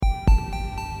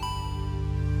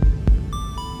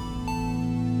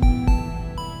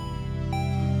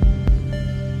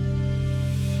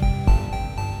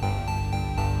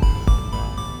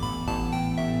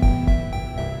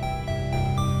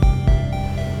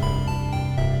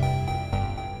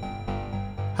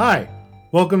Hi,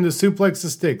 welcome to Suplex the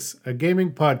Sticks, a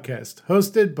gaming podcast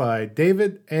hosted by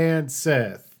David and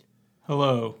Seth.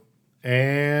 Hello.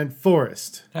 And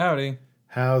Forrest. Howdy.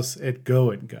 How's it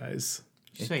going, guys?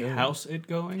 Did you say house it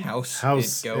going? How's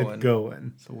it going. it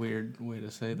going? It's a weird way to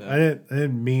say that. I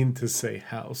didn't mean to say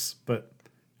house, but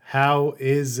how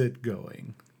is it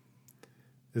going?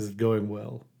 Is it going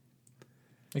well?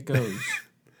 It goes.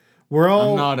 We're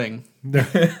all I'm nodding.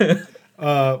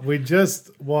 We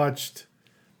just watched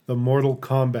the Mortal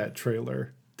Kombat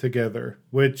trailer together,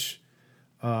 which,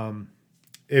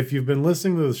 if you've been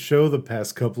listening to the show the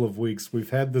past couple of weeks, we've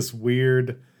had this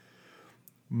weird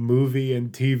movie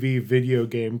and TV video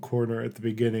game corner at the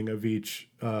beginning of each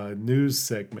news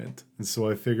segment. And so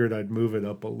I figured I'd move it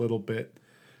up a little bit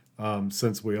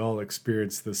since we all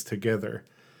experienced this together.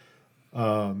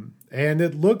 And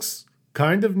it looks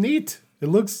kind of neat. It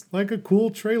looks like a cool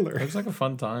trailer. Looks like a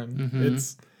fun time. Mm-hmm.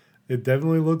 It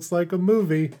definitely looks like a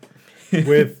movie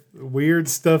with weird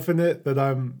stuff in it that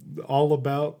I'm all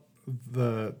about.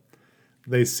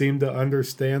 They seem to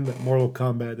understand that Mortal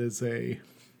Kombat is It's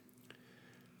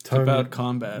about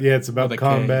combat. Yeah, it's about with a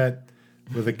combat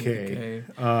with a K.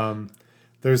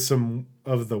 There's some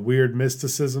of the weird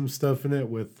mysticism stuff in it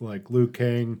with like Liu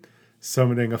Kang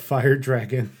summoning a fire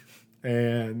dragon.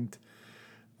 And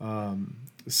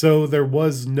so there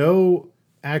was no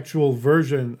actual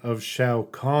version of Shao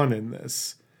Kahn in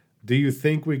this. Do you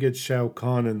think we get Shao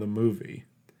Kahn in the movie?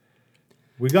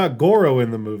 We got Goro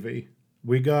in the movie.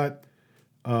 We got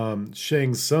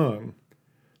Shang Tsung.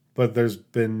 But there's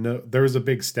a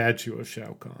big statue of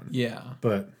Shao Kahn. Yeah.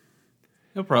 But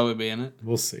He'll probably be in it.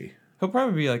 we'll see. He'll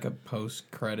probably be like a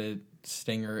post-credit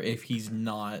stinger if he's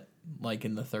not like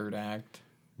in the third act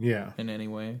Yeah. in any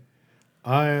way.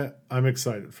 I'm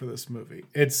excited for this movie.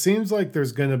 It seems like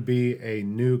there's going to be a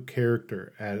new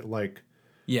character at like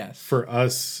Yes. for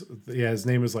us. Yeah, his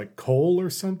name is like Cole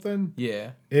or something.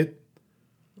 Yeah. It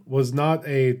was not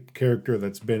a character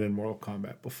that's been in Mortal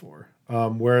Kombat before.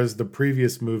 Whereas the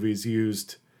previous movies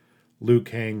used Liu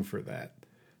Kang for that.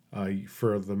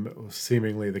 For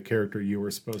seemingly the character you were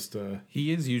supposed to.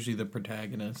 He is usually the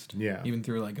protagonist. Yeah. Even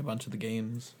through like a bunch of the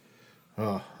games.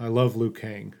 I love Liu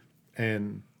Kang.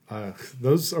 And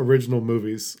those original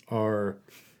movies are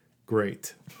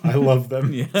great. I love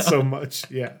them so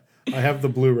much. Yeah. I have the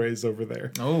Blu-rays over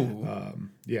there. Oh.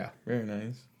 Yeah. Very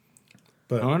nice.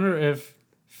 But I wonder if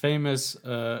famous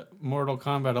Mortal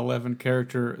Kombat 11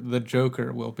 character, the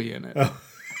Joker, will be in it.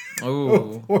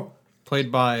 Oh. Played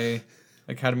by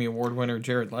Academy Award winner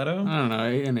Jared Leto? I don't know,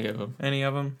 any of them. Any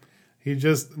of them? he's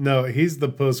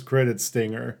the post-credit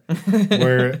stinger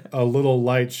where a little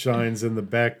light shines in the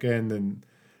back end and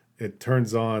it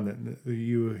turns on and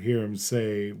you hear him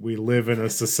say, "We live in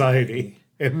a society."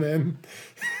 And then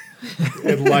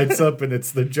it lights up and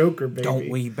it's the Joker, baby. Don't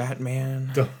we,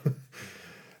 Batman?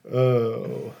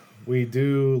 Oh, we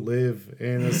do live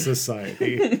in a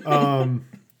society.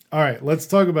 All right, let's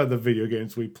talk about the video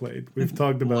games we played. We've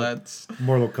talked about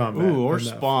Mortal Kombat. Ooh, or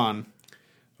enough. Spawn.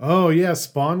 Oh, yeah,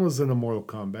 Spawn was in a Mortal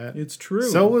Kombat. It's true.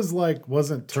 So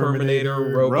wasn't Terminator,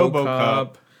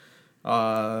 RoboCop.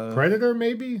 Predator,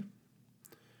 maybe?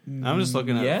 I'm just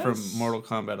looking at it from Yes. Mortal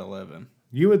Kombat 11.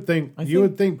 You would think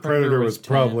Predator Predator was was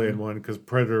probably 10. in one because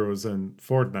Predator was in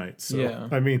Fortnite. So Yeah.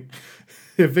 I mean,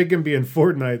 if it can be in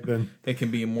Fortnite, then It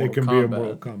can be a Mortal it can Kombat. be a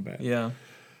Mortal Kombat. Yeah.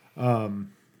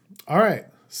 All right,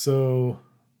 so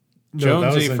no,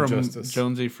 that was Injustice.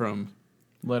 Jonesy from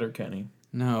Letterkenny.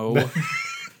 no.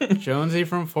 Jonesy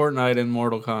from Fortnite and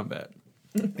Mortal Kombat.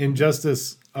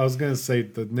 Injustice. I was gonna say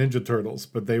the Ninja Turtles,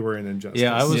 but they were in Injustice.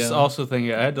 Yeah, I was also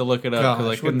thinking. I had to look it up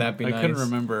because Gosh, wouldn't that be I couldn't nice?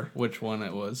 remember which one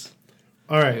it was.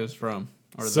 All right. It was from,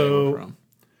 or So- they were from.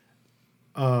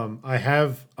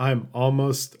 I'm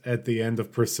almost at the end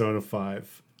of Persona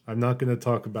 5. I'm not going to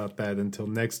talk about that until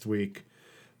next week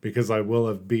because I will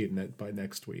have beaten it by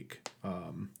next week.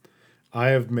 I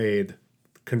have made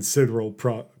considerable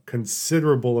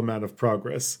amount of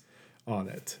progress on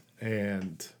it.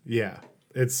 And yeah,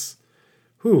 it's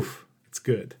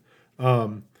good.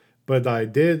 But I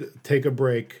did take a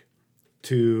break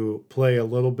to play a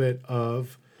little bit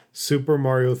of Super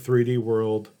Mario 3D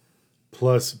World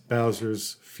plus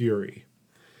Bowser's Fury.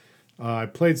 I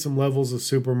played some levels of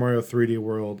Super Mario 3D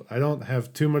World. I don't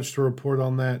have too much to report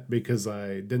on that because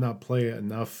I did not play it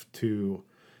enough to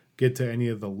get to any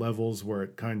of the levels where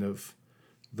it kind of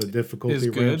the difficulty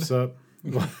ramps up.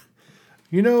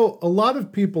 You know, a lot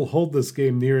of people hold this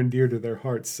game near and dear to their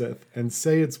hearts, Seth, and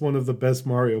say it's one of the best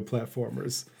Mario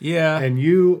platformers. Yeah. And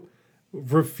you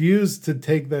refuse to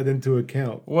take that into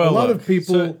account. Well, a lot look, of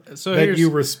people so that you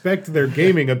respect their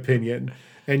gaming opinion,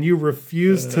 and you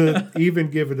refuse to even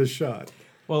give it a shot.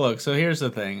 Well, look. So here's the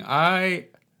thing. I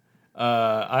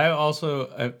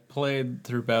also played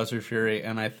through Bowser Fury,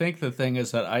 and I think the thing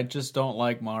is that I just don't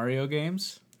like Mario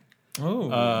games. Oh,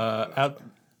 I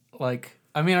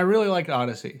mean, I really liked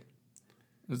Odyssey.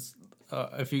 It's,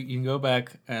 if you can go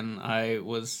back, and I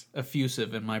was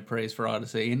effusive in my praise for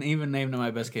Odyssey, and even named it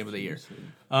my best game of the year.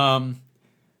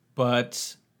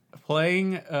 But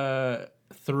playing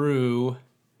through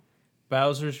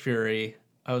Bowser's Fury,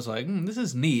 I was like, this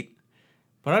is neat,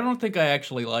 but I don't think I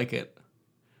actually like it.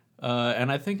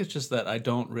 And I think it's just that I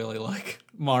don't really like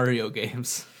Mario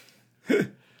games.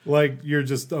 Like, you're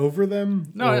just over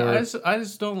them? No, I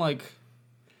just don't like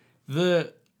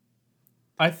the...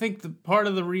 I think the part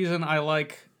of the reason I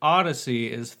like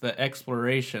Odyssey is the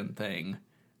exploration thing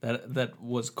that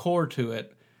was core to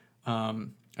it,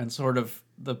 and sort of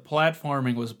the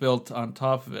platforming was built on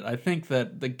top of it. I think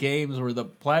that the games where the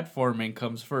platforming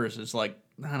comes first, it's like,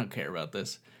 I don't care about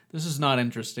this. This is not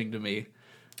interesting to me.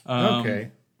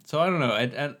 Okay. So I don't know,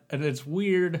 and it's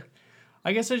weird.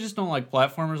 I guess I just don't like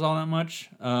platformers all that much.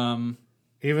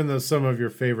 Even though some of your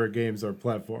favorite games are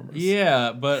platformers.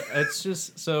 Yeah, but it's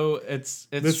just so it's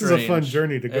this strange. is a fun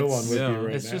journey to go on with you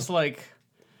right it's now. just like,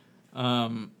 I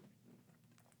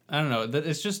don't know.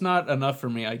 It's just not enough for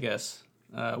me, I guess.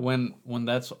 When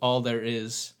that's all there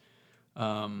is,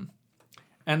 but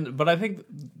I think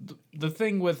the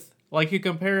thing with, like, you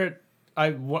compare it.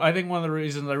 I think one of the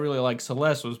reasons I really like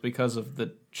Celeste was because of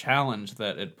the challenge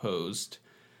that it posed,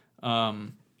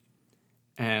 and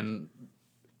I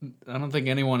don't think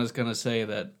anyone is going to say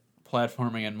that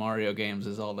platforming in Mario games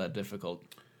is all that difficult.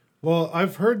 Well,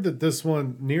 I've heard that this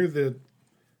one near the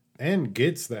end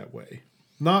gets that way.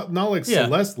 Not like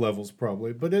Celeste levels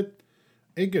probably, but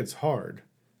it gets hard.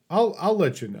 I'll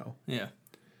let you know. Yeah.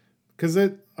 Because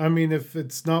if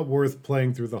it's not worth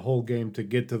playing through the whole game to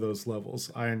get to those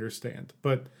levels, I understand.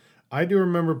 But I do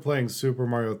remember playing Super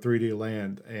Mario 3D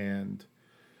Land, and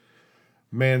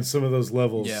man, some of those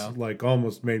levels like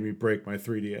almost made me break my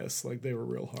 3DS. Like, they were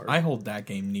real hard. I hold that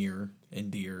game near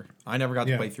and dear. I never got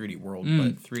to play 3D World,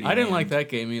 but 3D I didn't Land, like that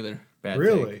game either. bad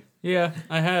Really? take. Yeah,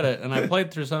 I had it, and I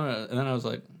played through some of it, and then I was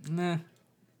like, nah,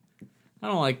 I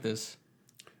don't like this.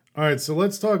 All right, so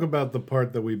let's talk about the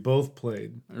part that we both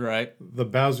played, Right? the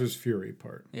Bowser's Fury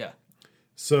part. Yeah.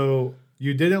 So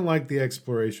you didn't like the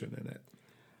exploration in it.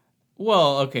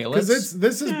 Well, okay, Because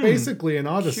this is basically an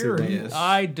Odyssey Curious. level.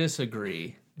 I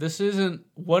disagree. This isn't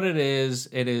what it is.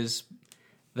 It is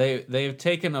they've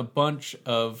taken a bunch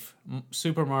of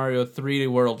Super Mario 3D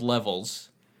World levels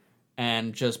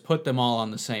and just put them all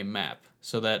on the same map,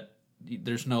 so that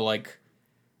there's no like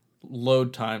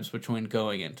load times between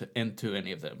going into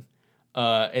any of them.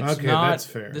 It's Okay, not, that's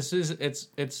fair. This is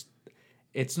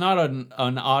it's not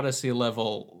an Odyssey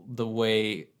level the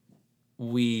way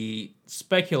we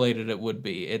speculated it would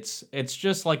be. It's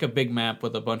just like a big map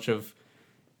with a bunch of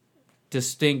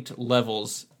distinct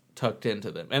levels tucked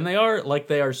into them, and they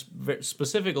are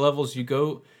specific levels. You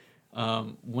go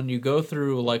when you go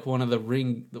through like one of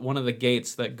the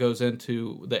gates that goes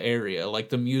into the area. Like,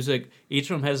 the music, each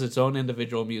of them has its own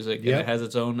individual music, and it has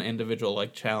its own individual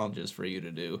like challenges for you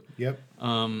to do. Yep.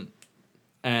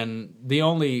 And the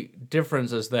only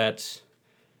difference is that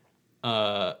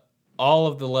all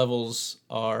of the levels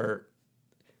are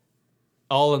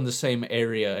all in the same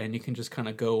area, and you can just kind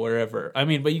of go wherever. I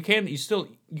mean, but you can't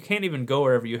even go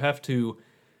wherever. You have to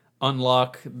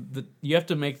unlock you have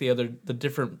to make the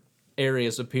different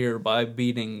areas appear by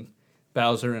beating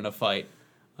Bowser in a fight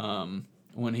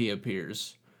when he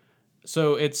appears.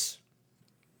 So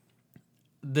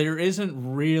there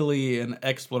isn't really an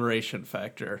exploration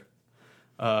factor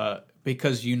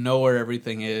because you know where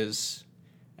everything is,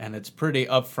 and it's pretty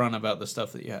upfront about the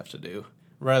stuff that you have to do,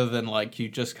 rather than like you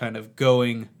just kind of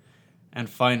going and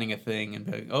finding a thing and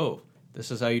being, oh, this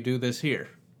is how you do this here.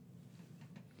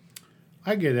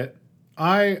 I get it.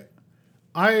 I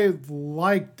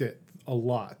liked it a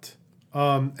lot.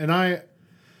 And I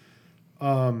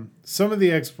some of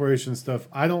the exploration stuff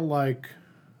I don't like.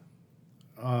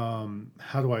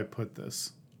 How do I put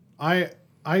this? I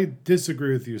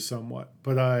disagree with you somewhat,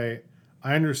 but I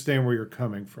understand where you're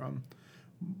coming from.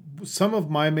 Some of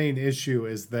my main issue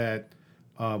is that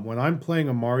when I'm playing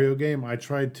a Mario game, I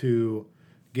try to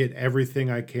get everything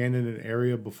I can in an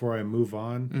area before I move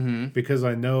on, because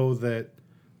I know that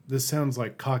this sounds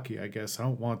like cocky, I guess. I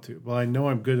don't want to, but I know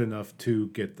I'm good enough to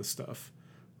get the stuff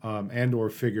and or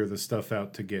figure the stuff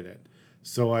out to get it.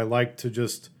 So I like to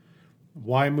just,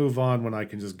 why move on when I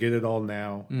can just get it all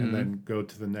now and then go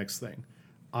to the next thing?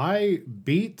 I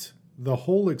beat the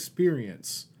whole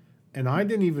experience, and I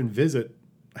didn't even visit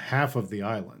half of the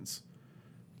islands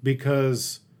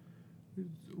because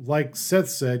like Seth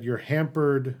said, you're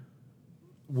hampered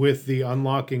with the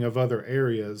unlocking of other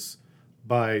areas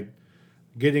by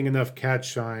getting enough cat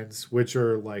shines, which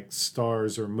are like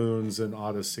stars or moons in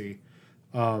Odyssey.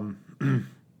 And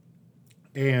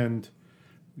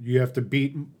you have to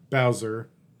beat Bowser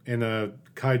in a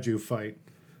kaiju fight.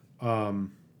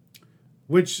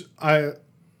 Which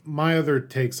my other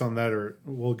takes on that are,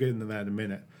 we'll get into that in a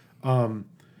minute.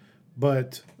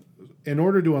 But in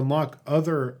order to unlock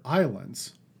other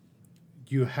islands,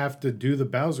 you have to do the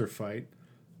Bowser fight,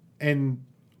 and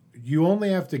you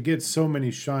only have to get so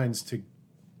many shines to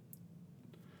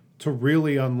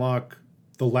really unlock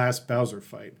the last Bowser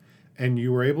fight. And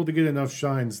you were able to get enough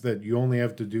shines that you only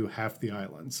have to do half the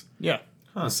islands. Yeah.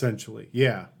 Essentially.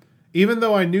 Yeah. Even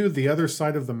though I knew the other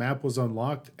side of the map was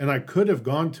unlocked, and I could have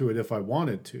gone to it if I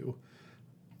wanted to,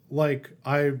 like,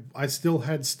 I still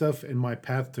had stuff in my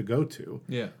path to go to.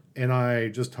 Yeah. And I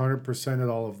just 100%ed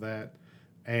all of that.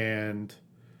 And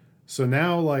so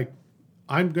now, like,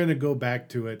 I'm going to go back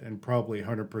to it and probably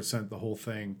 100% the whole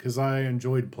thing because I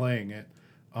enjoyed playing it.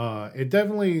 It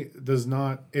definitely does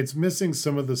not... It's missing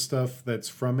some of the stuff that's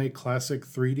from a classic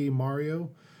 3D Mario.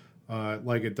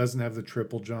 Like, it doesn't have the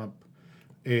triple jump.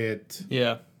 It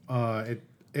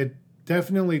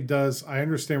definitely does. I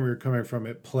understand where you're coming from.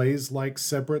 It plays like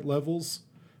separate levels.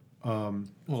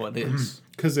 Well, it is.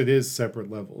 Because it is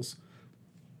separate levels.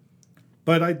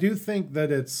 But I do think that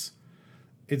it's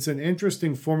an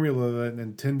interesting formula that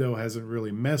Nintendo hasn't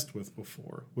really messed with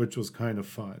before, which was kind of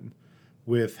fun.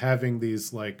 With having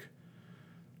these, like,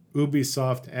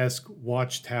 Ubisoft-esque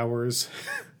watchtowers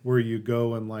where you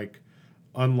go and, like,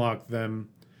 unlock them,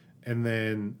 and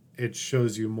then it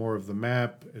shows you more of the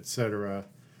map, etc.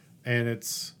 And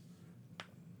it's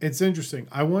interesting.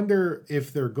 I wonder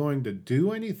if they're going to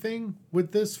do anything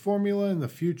with this formula in the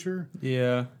future.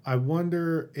 Yeah. I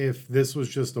wonder if this was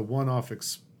just a one-off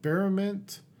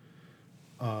experiment.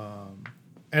 And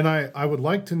I would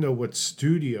like to know what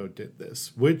studio did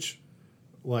this.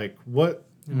 What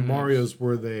Marios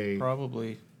were they?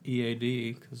 Probably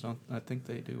EAD, because I think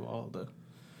they do all the...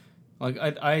 Like,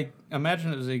 I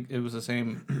imagine it was the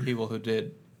same people who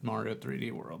did Mario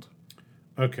 3D World.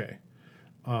 Okay.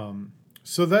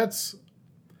 So that's...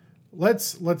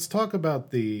 Let's talk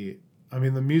about the... I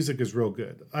mean, the music is real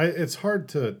good. It's hard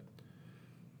to...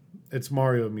 It's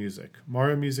Mario music.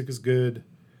 Mario music is good.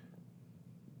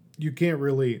 You can't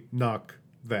really knock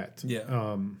that.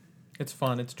 Yeah. It's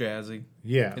fun. It's jazzy.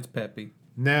 Yeah. It's peppy.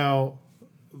 Now,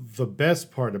 the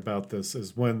best part about this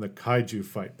is when the kaiju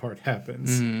fight part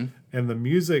happens. Mm-hmm. And the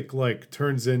music, like,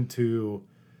 turns into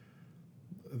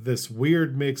this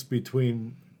weird mix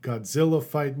between Godzilla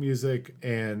fight music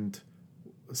and...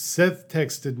 Seth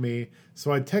texted me.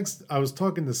 So I was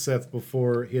talking to Seth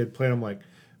before he had played. I'm like,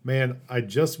 man, I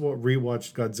just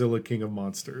rewatched Godzilla King of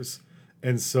Monsters.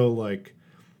 And so, like,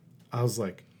 I was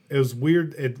like, it was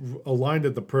weird. It aligned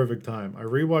at the perfect time. I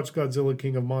rewatched Godzilla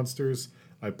King of Monsters.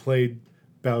 I played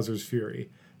Bowser's Fury.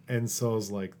 And so I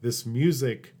was like, this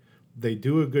music, they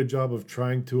do a good job of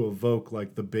trying to evoke,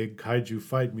 like, the big kaiju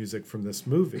fight music from this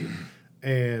movie.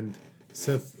 And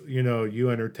Seth, you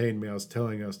entertained me. I was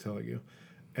telling you.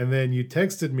 And then you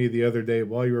texted me the other day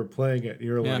while you were playing it.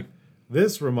 You were like,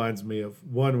 this reminds me of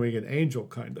One Winged Angel,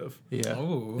 kind of. Yeah.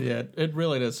 Oh. Yeah, it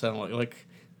really does sound like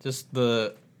just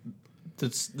the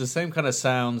same kind of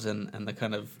sounds and the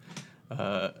kind of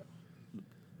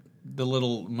the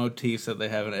little motifs that they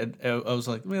have in it. I was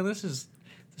like, man, this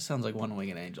sounds like One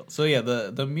Winged Angel. So yeah,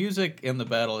 the music in the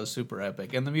battle is super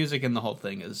epic, and the music in the whole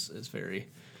thing is very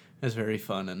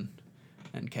fun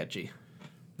and catchy.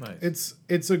 Nice.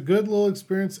 It's a good little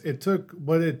experience.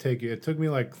 What did it take you? It took me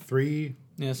like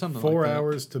 4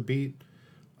 hours to beat.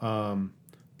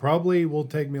 Probably will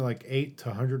take me like 8 to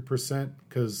 100%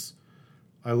 because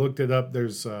I looked it up.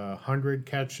 There's 100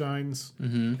 cat shines,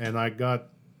 and I got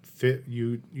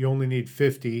you only need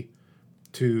 50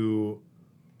 to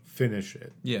finish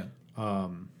it. Yeah.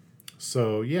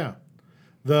 So yeah,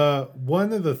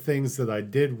 one of the things that I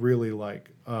did really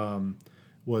like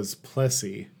was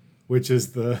Plessy, which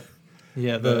is the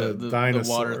dinosaur. The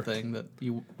water thing that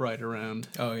you ride around.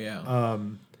 Oh yeah.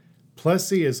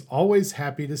 Plessy is always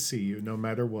happy to see you, no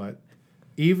matter what.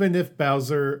 Even if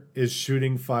Bowser is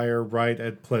shooting fire right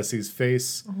at Plessy's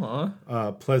face,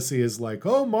 Plessy is like,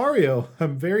 "Oh, Mario,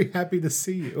 I'm very happy to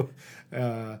see you."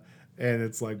 And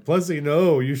it's like, Plessy,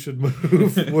 no, you should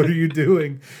move. What are you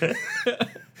doing?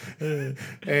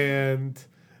 And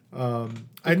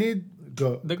I need...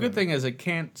 The good thing is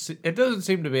it doesn't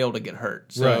seem to be able to get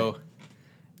hurt. So,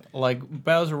 like,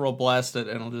 Bowser will blast it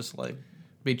and it'll just, like,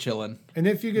 be chilling. And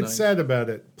if you get sad about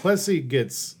it, Plessy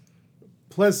gets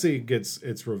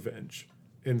its revenge.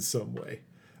 in some way.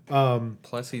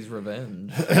 Plessy's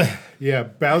Revenge. Yeah,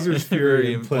 Bowser's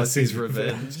Fury and Plessy's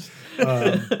Plessy's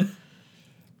Revenge.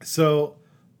 So,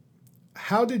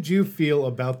 how did you feel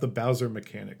about the Bowser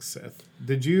mechanics, Seth?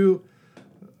 Did you?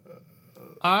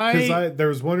 Because there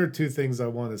was one or two things I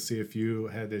want to see if you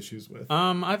had issues with.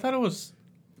 I thought it was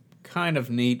kind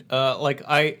of neat.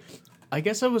 I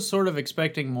guess I was sort of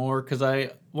expecting more because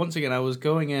I was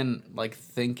going in like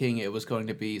thinking it was going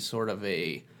to be sort of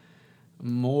a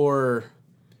more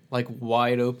like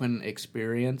wide open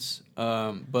experience.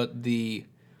 But the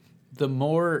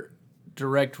more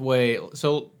direct way.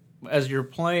 So as you're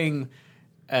playing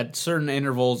at certain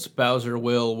intervals, Bowser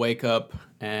will wake up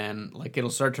and like it'll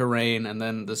start to rain, and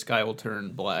then the sky will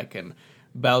turn black, and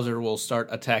Bowser will start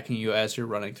attacking you as you're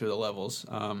running through the levels.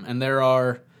 And there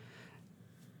are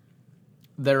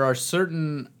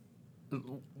certain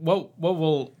what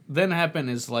will then happen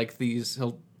is like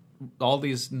all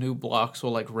these new blocks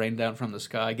will like rain down from the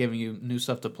sky, giving you new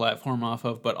stuff to platform off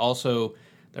of, but also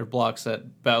they're blocks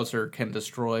that Bowser can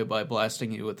destroy by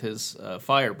blasting you with his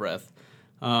fire breath.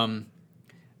 And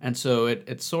so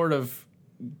it sort of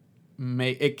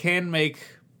it can make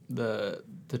the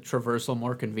traversal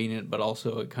more convenient, but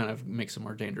also it kind of makes it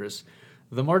more dangerous.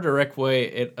 The more direct way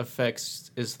it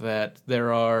affects is that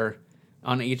there are,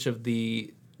 on each of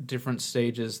the different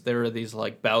stages, there are these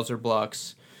like Bowser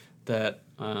blocks that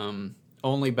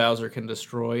only Bowser can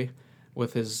destroy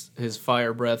with his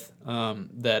fire breath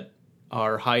that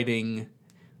are hiding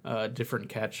different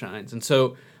cat shines. And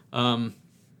so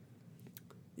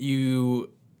you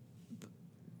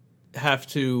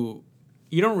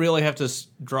don't really have to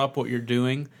drop what you're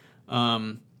doing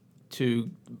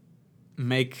to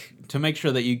make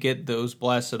sure that you get those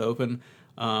blasted open.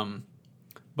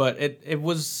 But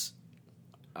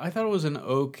I thought it was an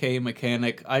okay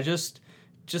mechanic. I just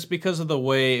because of the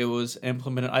way it was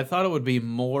implemented, I thought it would be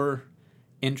more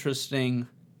interesting,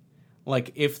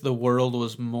 like if the world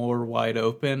was more wide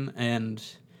open and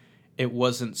it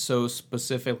wasn't so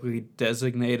specifically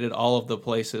designated all of the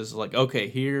places, like, okay,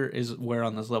 here is where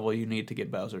on this level you need to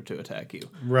get Bowser to attack you.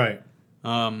 Right.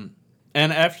 And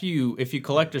if you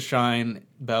collect a shine,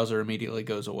 Bowser immediately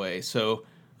goes away. So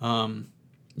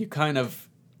you kind of,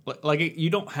 like, you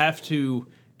don't have to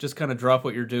just kind of drop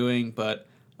what you're doing, but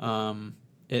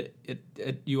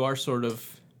you are sort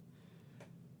of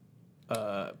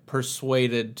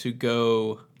persuaded to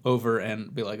go over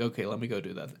and be like, okay, let me go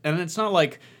do that. And it's not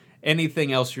like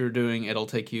anything else you're doing, it'll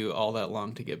take you all that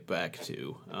long to get back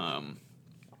to.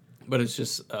 But it's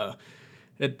just,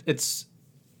 it's.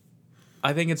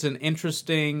 I think it's an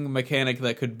interesting mechanic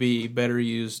that could be better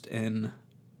used in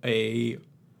a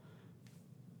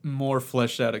more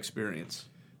fleshed out experience.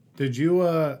 Did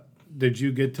you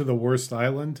get to the worst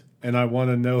island? And I want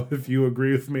to know if you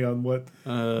agree with me on what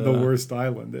the worst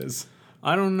island is.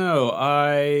 I don't know.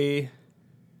 I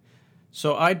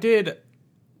did.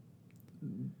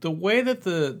 The way that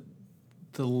the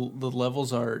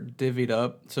levels are divvied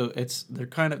up, so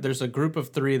there's a group of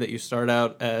 3 that you start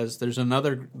out as.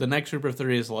 The next group of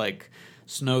 3 is like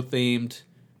snow themed.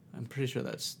 I'm pretty sure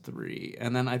that's 3,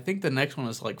 and then I think the next one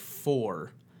is like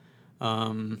 4,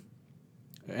 and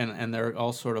they're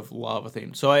all sort of lava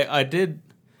themed. So I did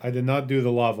not do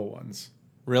the lava ones.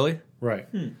 Really? Right.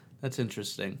 That's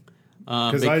interesting.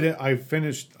 Because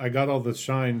I got all the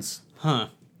shines. Huh.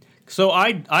 So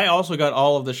I also got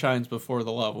all of the shines before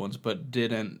the lava ones, but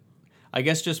didn't. I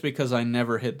guess just because I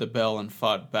never hit the bell and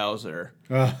fought Bowser.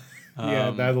 Yeah,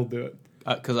 that'll do it.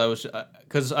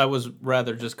 Because I was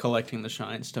rather just collecting the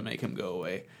shines to make him go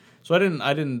away. So I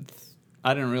didn't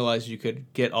realize you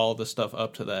could get all the stuff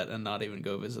up to that and not even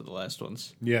go visit the last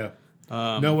ones. Yeah.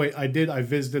 No, wait, I did. I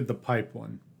visited the pipe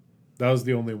one. That was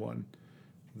the only one.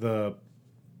 The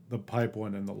pipe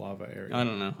one in the lava area. I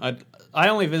don't know. I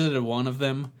only visited one of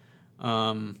them.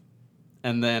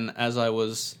 And then as I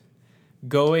was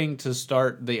going to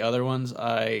start the other ones,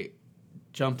 I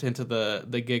jumped into the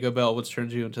Giga Bell, which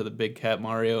turns you into the Big Cat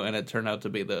Mario, and it turned out to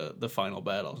be the final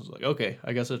battle. So I was like, okay,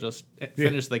 I guess I'll just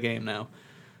finish the game now.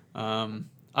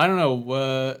 I don't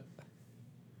know.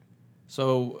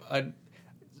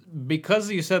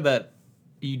 Because you said that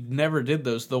you never did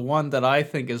those, the one that I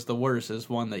think is the worst is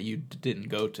one that you didn't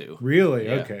go to. Really?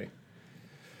 Yeah. Okay.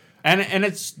 And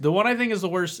it's the one I think is the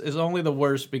worst is only the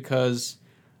worst because,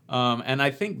 and I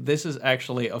think this is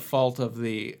actually a fault of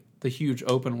the huge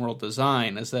open world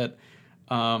design, is that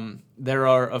there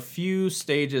are a few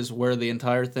stages where the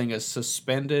entire thing is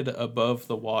suspended above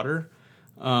the water.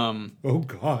 Oh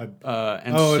God!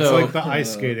 And it's like the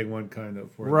ice skating one, kind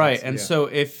of. Right, and so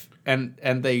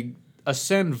and they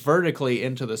ascend vertically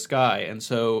into the sky, and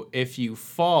so if you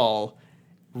fall,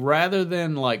 rather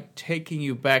than like taking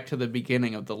you back to the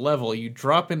beginning of the level, you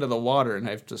drop into the water and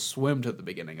have to swim to the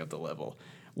beginning of the level,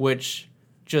 which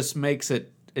just makes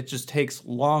it just takes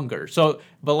longer. So,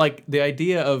 but like the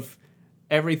idea of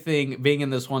everything being in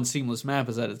this one seamless map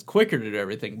is that it's quicker to do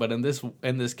everything. But in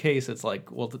this case, it's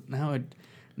like, well,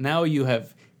 now you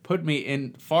have put me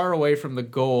in far away from the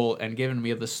goal and given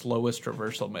me the slowest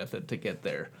traversal method to get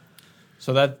there.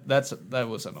 So that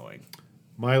was annoying.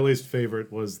 My least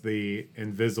favorite was the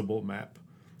invisible map.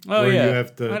 Oh where yeah, you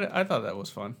have to. I thought that was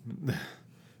fun.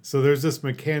 So there's this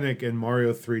mechanic in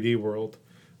Mario 3D World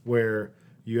where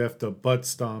you have to butt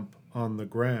stomp on the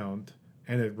ground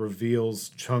and it reveals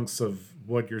chunks of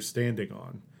what you're standing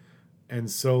on. And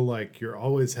so like you're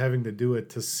always having to do it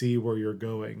to see where you're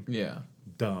going. Yeah.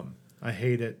 Dumb. I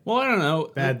hate it. Well, I don't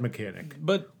know. Bad mechanic.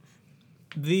 But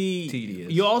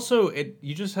Tedious.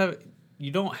 You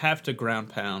don't have to ground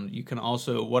pound. You can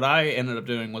also, what I ended up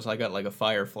doing was I got like a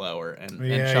fire flower and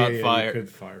shot fire you could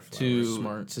fire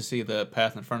flower. to see the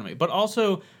path in front of me. But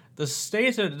also the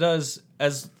stage that it does,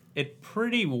 as it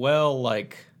pretty well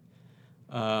like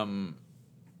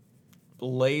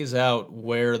lays out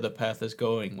where the path is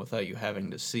going without you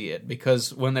having to see it.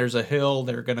 Because when there's a hill,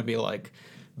 there are going to be like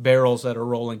barrels that are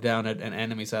rolling down it and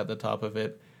enemies at the top of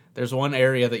it. There's one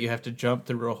area that you have to jump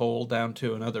through a hole down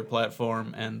to another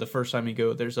platform, and the first time you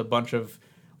go, there's a bunch of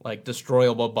like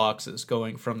destroyable boxes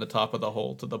going from the top of the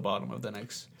hole to the bottom of the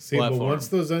next platform. But once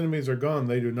those enemies are gone,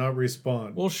 they do not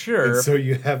respawn. Well, sure. And so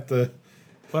you have to.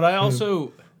 But I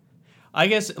also, I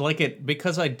guess, like it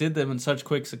because I did them in such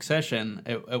quick succession.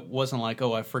 It wasn't like,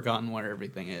 oh, I've forgotten where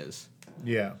everything is.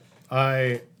 Yeah,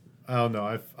 I don't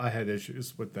know. I had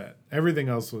issues with that. Everything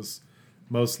else was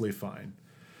mostly fine.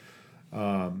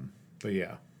 But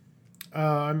yeah,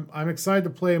 I'm excited to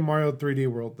play Mario 3D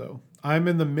World though. I'm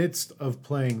in the midst of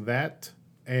playing that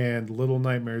and Little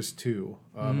Nightmares 2.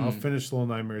 I'll finish Little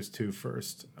Nightmares 2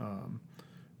 first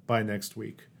by next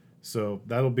week. So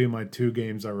that'll be my 2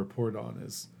 games I report on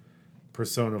is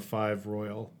Persona 5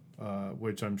 Royal,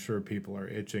 which I'm sure people are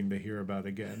itching to hear about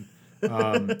again,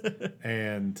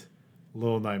 and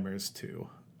Little Nightmares 2.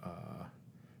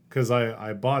 Because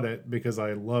I bought it because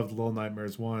I loved Little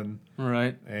Nightmares 1.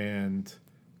 Right. And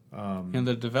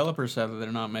the developers said that they're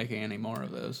not making any more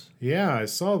of those. Yeah, I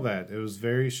saw that. It was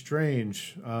very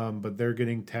strange. But they're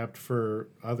getting tapped for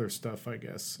other stuff, I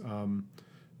guess.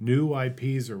 New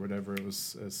IPs or whatever it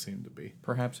seemed to be.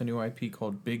 Perhaps a new IP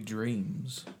called Big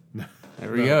Dreams.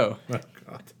 There we go. Oh,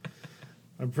 God.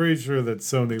 I'm pretty sure that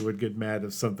Sony would get mad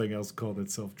if something else called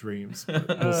itself Dreams, but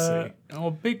we'll see. Oh,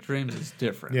 Big Dreams is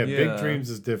different. Yeah, Big Dreams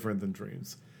is different than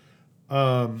Dreams.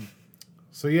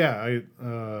 So yeah,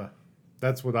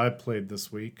 that's what I played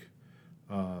this week.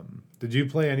 Did you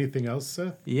play anything else,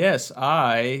 Seth? Yes,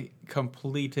 I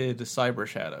completed Cyber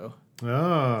Shadow.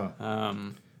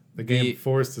 The game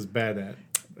Forrest is bad at,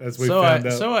 as we found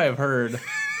out. So I've heard.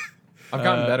 I've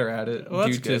gotten better at it well,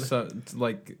 due to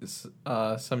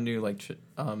some new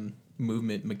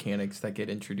movement mechanics that get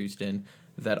introduced in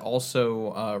that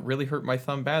also really hurt my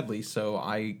thumb badly, so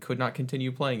I could not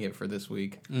continue playing it for this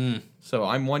week. So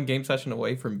I'm one game session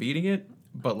away from beating it,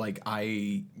 but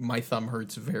my thumb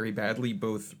hurts very badly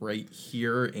both right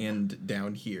here and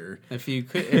down here. If you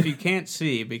can't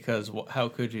see, because how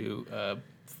could you?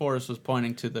 Forrest was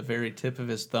pointing to the very tip of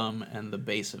his thumb and the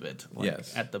base of it,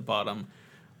 yes, at the bottom.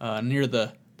 Near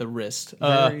the wrist.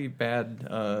 Very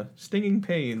bad stinging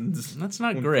pains. That's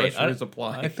not great. Pressure is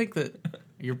applied. I think that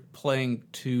you're playing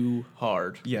too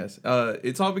hard. Yes.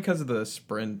 It's all because of the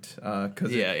sprint.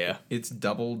 It's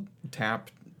double tap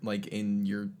in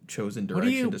your chosen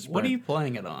direction to sprint. What are you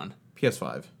playing it on?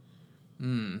 PS5.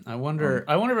 I wonder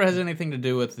if it has anything to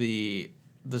do with the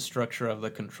structure of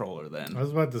the controller then. I was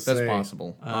about to say. That's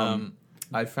possible.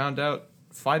 I found out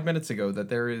 5 minutes ago that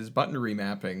there is button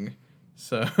remapping.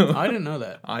 So I didn't know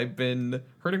that. I've been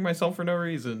hurting myself for no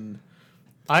reason.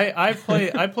 I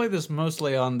play this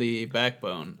mostly on the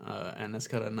backbone, and it's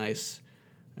got a nice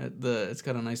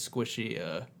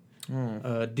squishy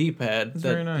D-pad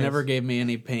that never gave me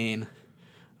any pain.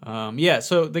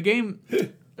 So the game,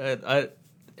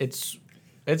 it's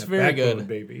very good,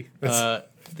 baby.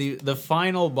 The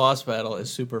final boss battle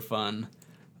is super fun.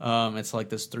 It's like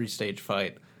this 3-stage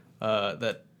fight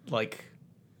that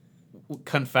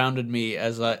confounded me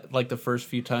as the first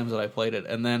few times that I played it,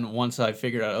 and then once I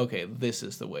figured out, okay, this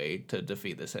is the way to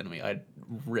defeat this enemy, I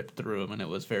ripped through him, and it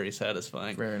was very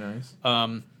satisfying. Very nice.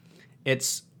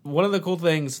 It's one of the cool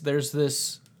things. There's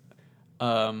this,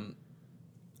 I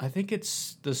think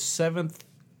it's the 7th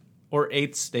or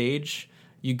 8th stage.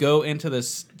 You go into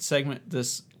this segment,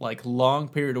 this long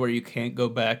period where you can't go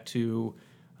back to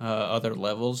other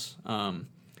levels.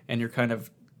 and you're kind of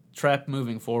trapped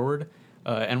moving forward.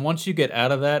 And once you get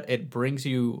out of that, it brings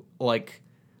you like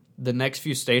the next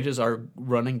few stages are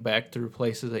running back through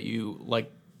places that you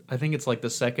like. I think it's like the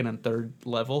second and third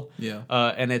level. Yeah.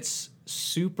 And it's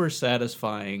super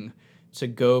satisfying to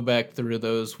go back through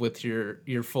those with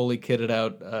your fully kitted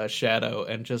out Shadow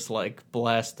and just like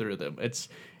blast through them.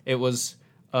 It was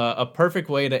a perfect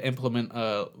way to implement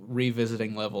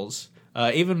revisiting levels.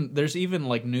 There's even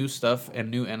like new stuff and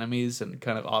new enemies and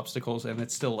kind of obstacles, and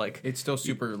it's still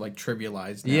super like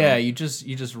trivialized now. Yeah, you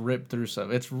just rip through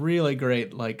stuff. It's really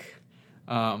great. Like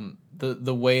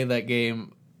the way that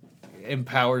game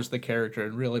empowers the character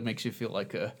and really makes you feel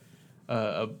like a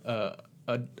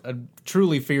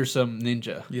truly fearsome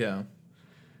ninja. Yeah,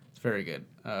 it's very good.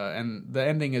 And the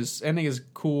ending is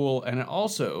cool, and it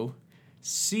also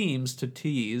seems to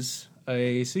tease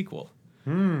a sequel.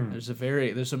 There's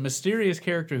a mysterious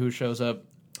character who shows up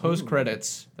post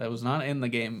credits that was not in the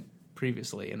game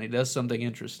previously, and he does something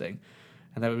interesting,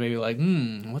 and that would maybe like,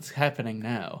 what's happening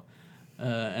now?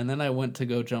 And then I went to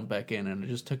go jump back in, and it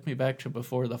just took me back to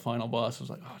before the final boss. I was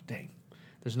like, oh dang,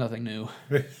 there's nothing new.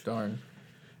 Darn.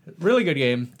 Really good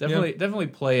game. Definitely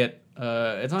play it.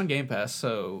 It's on Game Pass,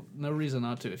 so no reason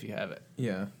not to if you have it.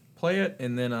 Yeah, play it,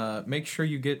 and then make sure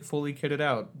you get fully kitted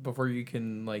out before you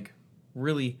can like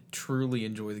really truly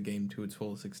enjoy the game to its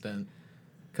fullest extent.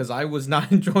 Because I was not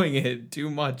enjoying it too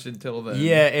much until then.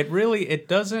 Yeah, it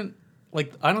doesn't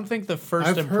like. I don't think the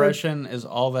first impression is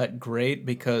all that great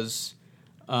because,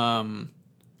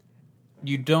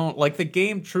 you don't like the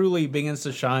game truly begins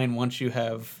to shine once you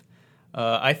have.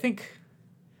 I think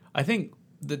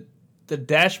the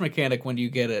dash mechanic when you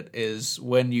get it is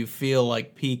when you feel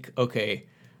like peak. Okay,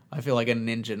 I feel like a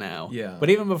ninja now. Yeah. But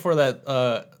even before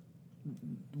that,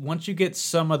 once you get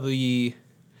some of the,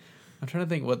 I'm trying to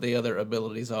think what the other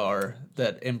abilities are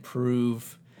that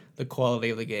improve the quality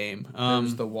of the game.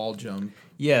 There's the wall jump.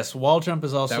 Yes, wall jump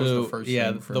is also That was the first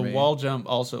thing for me. wall jump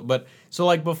also. But so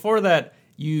like before that,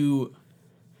 you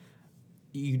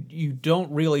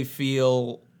don't really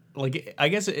feel like, I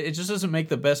guess it just doesn't make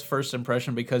the best first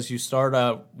impression because you start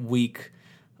out weak,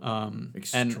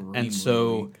 and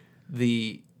so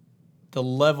weak. the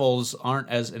levels aren't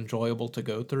as enjoyable to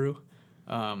go through.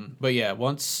 But yeah,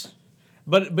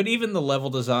 but even the level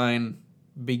design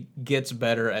gets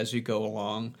better as you go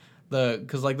along.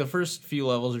 Because like the first few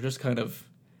levels are just kind of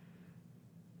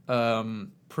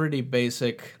pretty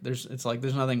basic. There's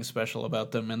nothing special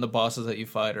about them, and the bosses that you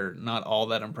fight are not all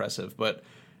that impressive. But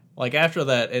like after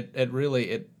that,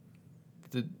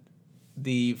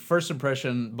 the first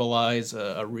impression belies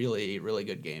a really really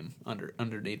good game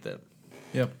underneath it.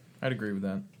 Yep, I'd agree with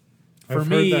that. For I've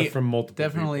me, heard that from multiple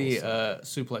definitely people,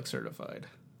 so. Suplex certified.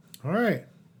 All right.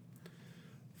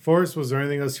 Forrest, was there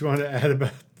anything else you wanted to add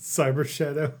about Cyber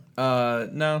Shadow?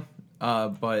 No.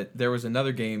 But there was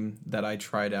another game that I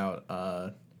tried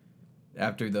out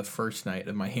after the first night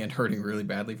of my hand hurting really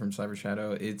badly from Cyber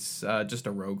Shadow. It's just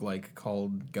a roguelike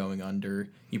called Going Under.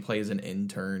 You play as an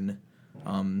intern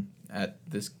at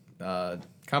this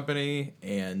company,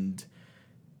 and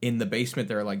in the basement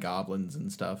there are like goblins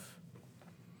and stuff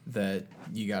that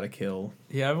you gotta kill.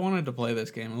 Yeah, I've wanted to play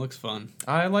this game. It looks fun.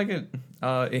 I like it.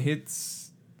 It's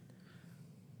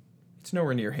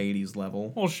nowhere near Hades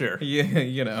level. Well, sure. Yeah,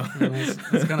 you know.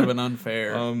 It's kind of an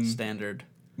unfair standard.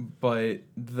 But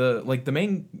the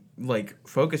main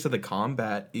focus of the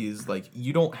combat is like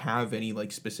you don't have any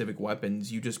like specific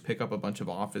weapons. You just pick up a bunch of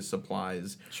office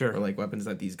supplies, Sure, or like weapons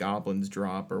that these goblins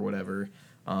drop or whatever.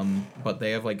 But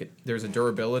they have there's a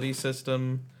durability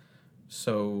system,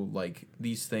 so like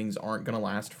these things aren't gonna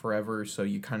last forever. So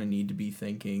you kind of need to be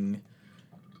thinking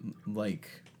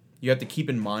you have to keep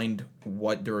in mind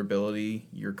what durability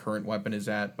your current weapon is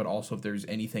at, but also if there's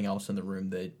anything else in the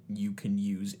room that you can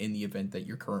use in the event that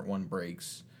your current one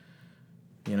breaks.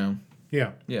 You know?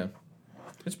 Yeah. Yeah.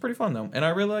 It's pretty fun, though. And I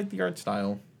really like the art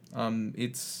style.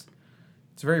 It's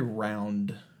very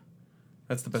round.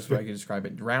 That's the best way I can describe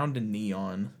it. Round and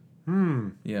neon.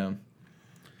 Yeah.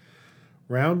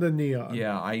 Round and neon.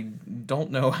 Yeah, I don't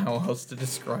know how else to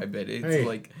describe it.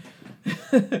 It's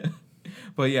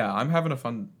But yeah, I'm having a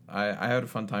fun. I had a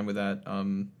fun time with that.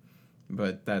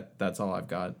 But that's all I've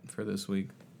got for this week.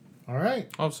 All right.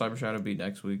 I'll have Cyber Shadow beat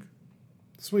next week.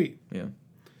 Sweet. Yeah.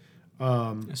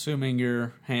 Assuming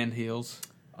your hand heals.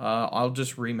 I'll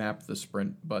just remap the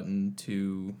sprint button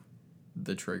to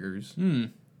the triggers. Yeah,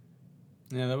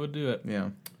 that would do it. Yeah.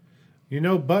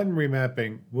 Button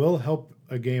remapping will help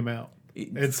a game out.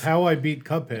 It's how I beat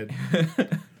Cuphead.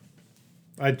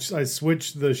 I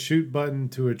switched the shoot button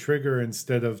to a trigger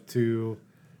instead of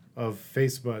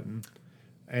face button,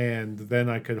 and then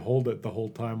I could hold it the whole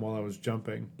time while I was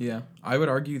jumping. Yeah, I would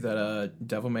argue that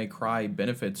Devil May Cry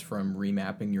benefits from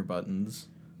remapping your buttons,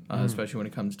 especially when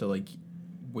it comes to like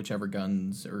whichever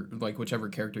guns or like whichever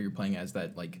character you're playing as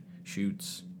that like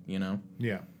shoots, you know?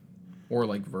 Yeah. Or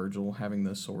like Virgil having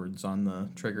the swords on the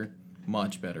trigger,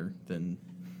 much better than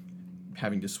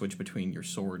having to switch between your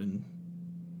sword and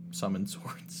summon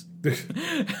swords.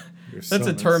 That's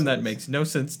a term that makes no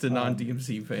sense to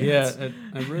non-DMC fans. Yeah,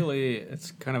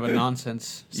 it's kind of a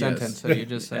nonsense sentence that you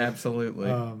just said. Absolutely.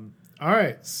 All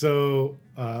right, so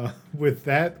with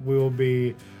that, we'll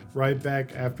be right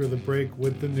back after the break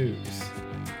with the news.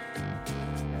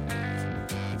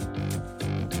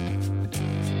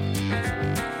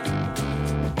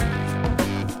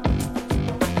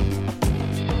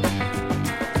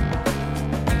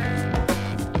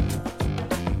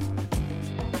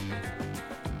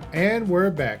 And we're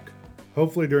back.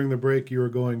 Hopefully during the break you are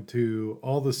going to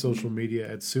all the social media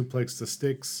at Suplex the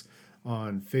Sticks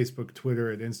on Facebook,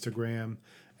 Twitter, and Instagram,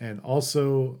 and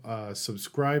also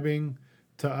subscribing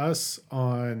to us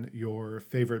on your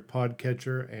favorite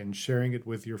podcatcher and sharing it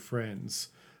with your friends,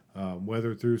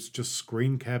 whether through just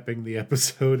screen capping the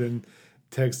episode and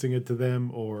texting it to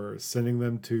them or sending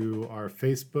them to our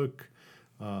Facebook.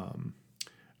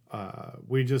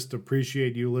 We just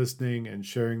appreciate you listening and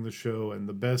sharing the show, and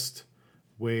the best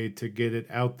way to get it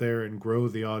out there and grow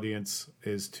the audience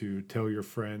is to tell your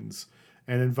friends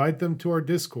and invite them to our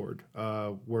Discord,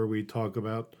 where we talk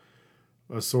about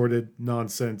assorted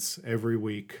nonsense every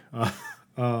week.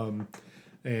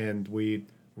 And we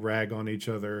rag on each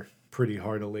other pretty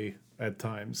heartily at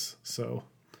times. So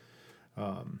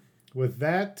with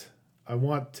that, I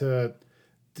want to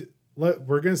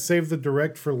we're going to save the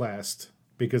direct for last,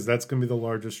 because that's going to be the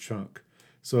largest chunk.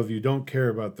 So if you don't care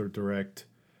about the direct,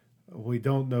 we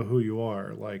don't know who you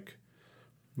are. Like,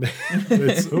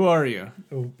 who are you?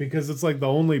 Because it's like the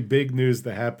only big news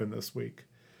that happened this week.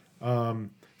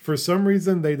 For some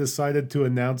reason, they decided to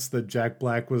announce that Jack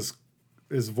Black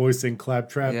is voicing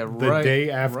Claptrap day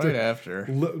after. Right after.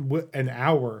 An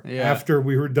hour after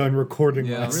we were done recording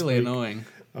last really week. Annoying.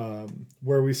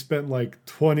 Where we spent like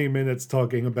 20 minutes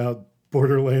talking about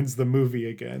Borderlands the movie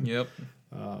again. Yep.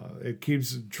 It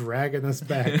keeps dragging us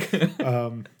back.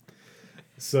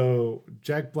 So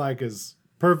Jack Black is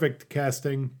perfect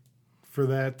casting for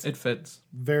that. It fits.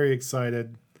 Very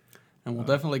excited. And we'll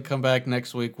definitely come back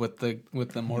next week with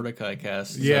the Mordecai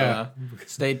cast. So Yeah.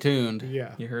 stay tuned.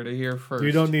 Yeah. You heard it here first.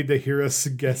 You don't need to hear us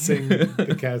guessing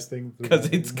the casting. Because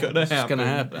it's going to happen. It's going to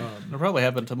happen. It'll probably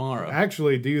happen tomorrow.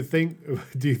 Actually, do you think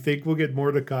we'll get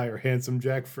Mordecai or Handsome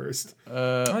Jack first?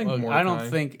 I don't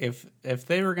think if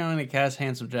they were going to cast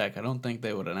Handsome Jack, I don't think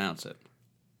they would announce it.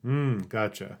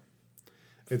 Gotcha.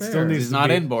 It Fair. still needs He's to not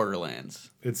be, in Borderlands.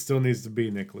 It still needs to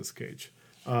be Nicolas Cage.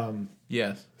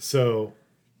 Yes. So,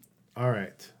 all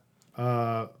right.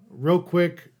 Real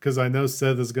quick, because I know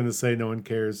Seth is going to say no one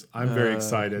cares. I'm very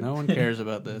excited. No one cares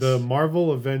about this. The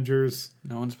Marvel Avengers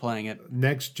No one's playing it.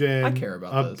 Next Gen I care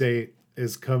about update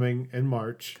is coming in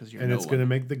March, 'Cause you're and no it's going to one.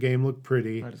 make the game look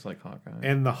pretty. I just like Hawkeye.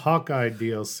 And the Hawkeye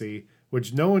DLC,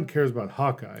 which no one cares about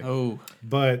Hawkeye, Oh,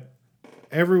 but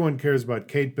everyone cares about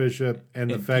Kate Bishop and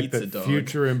the And fact Pizza that Dog.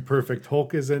 Future Imperfect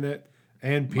Hulk is in it,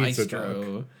 and Pizza Dog.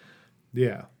 Maestro.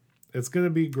 Yeah, it's going to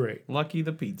be great. Lucky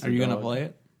the Pizza are you going to Dog. play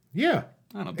it? Yeah,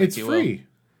 I don't think it's you free. will.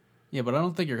 Yeah, but I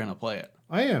don't think you're going to play it.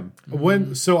 I am.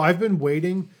 So I've been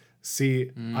waiting. See,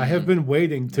 I have been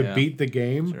waiting to Yeah. beat the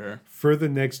game Sure. for the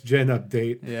next gen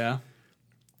update Yeah.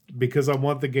 because I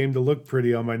want the game to look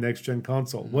pretty on my next gen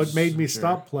console. What made me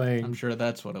stop I'm playing sure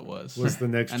that's what it was. was the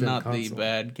next and gen not console. the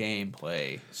bad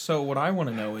gameplay. So what I want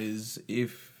to know is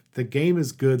if The game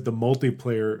is good. The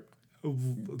multiplayer.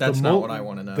 That's not what I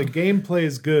want to know. The gameplay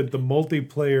is good. The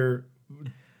multiplayer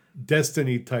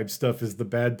Destiny type stuff is the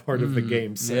bad part of the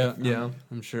game. Seth. Yeah.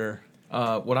 I'm sure.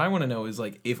 What I want to know is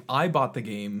like if I bought the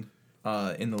game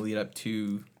in the lead up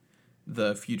to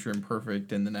the Future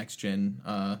Imperfect and the next gen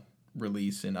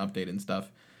release and update and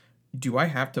stuff, do I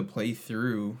have to play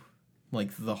through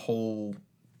like the whole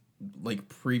like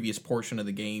previous portion of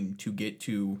the game to get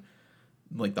to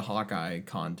like the Hawkeye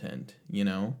content, you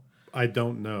know? I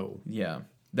don't know. Yeah.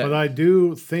 But I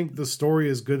do think the story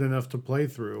is good enough to play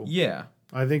through. Yeah.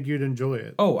 I think you'd enjoy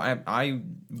it. Oh, I I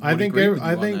think agree with you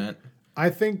I on think that. I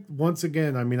think once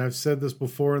again, I mean, I've said this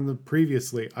before in the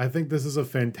previously. I think this is a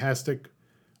fantastic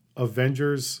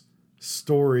Avengers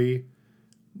story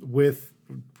with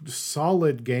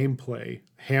solid gameplay,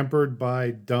 hampered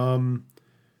by dumb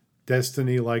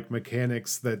Destiny-like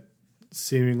mechanics that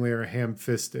seemingly are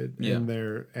ham-fisted in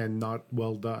there and not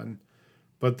well done.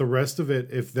 But the rest of it,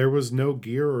 if there was no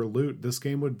gear or loot, this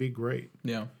game would be great.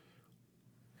 Yeah.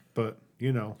 But,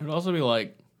 you know. It'd also be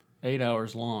like 8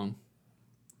 hours long.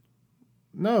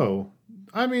 No.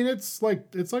 I mean, it's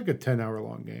like a 10-hour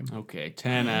long game. Okay,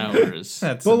 10 hours.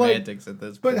 That's But, like, semantics at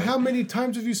this point. But how many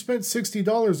times have you spent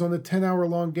 $60 on a 10-hour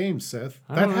long game, Seth?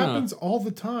 That happens all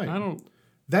the time.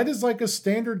 That is like a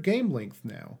standard game length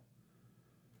now.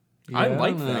 Yeah, I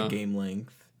like that game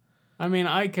length. I mean,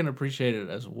 I can appreciate it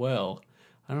as well.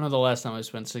 I don't know the last time I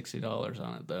spent $60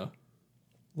 on it, though.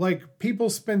 Like, people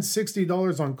spend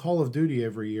 $60 on Call of Duty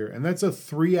every year, and that's a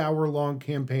 3-hour long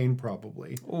campaign,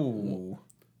 probably. Ooh.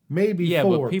 Maybe 4, Yeah,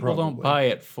 but people probably. don't buy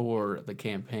it for the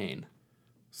campaign.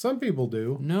 Some people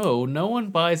do. No one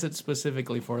buys it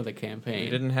specifically for the You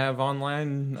campaign. didn't have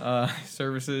online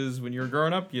services when you were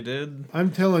growing up. You did.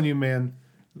 I'm telling you, man,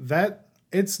 that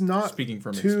it's not Speaking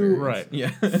from too, experience. Right. Yeah.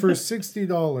 For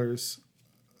 $60,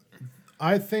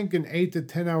 I think an 8 to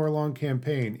 10 hour long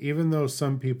campaign, even though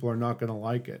some people are not going to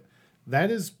like it,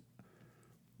 that is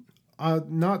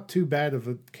not too bad of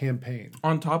a campaign.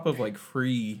 On top of like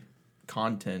free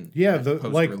content. Yeah,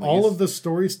 post-release. all of the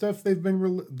story stuff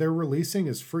they're releasing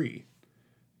is free.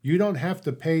 You don't have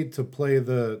to pay to play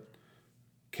the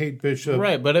Kate Bishop.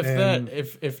 Right, but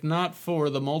if not for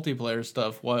the multiplayer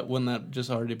stuff, wouldn't that just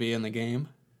already be in the game?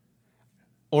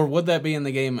 Or would that be in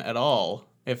the game at all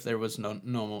if there was no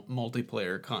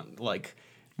multiplayer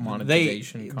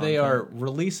monetization They content. are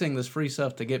releasing this free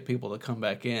stuff to get people to come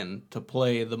back in to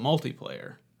play the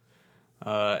multiplayer.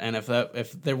 And if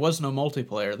there was no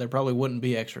multiplayer, there probably wouldn't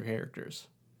be extra characters,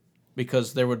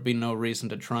 because there would be no reason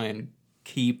to try and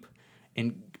keep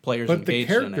players But the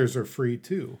engaged in it. characters are free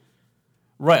too.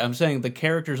 Right, I'm saying the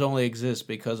characters only exist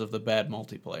because of the bad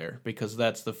multiplayer, because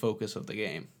that's the focus of the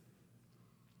game.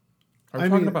 Are we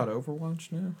talking about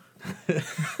Overwatch now?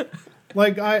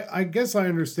 Like, I guess I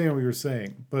understand what you're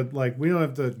saying, but like, we don't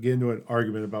have to get into an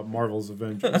argument about Marvel's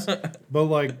Avengers. But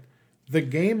like, the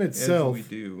game itself, Yes,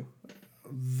 we do.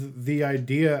 the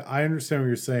idea, I understand what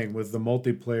you're saying with the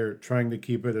multiplayer, trying to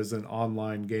keep it as an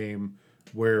online game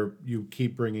where you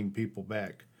keep bringing people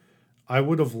back. I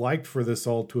would have liked for this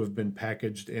all to have been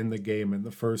packaged in the game in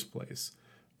the first place,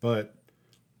 but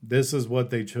this is what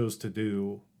they chose to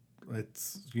do.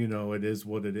 It's, it is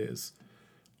what it is.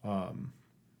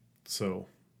 So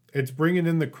it's bringing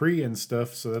in the Kree and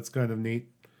stuff, so that's kind of neat.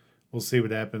 We'll see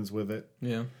what happens with it.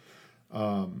 Yeah.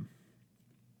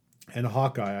 And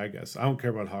Hawkeye, I guess. I don't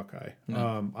care about Hawkeye.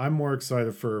 No. I'm more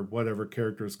excited for whatever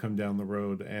characters come down the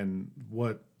road, and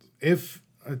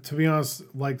to be honest,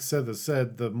 like Seth has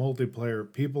said, the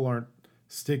multiplayer, people aren't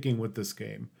sticking with this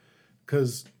game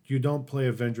because you don't play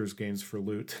Avengers games for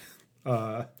loot.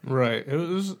 Right. It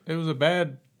was a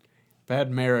bad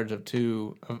marriage of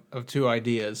two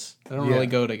ideas. They don't really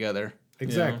go together.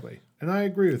 Exactly. Yeah. And I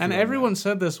agree with you. And everyone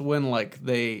said this when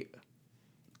they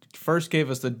first gave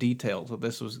us the details that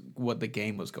this was what the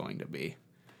game was going to be.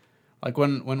 Like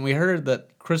when we heard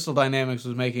that Crystal Dynamics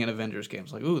was making an Avengers game,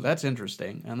 it's like, ooh, that's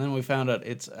interesting. And then we found out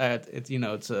it's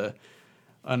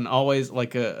always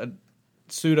like a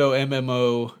pseudo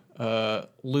MMO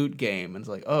loot game, and it's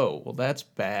like, oh, well, that's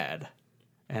bad.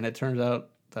 And it turns out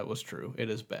that was true.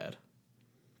 It is bad.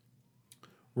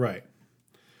 Right.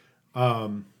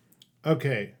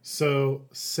 Okay, so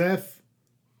Seth,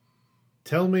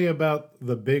 tell me about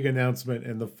the big announcement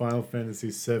in the Final Fantasy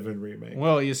VII remake.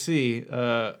 Well, you see,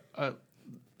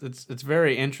 it's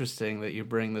very interesting that you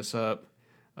bring this up,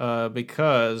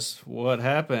 because what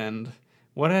had happened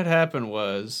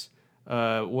was,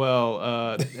 there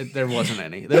wasn't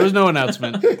any. There was no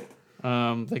announcement.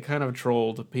 They kind of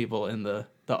trolled people in the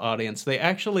audience. They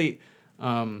actually,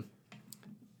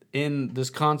 in this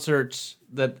concert,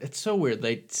 that it's so weird.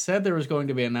 They said there was going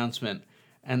to be an announcement,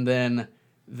 and then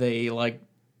they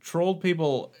trolled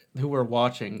people who were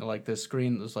watching. Like the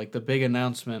screen was like the big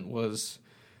announcement was,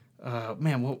 it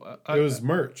was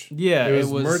merch. Yeah, it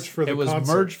was merch for the concert. It was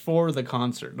merch for the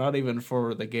concert, not even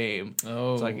for the game.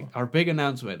 Oh, it's like our big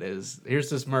announcement is here's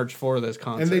this merch for this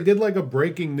concert, and they did like a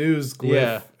breaking news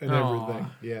glyph and everything.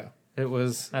 Yeah, it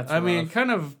was. That's rough.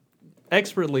 Kind of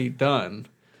expertly done.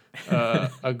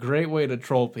 A great way to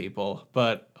troll people,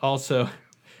 but also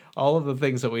all of the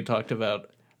things that we talked about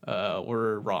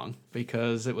were wrong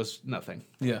because it was nothing.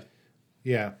 Yeah.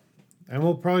 Yeah. And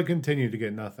we'll probably continue to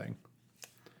get nothing.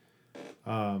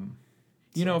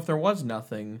 If there was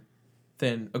nothing,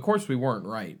 then of course we weren't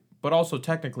right. But also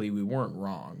technically we weren't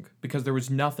wrong because there was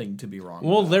nothing to be wrong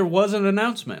Well, about. there was an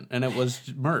announcement, and it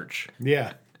was merch.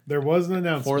 Yeah. There was an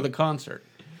announcement. For the concert.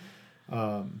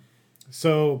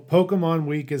 So Pokemon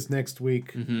Week is next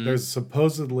week. Mm-hmm.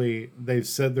 They've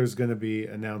said there's going to be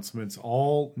announcements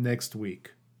all next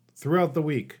week, throughout the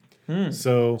week.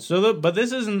 But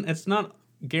this isn't. It's not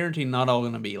guarantee not all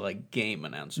going to be like game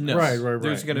announcements. No. Right.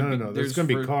 There's gonna be- There's there's going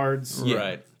to be for- cards. Yeah.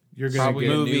 Right. You're going Probably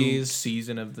to a get new movies.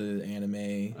 season of the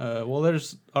anime. Well,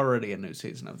 there's already a new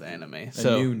season of the anime.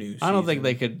 So new I don't think season.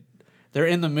 they could. They're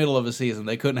in the middle of a season.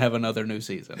 They couldn't have another new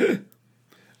season.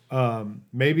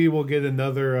 maybe we'll get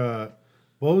another.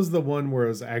 What was the one where it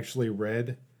was actually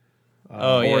red?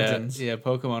 Origins. Yeah,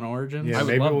 Pokemon Origins. Yeah, I would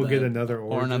maybe love we'll get that. another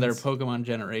Or another Origins. Pokemon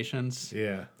Generations.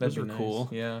 Yeah. Those That'd are be nice. cool.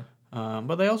 Yeah.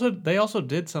 But they also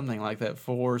did something like that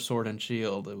for Sword and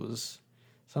Shield. It was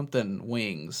something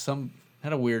Wings.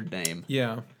 Had a weird name.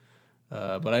 Yeah.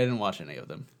 But I didn't watch any of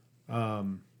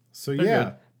them. So They're yeah.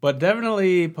 good. But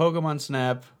definitely Pokemon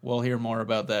Snap. We'll hear more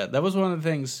about that. That was one of the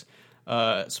things.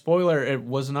 Spoiler: it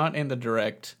was not in the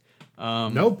direct.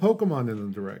 No Pokemon in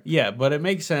the direct. Yeah, but it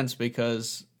makes sense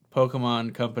because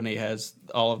Pokemon Company has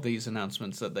all of these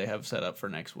announcements that they have set up for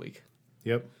next week.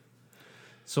 Yep.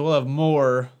 So we'll have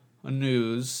more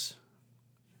news.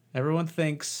 Everyone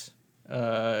thinks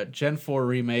Gen 4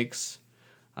 remakes.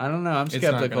 I don't know. I'm It's not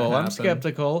gonna skeptical. I'm happen.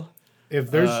 skeptical. If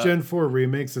there's Gen 4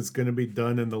 remakes, it's going to be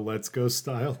done in the Let's Go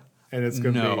style, and it's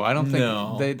going to No, be. I don't think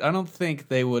No. I don't think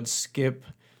they would skip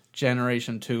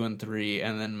Generation 2 and 3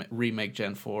 and then remake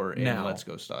Gen 4 in No. Let's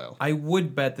Go style. I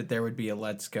would bet that there would be a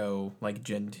Let's Go like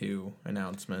Gen 2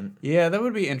 announcement. Yeah, that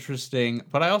would be interesting,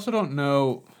 but I also don't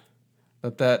know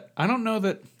that I don't know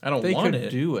that I don't they want could it.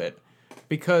 do it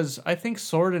because I think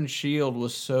Sword and Shield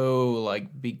was so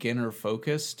like beginner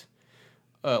focused.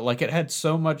 Like it had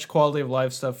so much quality of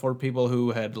life stuff for people who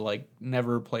had like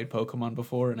never played Pokemon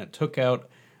before, and it took out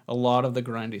a lot of the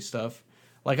grindy stuff.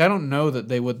 Like I don't know that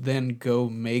they would then go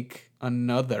make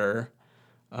another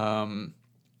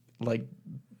like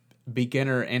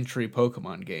beginner entry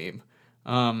Pokemon game.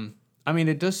 I mean,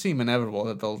 it does seem inevitable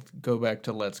that they'll go back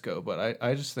to Let's Go, but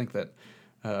I just think that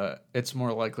it's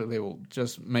more likely they will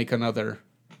just make another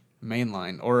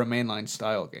mainline or a mainline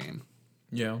style game.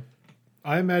 Yeah.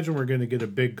 I imagine we're going to get a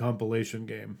big compilation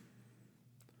game.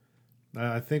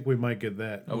 I think we might get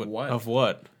that. Of what? Of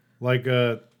what? Like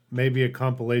maybe a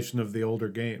compilation of the older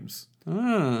games.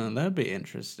 That'd be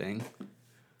interesting.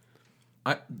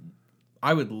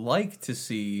 I would like to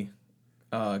see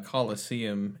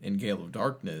Coliseum in Gale of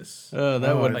Darkness. That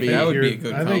Oh, would I be. think that would be you're- a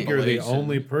good I think you're the compilation.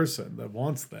 only person that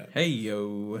wants that. Hey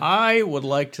yo. I would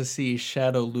like to see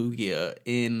Shadow Lugia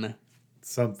in.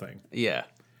 Something. Yeah,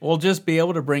 we'll just be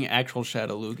able to bring actual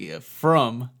Shadow Lugia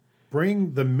from.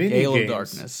 Bring the mini Gale of games,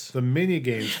 Darkness. the mini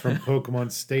games from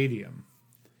Pokemon Stadium,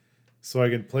 so I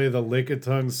can play the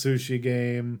Lickitung Sushi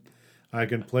game. I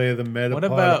can play the Metapod What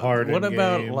about Harden what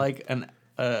about game. like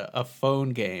a phone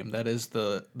game that is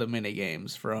the mini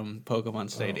games from Pokemon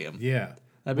Stadium? Yeah,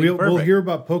 That'd be we'll perfect. hear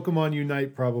about Pokemon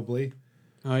Unite probably.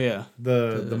 Oh yeah,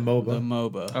 The MOBA. The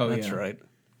MOBA. Oh, that's yeah. right.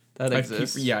 That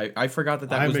exists. I forgot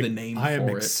that was the name I am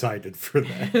for it. excited for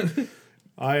that.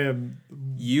 I am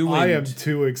You I and am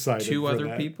too excited. two for other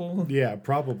that. people? Yeah,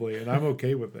 probably, and I'm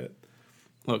okay with it.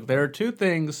 Look, there are two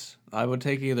things I would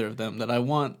take either of them that I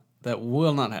want that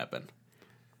will not happen.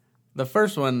 The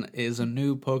first one is a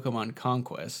new Pokemon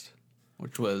Conquest,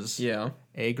 which was Yeah.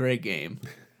 a great game.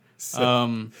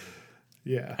 So,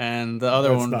 yeah, And the other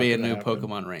That's one would not be a gonna new happen.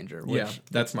 Pokemon Ranger, which Yeah,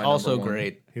 that's my also number one.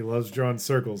 great. he loves drawing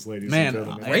circles, ladies Man, and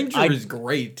gentlemen. Ranger I- is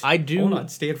great. I do- will not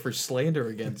stand for slander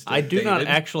against it. I do not David.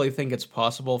 actually think it's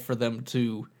possible for them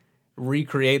to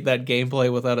recreate that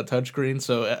gameplay without a touchscreen.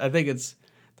 So I think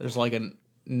there's like a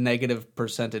negative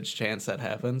percentage chance that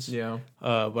happens. Yeah.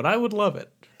 But I would love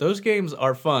it. Those games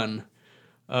are fun.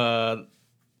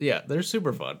 Yeah, they're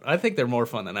super fun. I think they're more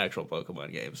fun than actual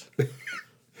Pokemon games.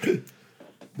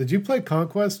 Did you play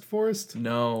Conquest, Forrest?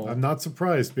 No. I'm not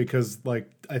surprised because, like,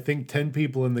 I think 10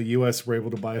 people in the U.S. were able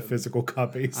to buy a physical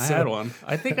copy. I had one.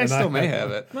 I think I And still I may had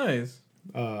have it. Nice.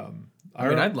 I I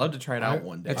mean, I'd love to try it out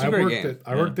one day. It's a great game.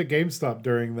 I worked at GameStop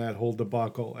during that whole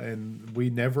debacle, and we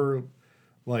never,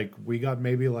 like, we got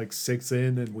maybe like 6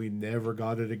 in, and we never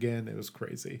got it again. It was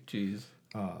crazy. Jeez.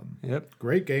 Yep.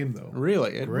 Great game though.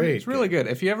 Really, Great it's really good.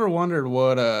 If you ever wondered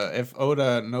what if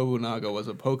Oda Nobunaga was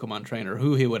a Pokemon trainer,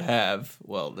 who he would have,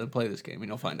 well, then play this game and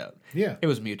you'll find out. Yeah, It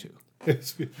was Mewtwo.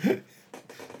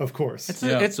 of course.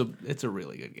 It's a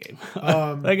really good game.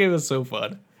 That game was so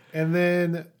fun. And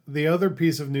then the other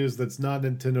piece of news that's not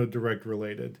Nintendo Direct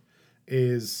related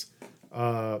is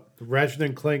Ratchet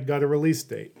and Clank got a release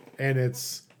date, and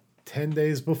it's 10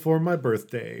 days before my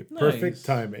birthday. Nice. Perfect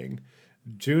timing.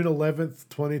 June 11th,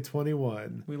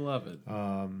 2021. We love it.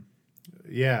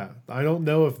 Yeah, I don't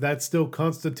know if that still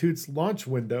constitutes launch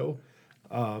window,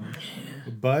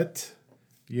 but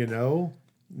you know,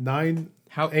 9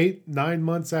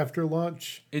 months after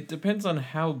launch. It depends on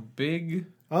how big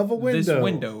of a window. This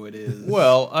window it is.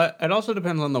 Well, it also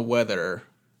depends on the weather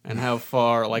and how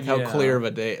far, like how Yeah. clear of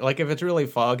a day. Like if it's really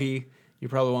foggy, you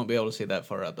probably won't be able to see that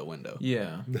far out the window.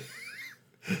 Yeah.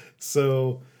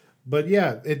 So, but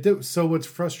yeah, it do. So what's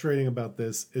frustrating about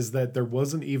this is that there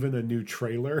wasn't even a new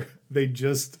trailer. They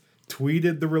just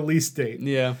tweeted the release date.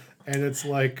 Yeah. And it's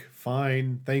like,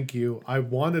 fine, thank you. I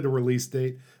wanted a release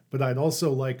date, but I'd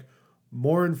also like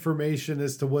more information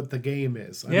as to what the game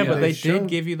is. I Yeah, mean, but they they've shown- did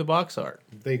give you the box art.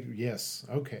 Yes,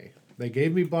 okay. They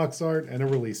gave me box art and a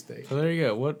release date. So there you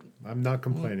go. What I'm not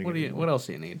complaining. what anymore. else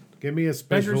do you need? Give me a Beggars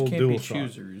special can't be DualShock.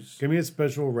 choosers. Give me a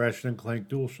special Ratchet and Clank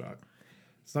DualShock.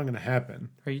 It's not going to happen.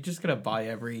 Are you just gonna buy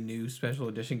every new special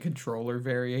edition controller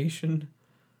variation?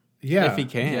 Yeah, If he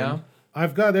can. Yeah.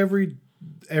 I've got every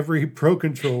Pro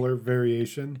controller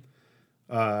variation.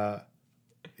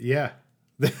 Yeah.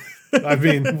 I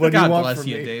mean, what do you God want bless from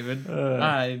you, me? David.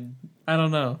 I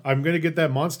don't know. I'm gonna get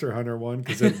that Monster Hunter one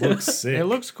because it looks sick. It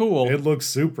looks cool. It looks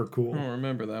super cool. I don't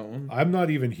remember that one. I'm not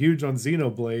even huge on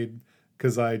Xenoblade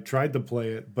because I tried to play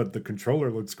it, but the controller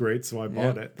looks great, so I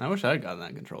bought it. I wish I had gotten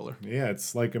that controller. Yeah,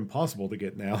 it's like impossible to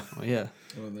get now. Well, yeah.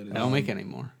 They don't make any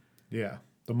more. Yeah,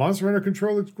 the Monster Hunter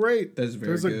controller looks great. That's very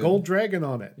There's a good. gold dragon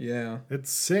on it. Yeah.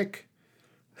 It's sick.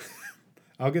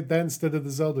 I'll get that instead of the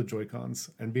Zelda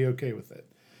Joy-Cons and be okay with it.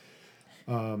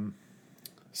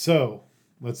 So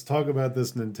let's talk about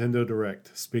this Nintendo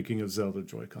Direct. Speaking of Zelda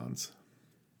Joy-Cons,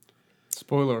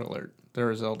 Spoiler alert. There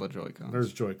are Zelda Joy-Cons.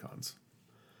 there's Joy-Cons.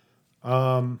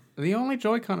 The only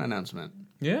Joy-Con announcement.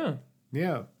 Yeah.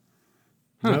 Yeah.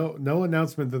 No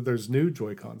announcement that there's new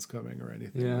Joy-Cons coming or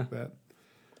anything Yeah. like that.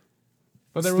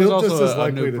 But there Still was just as also a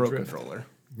likely new to Pro drift. controller.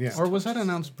 Yeah. Or was that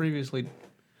announced previously?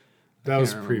 That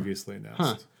was remember. previously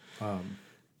announced.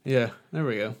 Yeah, there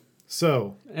we go.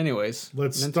 So, Anyways,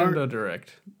 Let's Nintendo start-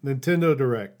 Direct. Nintendo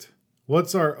Direct.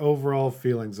 What's our overall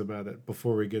feelings about it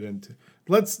before we get into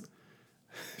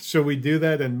shall we do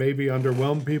that and maybe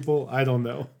underwhelm people? I don't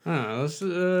know. I don't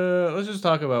know. Let's just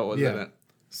talk about what's in Yeah. it.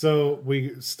 So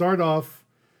we start off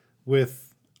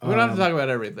with We don't have to talk about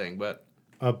everything, but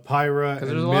a Pyra and because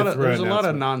there's a Mithra lot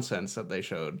of announcement. nonsense that they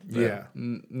showed. That Yeah.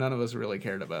 none of us really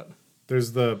cared about.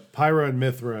 There's the Pyra and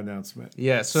Mithra announcement.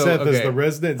 Yeah, so Seth is okay. the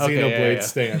resident Okay, Xenoblade yeah.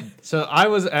 stan. So I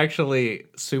was actually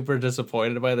super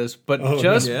disappointed by this, but Oh,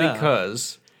 just yeah.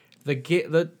 because the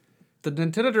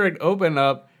Nintendo Direct opened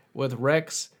up with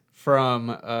Rex from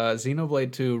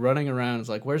Xenoblade 2 running around. It's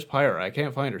like, where's Pyra? I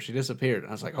can't find her. She disappeared. And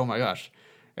I was like, oh my gosh,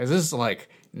 is this like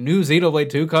new Xenoblade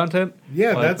 2 content?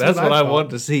 Yeah, Like, that's what I I thought. want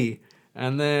to see.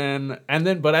 And then,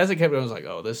 but as it kept going, I was like,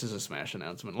 oh, this is a Smash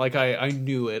announcement. Like I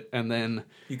knew it, and then.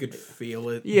 You could feel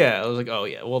it. Yeah, I was like, oh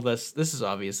yeah, well this is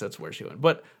obvious. That's where she went.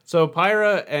 But so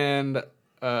Pyra and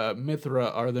Mithra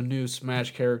are the new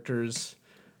Smash characters.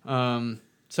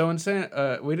 So instead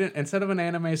of an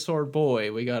anime sword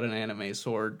boy, we got an anime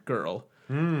sword girl.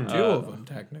 Two of them,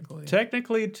 technically.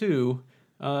 Technically two,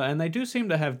 and they do seem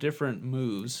to have different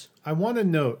moves. I want to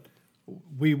note,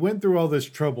 we went through all this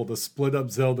trouble to split up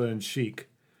Zelda and Sheik,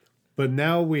 but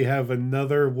now we have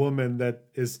another woman that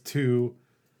is two.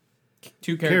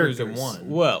 Two characters in characters. one.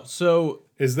 Well, so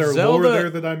Is there Zelda, lore there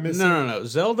that I'm missing? No.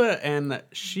 Zelda and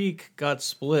Sheik got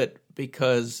split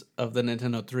because of the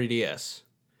Nintendo 3DS.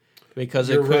 Because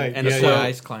You're it could, right. and Yeah, so yeah.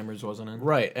 Ice Climbers wasn't in.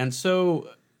 right, and so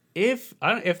if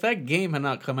that game had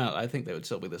not come out, I think they would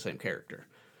still be the same character.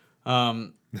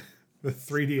 The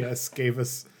 3DS gave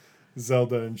us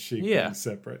Zelda and Sheik Yeah. being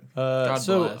separate. God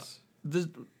so bless.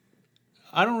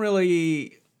 I don't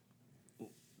really.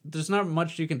 There's not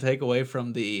much you can take away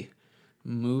from the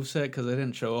moveset because they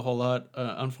didn't show a whole lot.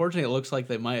 Unfortunately, it looks like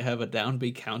they might have a down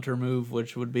B counter move,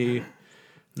 which would be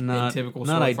not typical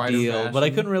not Sword Fighter ideal. But I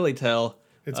fashion. couldn't really tell.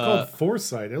 It's called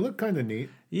Foresight. It looked kind of neat.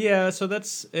 Yeah, so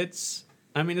it's.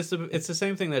 I mean, it's the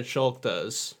same thing that Shulk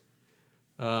does.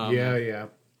 Yeah.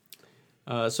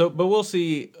 But we'll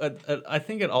see. I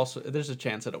think it also there's a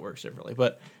chance that it works differently.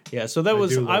 But yeah, so that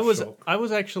was do love Shulk. I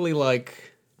was actually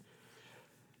like,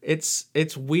 it's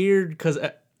weird because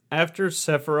after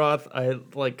Sephiroth, I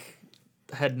like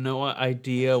had no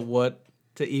idea what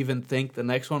to even think the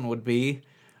next one would be.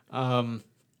 But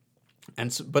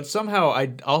somehow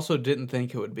I also didn't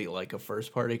think it would be like a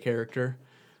first party character.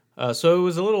 So it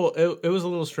was a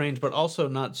little strange, but also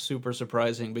not super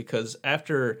surprising because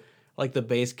after like the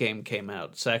base game came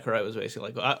out, Sakurai was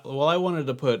basically like, I wanted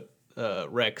to put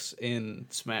Rex in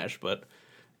Smash, but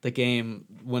the game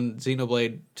when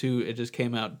Xenoblade 2 it just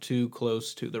came out too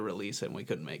close to the release and we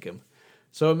couldn't make him.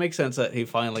 So it makes sense that he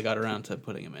finally got around to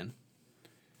putting him in.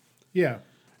 Yeah.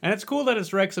 And it's cool that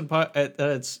it's Rex and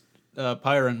it's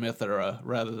Pyra and Mithra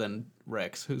rather than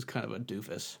Rex, who's kind of a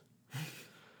doofus.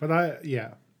 But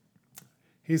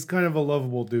He's kind of a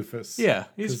lovable doofus. Yeah,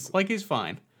 he's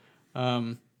fine.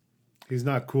 He's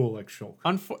not cool like Shulk.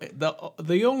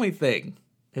 The only thing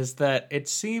is that it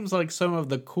seems like some of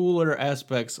the cooler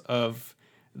aspects of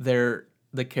the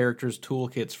characters'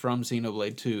 toolkits from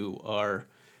Xenoblade 2 are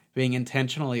being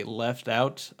intentionally left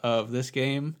out of this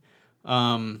game.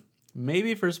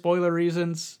 Maybe for spoiler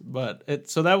reasons, but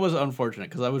so that was unfortunate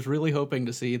because I was really hoping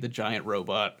to see the giant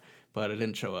robot, but it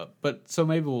didn't show up. But so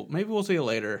maybe we'll see it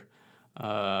later.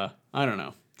 I don't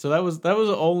know. So that was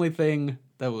the only thing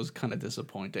that was kind of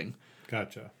disappointing.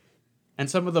 Gotcha. And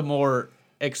some of the more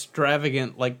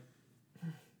extravagant, like,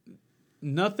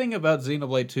 nothing about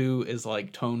Xenoblade 2 is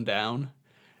like toned down,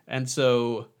 and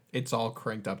so It's all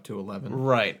cranked up to 11.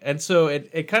 right, and so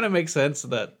it kind of makes sense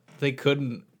that they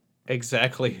couldn't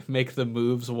exactly make the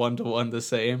moves 1-to-1 the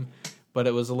same, but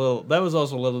that was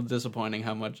also a little disappointing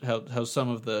how some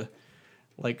of the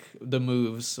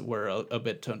moves were a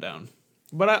bit toned down.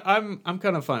 But I'm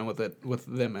kind of fine with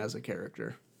them as a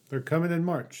character. They're coming in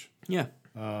March. Yeah.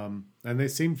 And they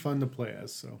seem fun to play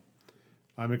as, so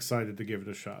I'm excited to give it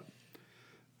a shot.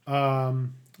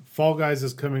 Fall Guys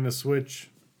is coming to Switch.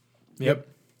 Yep.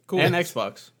 Cool. And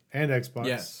Xbox. And Xbox.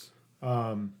 Yes.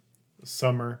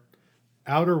 Summer.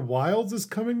 Outer Wilds is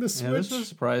coming to Switch. Yeah, this was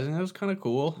surprising. That was kind of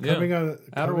cool. Yeah.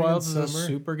 Outer Wilds is a summer.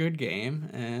 super good game,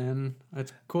 and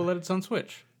it's cool that it's on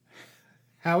Switch.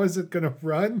 How is it going to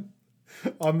run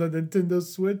on the Nintendo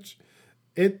Switch?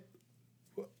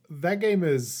 That game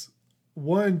is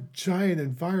one giant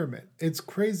environment. It's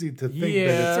crazy to think that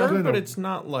it's Sure, gonna, but it's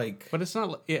not like... But it's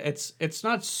not. It's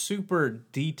not super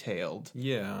detailed,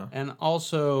 Yeah. and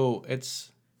also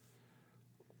it's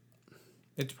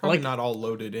It's probably like- not all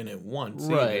loaded in at once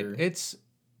right. either. It's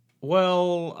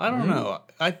I don't know.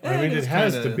 I mean, it it's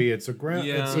has kinda- to be. It's a ground.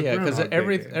 Yeah. It's a Yeah, because Groundhog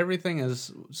Day game. everything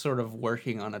is sort of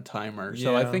working on a timer.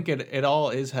 So I Yeah. think it all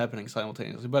is happening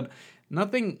simultaneously. But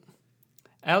nothing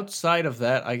outside of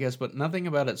that, I guess, but nothing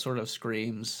about it sort of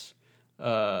screams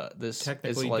this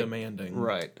Technically is like, demanding.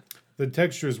 Right. The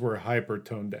textures were hyper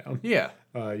toned down. Yeah.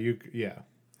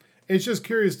 It's just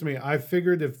curious to me. I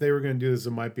figured if they were going to do this,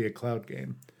 it might be a cloud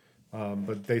game,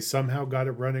 but they somehow got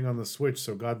it running on the Switch.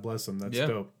 So God bless them. That's Yeah.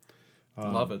 dope.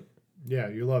 Love it. Yeah,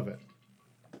 you love it.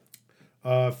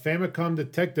 Famicom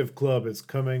Detective Club is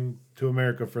coming to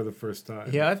America for the first time.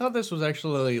 Yeah, I thought this was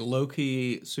actually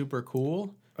low-key super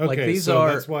cool. Okay, Like these so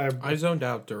are that's why I zoned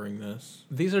out during this.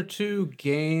 these are two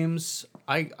games.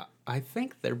 I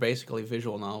think they're basically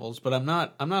visual novels, but I'm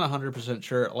not 100%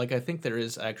 sure. Like I think there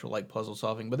is actual like puzzle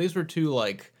solving, but these were two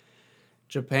like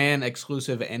Japan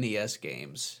exclusive NES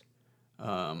games.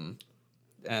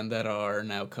 And that are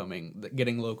now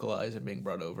getting localized and being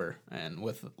brought over, and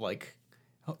with like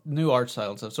new art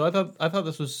style and stuff. So I thought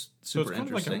this was So super it's kind of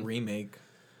interesting. like a remake.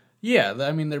 Yeah,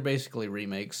 I mean they're basically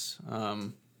remakes.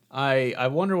 I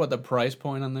wonder what the price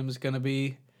point on them is going to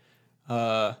be.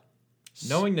 Knowing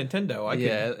Nintendo, I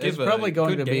Yeah, could it's give probably a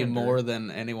going good to be gander. more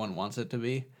than anyone wants it to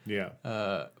be. yeah.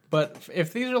 But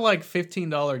if these are like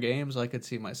 $15 games, I could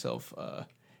see myself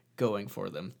going for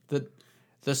them.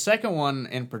 The second one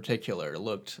in particular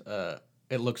looked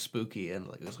spooky and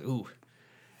like it was like ooh,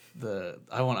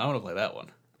 I want to play that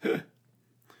one.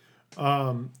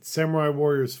 Samurai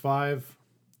Warriors 5,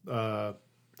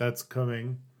 that's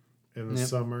coming in the Yep.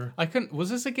 summer. Was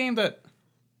this a game that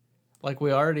like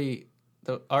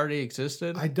that already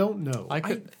existed? I don't know. I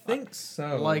think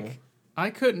so. like I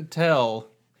couldn't tell.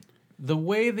 The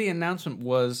way the announcement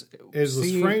was, It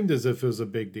was framed as if it was a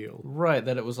big deal. right,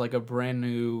 that it was like a brand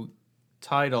new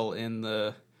title in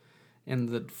the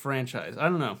franchise. I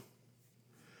don't know.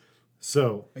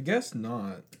 So, I guess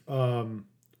not.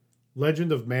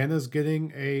 Legend of Mana's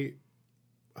getting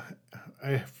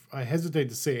I hesitate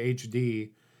to say HD,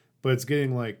 but it's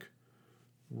getting like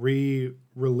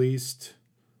re-released.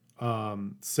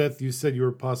 Seth, you said you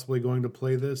were possibly going to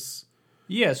play this.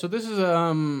 Yeah, so this is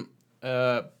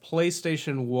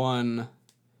PlayStation 1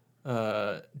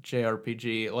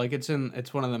 JRPG. Like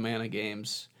it's one of the Mana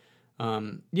games.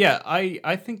 Yeah,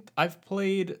 I think I've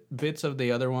played bits of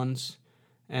the other ones,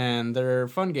 and they're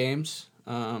fun games.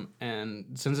 And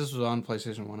since this was on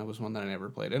PlayStation 1, it was one that I never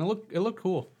played, and it looked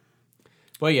cool.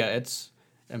 But yeah, it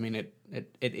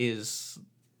is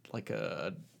like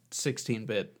a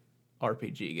 16-bit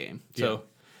RPG game. So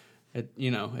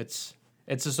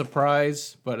it's a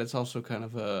surprise, but it's also kind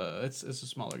of it's a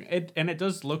smaller game. It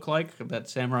does look like that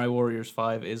Samurai Warriors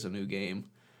 5 is a new game.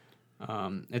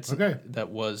 It's Okay.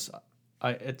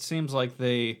 It seems like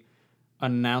they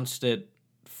announced it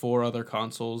for other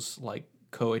consoles, like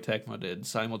Koei Tecmo did,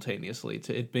 simultaneously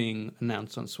to it being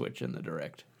announced on Switch in the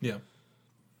Direct. Yeah.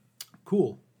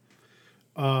 Cool.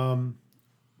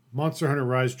 Monster Hunter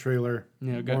Rise trailer.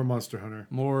 Yeah, More Monster Hunter.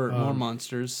 More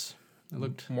monsters. It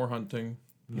looked More hunting.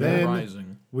 Then More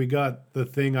rising. we got the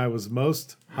thing I was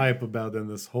most hype about in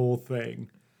this whole thing.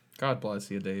 God bless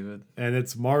you, David. And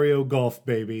it's Mario Golf,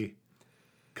 baby.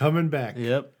 Coming back.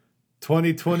 Yep.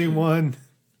 2021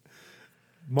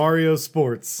 Mario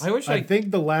Sports. I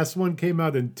think the last one came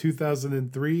out in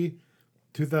 2003,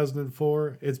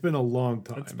 2004. It's been a long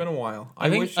time. It's been a while. I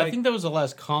think that was the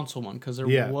last console one because there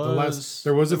was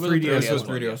a 3DS This was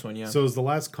one. 3DS one, yeah. So it was the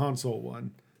last console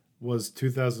one was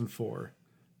 2004.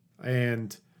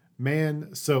 And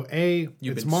man, so You've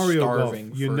it's been Mario Golf.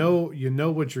 starving You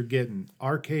know what you're getting.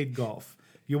 Arcade golf.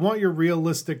 You want your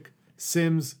realistic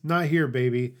Sims? Not here,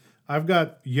 baby. I've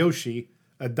got Yoshi,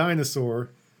 a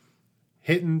dinosaur,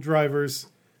 hitting drivers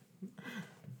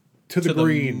to the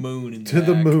green, moon and to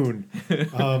the back.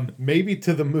 moon, maybe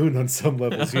to the moon on some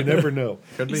levels. You never know.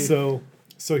 Could be. So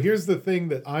here's the thing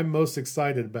that I'm most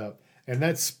excited about, and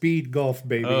that's speed golf,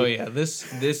 baby. Oh yeah,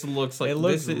 this looks like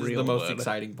looks this is real the most good.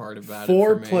 exciting part about it.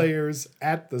 Four for me. players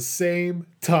at the same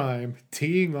time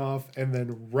teeing off and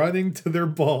then running to their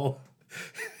ball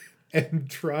and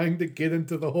trying to get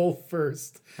into the hole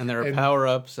first. and there are power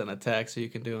ups and attacks that you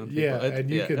can do on people. Yeah,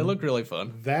 It looked really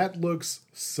fun. That looks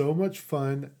so much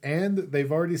fun, and they've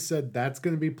already said that's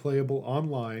going to be playable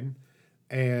online,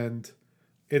 and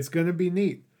it's going to be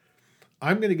neat.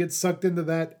 I'm going to get sucked into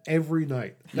that every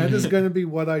night. That is going to be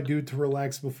what I do to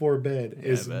relax before bed.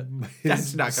 That's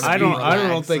not gonna I be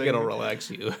don't think relaxing. it'll relax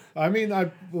you. I mean,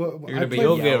 I gonna be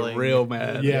You'll played, get yelling. real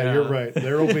mad. yeah, you're right.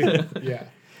 There will be yeah.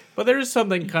 But there is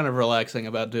something kind of relaxing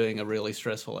about doing a really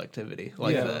stressful activity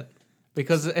like Yeah. that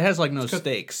because it has like no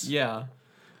stakes. Yeah.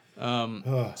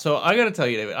 So I got to tell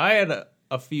you, David, I had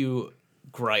a few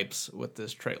gripes with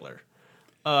this trailer.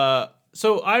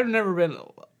 So I've never been.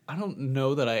 I don't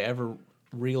know that I ever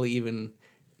really even.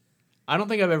 I don't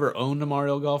think I've ever owned a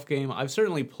Mario Golf game. I've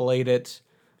certainly played it,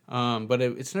 but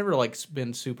it's never like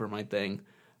been super my thing.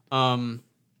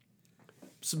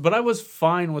 But I was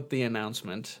fine with the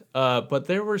announcement. But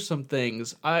there were some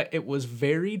things. It was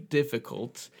very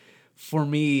difficult for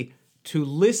me to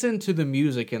listen to the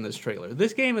music in this trailer.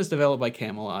 This game is developed by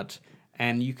Camelot,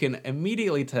 and you can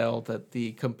immediately tell that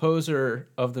the composer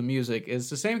of the music is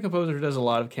the same composer who does a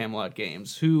lot of Camelot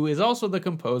games, who is also the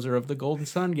composer of the Golden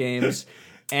Sun games,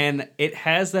 and it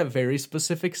has that very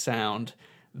specific sound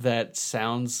that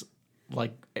sounds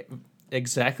like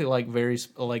exactly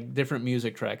like different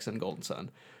music tracks in Golden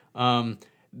Sun.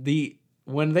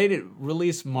 When they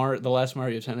release the last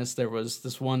Mario Tennis, there was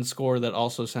this one score that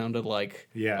also sounded like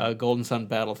a Golden Sun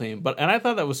battle theme. And I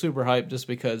thought that was super hype just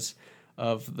because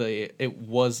of it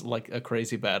was like a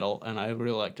crazy battle, and I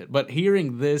really liked it. But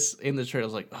hearing this in the trailer, I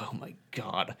was like, oh my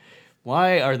god,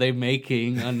 why are they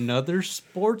making another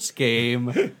sports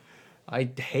game? I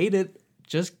hate it.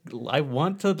 I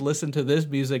want to listen to this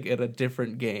music in a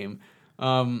different game.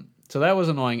 So that was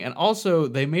annoying. And also,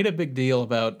 they made a big deal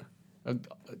about...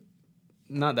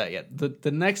 not that yet.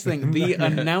 The next thing, the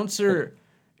announcer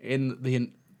in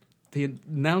the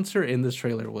announcer in this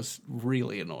trailer was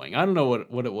really annoying. I don't know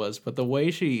what it was, but the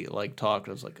way she talked,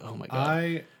 I was like, oh my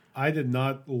god. I did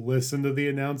not listen to the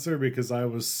announcer because I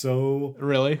was so...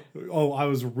 Really? Oh, I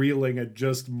was reeling at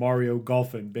just Mario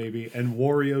golfing, baby. And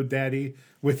Wario Daddy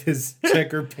with his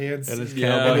checker pants And his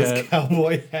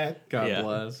cowboy hat. God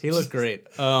bless. He looked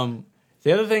great. The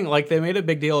other thing, they made a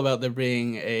big deal about there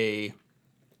being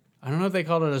I don't know if they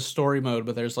called it a story mode,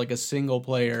 but there's a single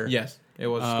player. Yes, it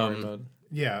was story mode.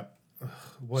 Yeah. So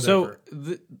Whatever.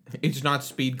 It's not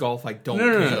speed golf. I don't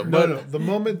No, care. no. The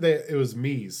moment that it was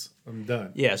Mies, I'm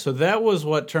done. yeah, so that was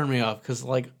what turned me off because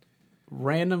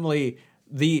randomly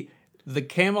the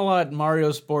Camelot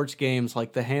Mario sports games,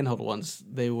 the handheld ones,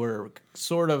 they were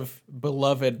sort of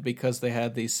beloved because they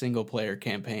had these single player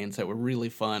campaigns that were really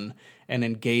fun and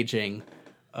engaging.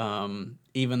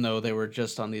 Even though they were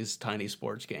just on these tiny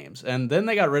sports games. And then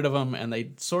they got rid of them, and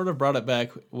they sort of brought it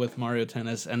back with Mario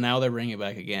Tennis, and now they're bringing it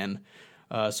back again.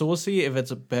 So we'll see if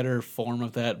it's a better form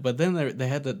of that. But then they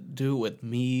had to do it with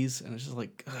Mii's, and it's just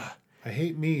ugh, I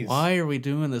hate Mies. why are we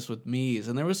doing this with Mii's?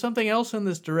 And there was something else in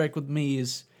this direct with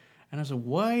Mii's, and I was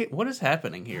like, what is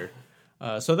happening here?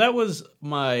 So that was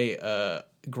my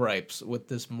gripes with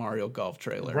this Mario Golf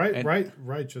trailer.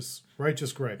 Righteous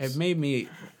gripes.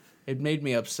 It made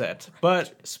me upset,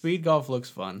 but Speed Golf looks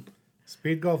fun.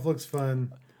 Speed golf looks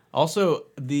fun. Also,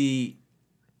 the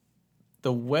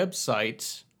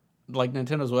website,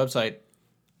 Nintendo's website,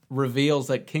 reveals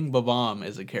that King Babam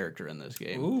is a character in this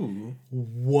game. Ooh,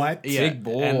 What? Yeah, big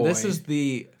boy. and this is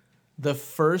the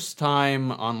first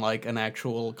time on an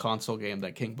actual console game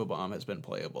that King Babam has been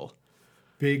playable.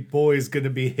 big boy's gonna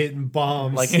be hitting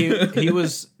bombs. Like he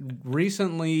was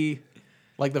recently,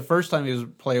 like the first time he was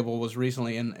playable was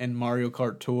recently in Mario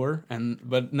Kart Tour,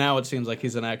 but now it seems like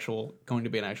he's going to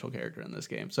be an actual character in this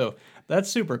game. So that's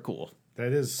super cool.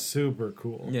 That is super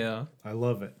cool. Yeah. I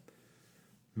love it.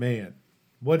 Man,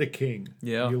 what a king.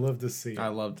 Yeah. You love to see it. I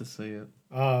love to see it.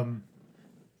 All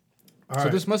So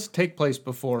right. this must take place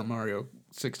before Mario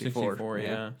 64. 64,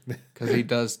 yeah. Because he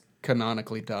does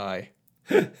canonically die.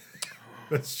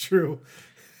 That's true.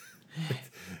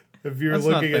 If you're Let's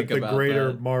not looking at think the about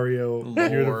greater that. Mario Lore.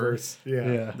 universe.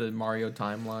 Yeah. The Mario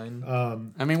timeline.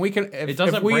 I mean, we can. It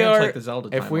doesn't branch like the Zelda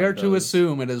If we timeline are to does.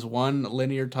 assume it is one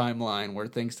linear timeline where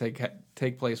things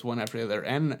take place one after the other,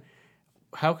 and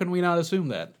how can we not assume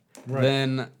that? Right.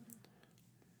 Then,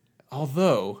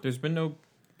 although There's been no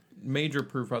major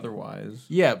proof otherwise.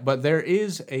 yeah, but there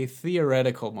is a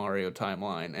theoretical Mario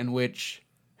timeline in which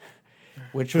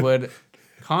would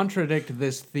contradict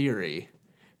this theory,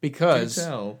 because Do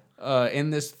tell.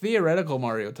 in this theoretical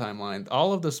Mario timeline,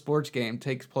 all of the sports game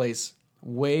takes place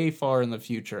way far in the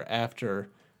future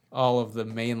after all of the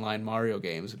mainline Mario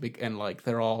games, and like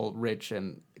they're all rich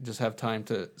and just have time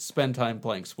to spend time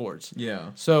playing sports.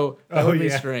 Yeah. So that Oh, would be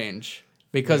yeah. strange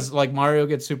because like Mario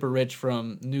gets super rich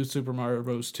from New Super Mario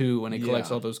Bros. 2 when he collects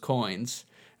Yeah. all those coins,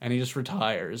 and he just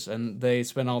retires, and they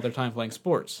spend all their time playing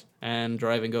sports and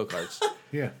driving go-karts.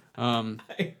 Yeah.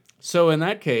 So in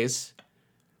that case,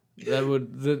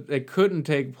 it couldn't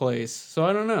take place. So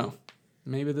I don't know.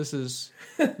 Maybe this is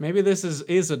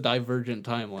a divergent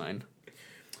timeline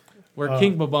where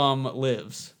King Babam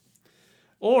lives,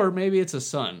 or maybe it's a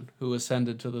son who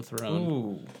ascended to the throne.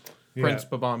 Ooh. Yeah. Prince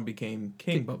Babam became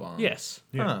King Babam. Yes.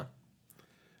 Yeah. Huh.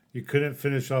 You couldn't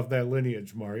finish off that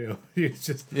lineage, Mario. You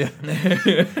just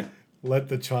let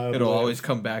the child It'll live. always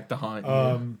come back to haunt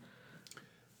you.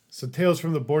 So Tales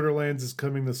from the Borderlands is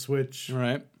coming to Switch.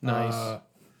 Right. Nice.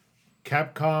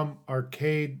 Capcom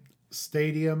Arcade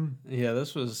Stadium. Yeah.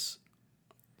 This was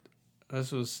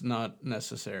not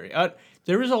necessary.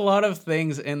 There was a lot of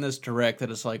things in this direct that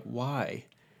is like, why?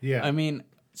 Yeah. I mean,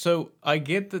 so I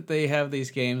get that they have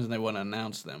these games and they want to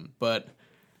announce them, but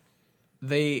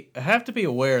they have to be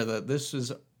aware that this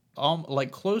is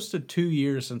like close to 2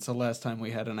 years since the last time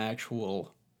we had an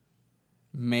actual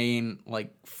main,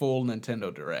 like, full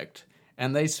Nintendo Direct.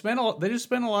 And they just spent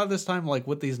a lot of this time like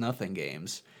with these nothing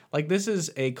games. Like, this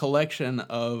is a collection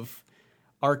of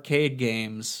arcade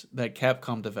games that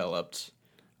Capcom developed.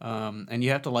 And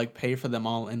you have to like pay for them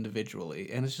all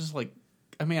individually. And it's just like,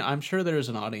 I mean, I'm sure there's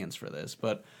an audience for this,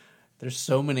 but there's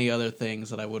so many other things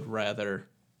that I would rather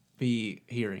be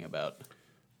hearing about.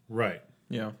 Right.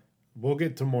 Yeah. We'll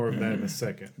get to more of that in a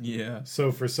second. Yeah.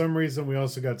 So for some reason, we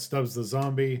also got Stubbs the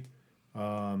Zombie.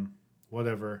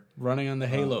 Whatever. Running on the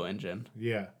Halo engine.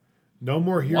 Yeah. No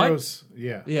More Heroes.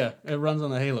 Yeah. Yeah, it runs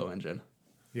on the Halo engine.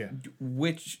 Yeah.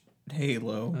 Which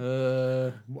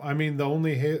Halo? I mean, the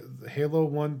only Halo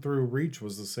 1 through Reach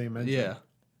was the same engine. Yeah.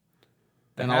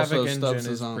 The And Havoc also engine Stubbs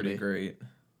the is Zombie. pretty great.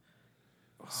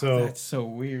 So, That's so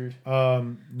weird.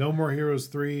 No More Heroes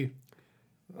 3.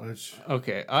 Which,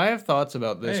 Okay, I have thoughts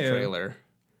about this Hey, trailer.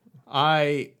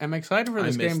 I am excited for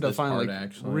this I missed game to this finally. part,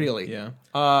 actually. Really? Yeah.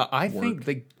 I think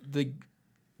the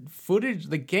footage,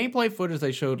 the gameplay footage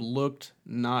they showed looked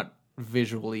not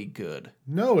visually good.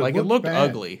 no, Like it looked bad.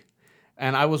 ugly,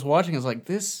 and I was watching. I was like,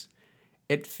 this.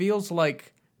 It feels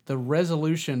like the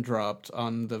resolution dropped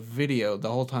on the video the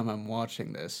whole time I'm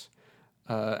watching this,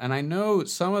 and I know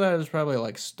some of that is probably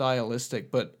like stylistic,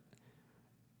 but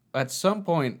at some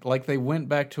point, like they went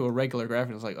back to a regular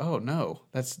graphic. It's like, oh no,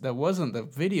 that wasn't the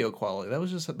video quality. That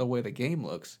was just the way the game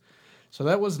looks. So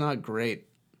that was not great.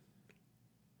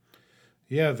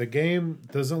 Yeah, the game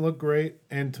doesn't look great.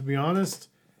 And to be honest,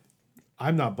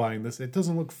 I'm not buying this. It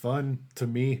doesn't look fun to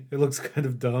me. It looks kind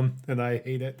of dumb, and I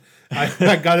hate it.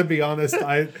 I gotta be honest.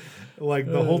 I like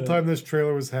the whole time this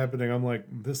trailer was happening, I'm like,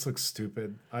 this looks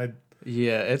stupid.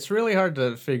 Yeah, it's really hard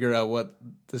to figure out what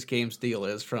this game's deal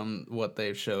is from what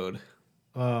they've showed.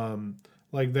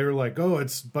 Like they're like, oh,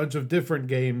 it's a bunch of different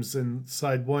games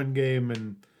inside one game,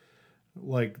 and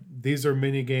like these are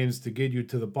mini games to get you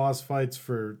to the boss fights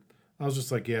for. I was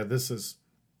just like, yeah, this is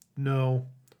no.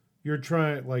 You're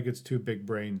trying like it's too big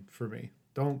brain for me.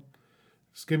 Don't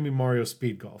just give me Mario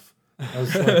Speed Golf. I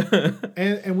was like,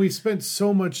 and we spent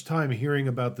so much time hearing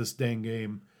about this dang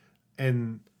game,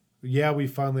 and yeah, we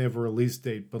finally have a release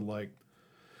date, but like,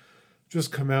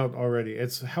 just come out already.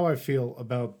 It's how I feel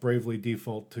about Bravely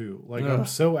Default 2. Like, I'm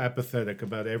so apathetic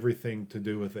about everything to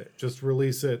do with it. Just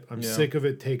release it. I'm sick of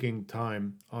it taking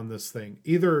time on this thing.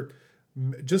 Either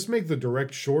just make the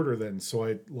direct shorter then, so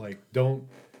I like don't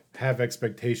have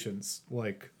expectations.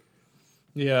 Like,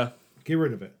 Yeah. Get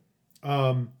rid of it.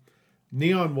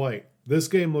 Neon White. This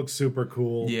game looks super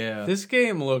cool. Yeah. This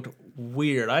game looked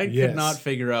weird. I Yes. could not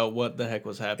figure out what the heck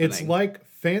was happening. It's like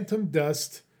Phantom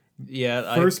Dust.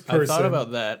 yeah, first I thought person.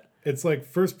 about that. It's like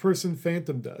first person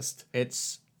Phantom Dust.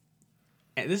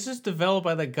 And this is developed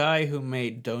by the guy who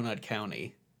made Donut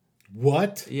County.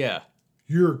 What? Yeah.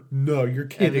 You're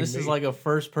kidding And this me. is like a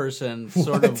first person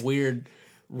sort of weird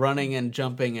running and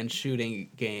jumping and shooting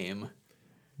game.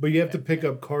 But you have to pick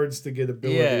up cards to get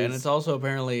abilities. Yeah, and it's also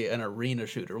apparently an arena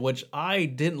shooter, which I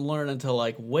didn't learn until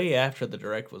like way after the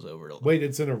direct was over. Wait,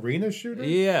 it's an arena shooter?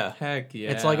 Yeah. Heck yeah.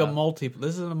 It's like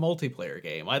this is a multiplayer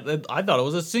game. I thought it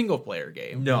was a single player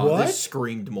game. No, What? this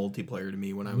screamed multiplayer to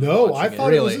me when I was No, I watching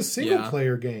thought it was Really? a single Yeah.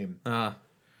 player game. it.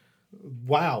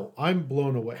 Wow, I'm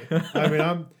blown away. I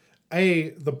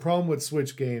mean, the problem with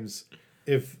Switch games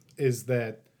is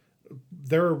that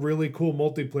there are really cool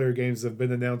multiplayer games that have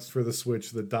been announced for the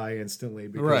Switch that die instantly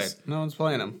because Right. No one's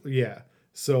playing them. yeah.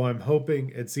 So I'm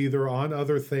hoping it's either on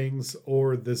other things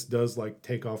or this does like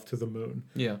take off to the moon.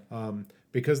 Yeah.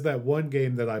 Because that one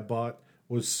game that I bought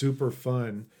was super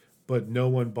fun, but no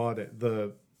one bought it.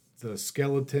 The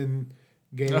skeleton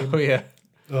game Oh yeah.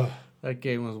 ugh, That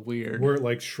game was weird. where it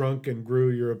like shrunk and grew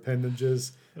your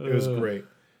appendages. It was great.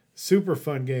 Super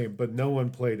fun game, but no one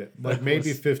played it. Like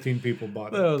maybe 15 people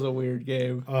bought That it. was a weird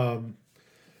game.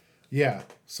 Yeah.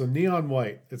 So Neon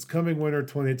White, it's coming winter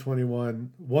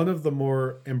 2021. One of the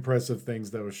more impressive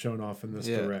things that was shown off in this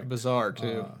yeah, direct. bizarre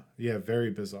too. Yeah, very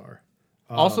bizarre.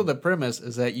 Also, the premise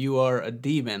is that you are a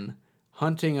demon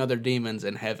hunting other demons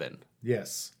in heaven.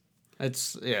 Yes.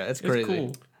 It's crazy. It's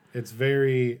cool. It's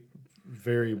very,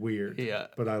 very weird. Yeah.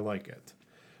 But I like it.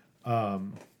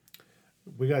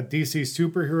 We got DC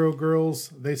Superhero Girls.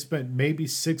 They spent maybe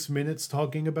 6 minutes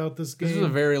talking about this game. This is a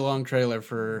very long trailer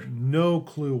for. No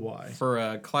clue why. For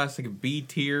a classic B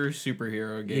tier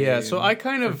superhero game. Yeah, so I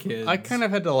kind for of kids.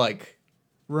 had to like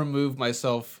remove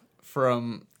myself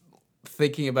from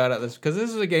thinking about it because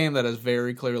this is a game that is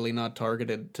very clearly not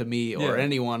targeted to me or Yeah.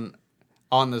 anyone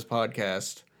on this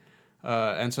podcast.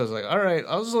 And so I was like, all right,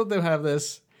 I'll just let them have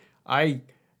this. I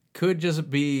could just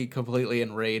be completely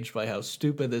enraged by how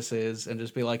stupid this is and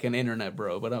just be like an internet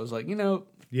bro. But I was like,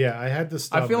 Yeah, I had to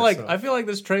stop. I feel myself. like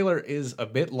this trailer is a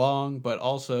bit long, but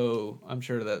also I'm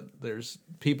sure that there's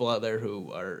people out there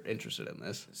who are interested in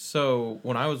this. So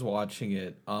when I was watching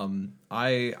it,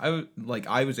 I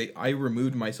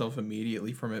removed myself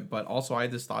immediately from it, but also I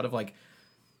had this thought of like,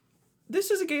 this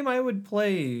is a game I would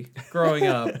play growing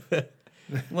up.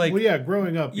 Like, well, yeah,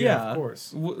 growing up, yeah, of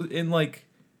course. And like,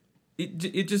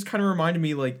 it just kind of reminded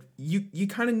me like you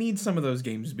kind of need some of those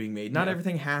games being made. Not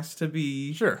everything has to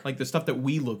be like the stuff that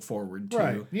we look forward to.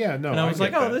 Right. Yeah, no. And I was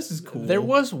like, get oh, that. this is cool. There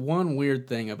was one weird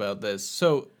thing about this.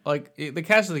 So, like, the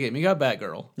cast of the game, you got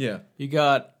Batgirl. Yeah. You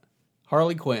got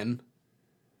Harley Quinn.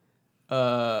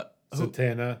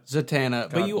 Zatanna.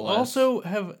 But you bless. also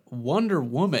have Wonder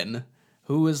Woman,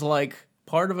 who is, like,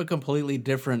 part of a completely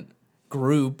different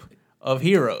group of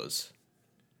heroes.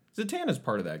 Zatanna's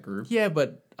part of that group. Yeah,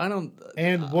 but I don't...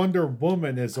 And Wonder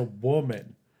Woman is a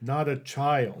woman, not a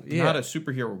child. Yeah. Not a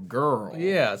superhero girl.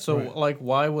 Yeah, so, Right. like,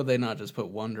 why would they not just put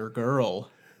Wonder Girl?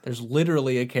 There's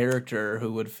literally a character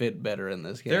who would fit better in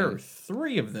this game. There are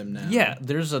 3 of them now. Yeah,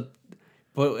 there's a...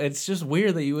 But it's just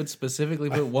weird that you would specifically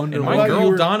put Wonder And I my thought Woman. you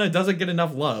girl were- Donna doesn't get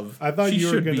enough love. I thought she you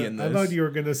were should gonna. be in this. I thought you were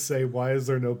gonna say, "Why is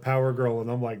there no Power Girl?"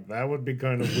 And I'm like, that would be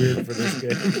kind of weird for this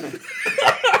game.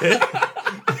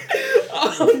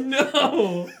 Oh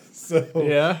no! So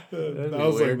Yeah, I that'd be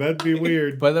was weird. like, that'd be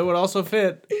weird. But that would also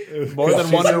fit more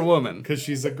than Wonder Woman. Because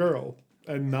she's a girl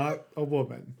and not a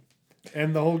woman,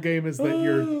 and the whole game is that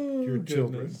you're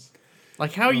children.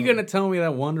 Like, how are you going to tell me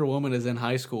that Wonder Woman is in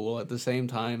high school at the same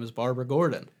time as Barbara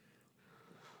Gordon?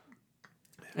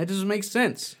 It doesn't make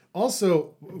sense.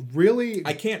 Also, really,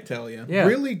 I can't tell you. Yeah.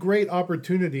 really great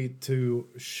opportunity to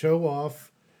show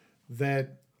off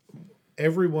that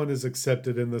everyone is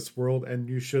accepted in this world, and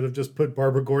you should have just put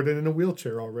Barbara Gordon in a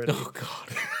wheelchair already. Oh,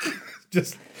 God.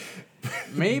 Just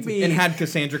Maybe. And had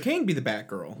Cassandra Cain be the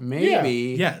Batgirl.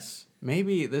 maybe. Yes.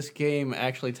 Maybe this game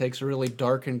actually takes a really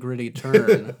dark and gritty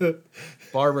turn.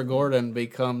 Barbara Gordon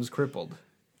becomes crippled.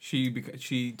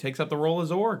 She takes up the role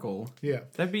as Oracle. yeah,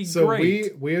 That'd be so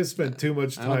great. we have spent too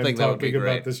much I don't time think that would be talking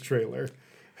great. about this trailer.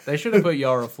 They should have put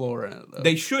Yara Flor in it, though.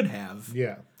 They should have.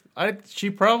 Yeah. She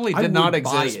probably I did not would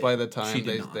buy exist it. by the time She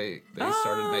they did not.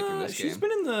 started making this She's game.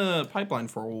 been in the pipeline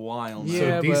for a while now.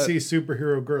 Yeah. So DC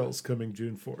Superhero Girls coming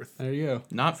June 4th. There you go.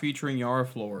 Not featuring Yara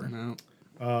Flor. No.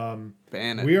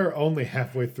 Ban it. We are only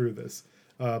halfway through this.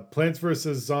 Plants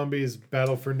vs. Zombies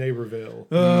Battle for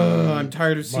Neighborville. I'm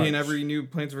tired of seeing March. every new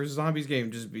Plants vs Zombies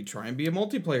game just try and be a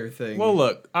multiplayer thing. Well,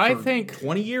 look, I For think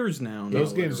 20 years now.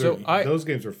 Those no, games literally. those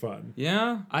games are fun.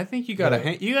 Yeah. I think you gotta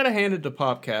hand it to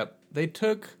PopCap. They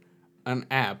took an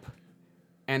app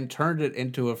and turned it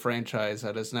into a franchise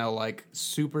that is now like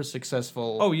super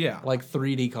successful. Oh, yeah. like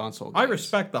 3D console. Games. I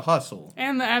respect the hustle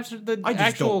And the apps, the I just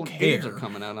actual don't games care are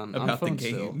coming out on about the phone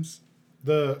still. games.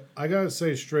 I gotta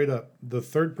say straight up, the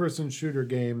third-person shooter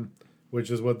game, which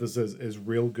is what this is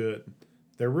real good.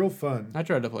 They're real fun. I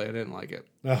tried to play it, I didn't like it.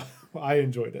 I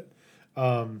enjoyed it.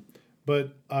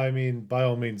 But I mean, by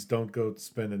all means, don't go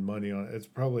spending money on it. It's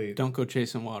probably Don't go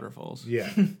chasing waterfalls.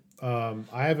 yeah.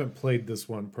 I haven't played this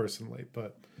one personally,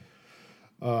 but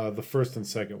the first and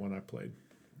second one I played.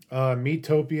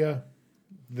 Metopia.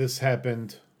 This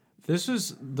happened. This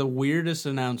is the weirdest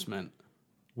announcement.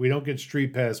 We don't get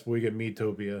Street Pass, but we get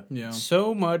Metopia. Yeah.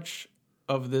 So much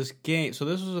of this game. So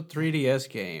this was a 3DS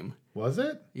game. Was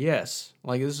it? Yes,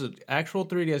 like this is an actual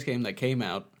 3DS game that came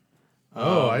out.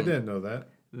 Oh, I didn't know that.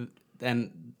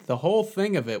 And the whole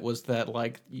thing of it was that,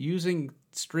 like, using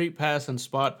Street Pass and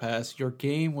Spot Pass, your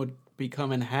game would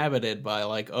become inhabited by,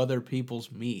 like, other people's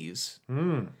Miis.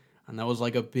 And that was,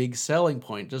 like, a big selling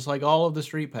point, just like all of the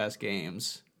Street Pass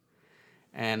games.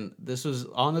 And this was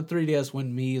on the 3DS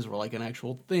when Miis were, like, an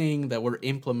actual thing that were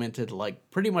implemented, like,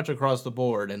 pretty much across the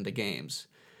board into games.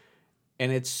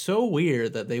 And it's so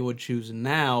weird that they would choose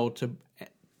now to...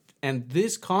 And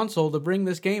this console to bring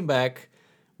this game back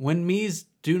when Miis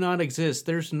do not exist.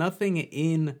 There's nothing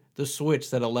in the Switch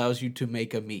that allows you to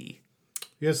make a Mii.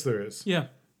 Yes, there is. Yeah.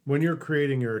 When you're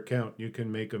creating your account, you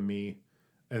can make a me,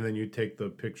 and then you take the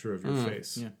picture of your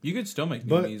face. Yeah. You could still make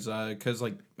But- movies because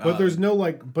like But there's no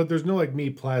like Me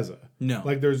Plaza. No.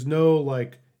 Like there's no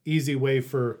like easy way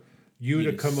for you You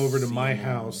to to come over to see my them.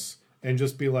 house and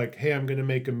just be like, "Hey, I'm going to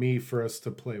make a me for us to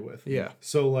play with." Yeah.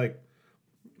 So like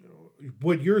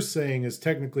what you're saying is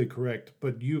technically correct,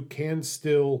 but you can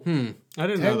still I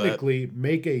didn't know that. technically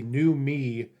make a new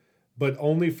me, but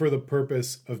only for the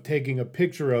purpose of taking a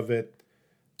picture of it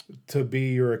to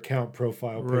be your account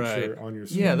profile picture Right. on your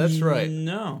Switch. Yeah, that's right.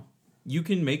 No. You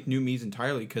can make new Miis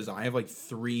entirely because I have like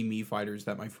 3 Mii fighters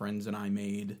that my friends and I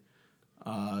made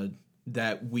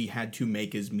that we had to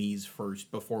make as Miis first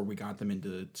before we got them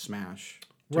into Smash.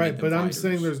 to Right, make them but I'm fighters.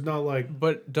 saying there's not like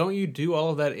But don't you do all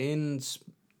of that in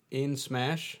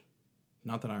Smash?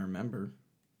 Not that I remember.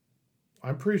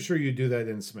 I'm pretty sure you do that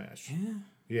in Smash.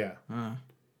 Yeah. Yeah.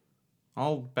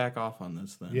 I'll back off on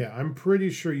this then. Yeah, I'm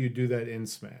pretty sure you do that in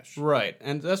Smash. Right,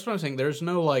 and that's what I'm saying. There's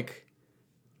no, like...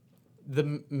 The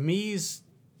Mii's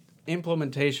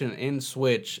implementation in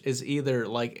Switch is either,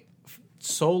 like,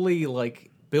 solely,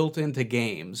 like, built into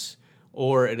games,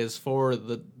 or it is for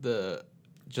the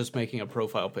just making a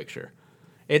profile picture.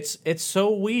 It's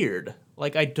so weird.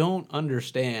 Like, I don't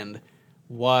understand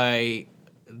why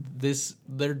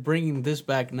they're bringing this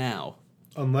back now.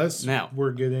 Unless Now.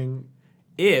 we're getting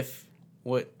If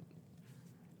what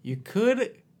you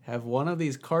could have one of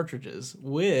these cartridges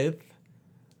with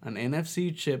an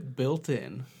NFC chip built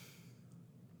in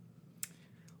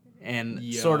and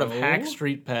sort of hack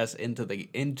Street Pass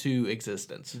into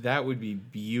existence. That would be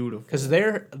beautiful. Because they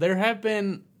have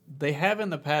in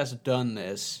the past done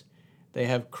this. They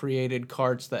have created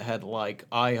carts that had like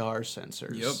IR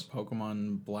sensors. Yep,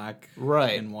 Pokemon Black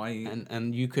Right. and White.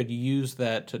 And you could use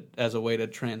that as a way to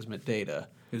transmit data.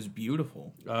 It was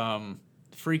beautiful.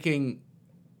 Freaking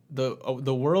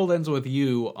the World Ends With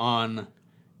You on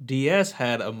DS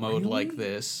had a mode like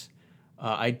this.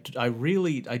 I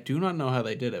do not know how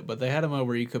they did it, but they had a mode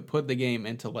where you could put the game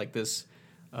into like this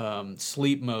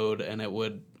sleep mode, and it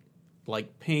would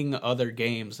like ping other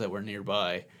games that were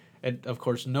nearby. And of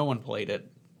course, no one played it,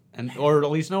 or at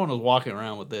least no one was walking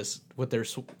around with this with their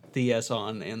DS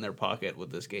on in their pocket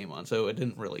with this game on, so it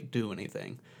didn't really do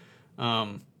anything.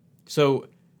 So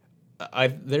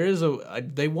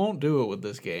they won't do it with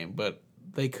this game, but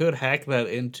they could hack that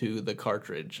into the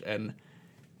cartridge and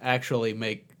actually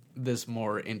make this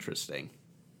more interesting.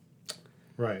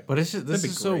 right. But this That'd be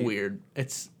is so great. weird.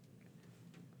 It's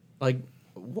like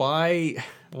why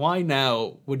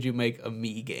now would you make a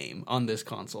Mii game on this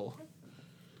console?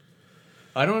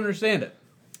 I don't understand it.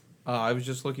 I was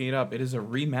just looking it up. It is a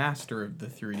remaster of the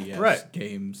 3DS Right.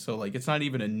 game, so like it's not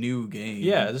even a new game.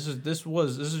 Yeah, this is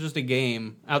just a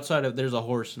game outside of there's a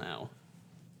horse now.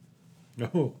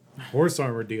 Oh, horse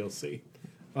armor DLC.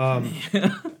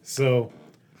 So,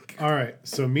 all right.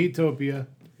 So Metopia,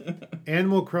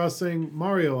 Animal Crossing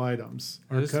Mario items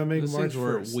are coming These March things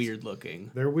were 1st. weird looking.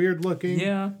 They're weird looking.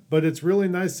 Yeah. But it's really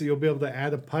nice that you'll be able to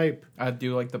add a pipe I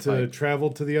do like the to pipe. travel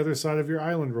to the other side of your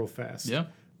island real fast. Yeah.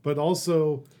 But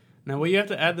also, Now, will you have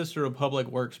to add this to a public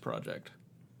works project?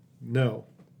 no.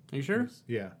 Are you sure?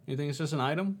 Yeah. You think it's just an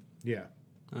item? Yeah.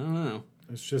 I don't know.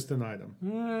 It's just an item.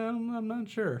 I'm not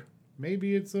sure.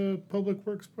 Maybe it's a public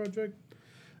works project.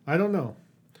 I don't know.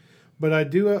 But I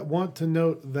do want to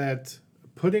note that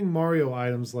putting Mario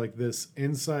items like this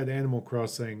inside Animal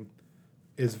Crossing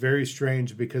is very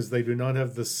strange because they do not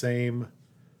have the same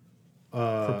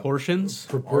Proportions?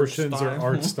 proportions or Art style.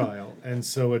 art style. And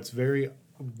so it's very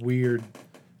weird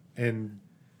and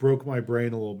broke my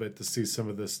brain a little bit to see some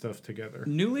of this stuff together.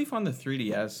 New Leaf on the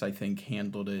 3DS, I think,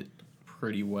 handled it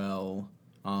pretty well.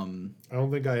 I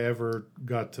don't think I ever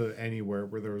got to anywhere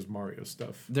where there was Mario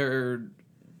stuff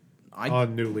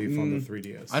on New Leaf on the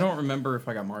 3DS. I don't remember if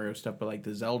I got Mario stuff, but like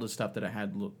the Zelda stuff that I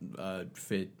had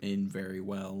fit in very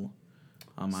well.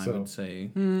 I would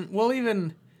say. Well,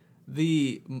 even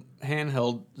the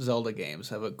handheld Zelda games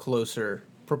have a closer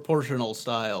proportional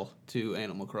style to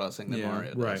Animal Crossing than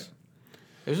Mario does. Right.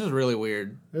 It's just really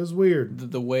weird. It was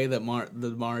weird. The way that the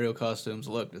Mario costumes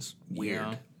looked is weird.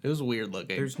 Yeah. It was weird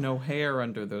looking. There's no hair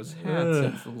under those hats,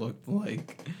 Ugh. it looked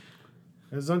like.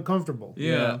 It was uncomfortable.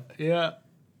 Yeah.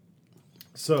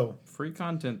 So, Free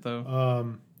content,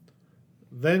 though.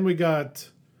 then we got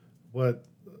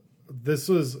this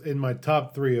was in my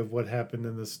top 3 of what happened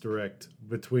in this direct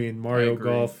between Mario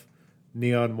agree. Golf,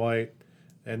 Neon White,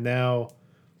 and now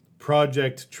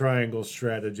Project Triangle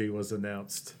Strategy was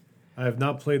announced. I have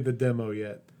not played the demo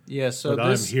yet, Yeah, so but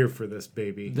I'm here for this,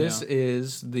 baby. This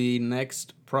is the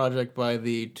next project by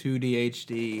the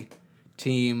 2DHD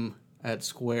team at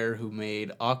Square who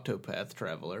made Octopath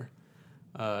Traveler.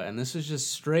 And this is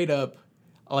just straight up,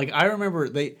 like, I remember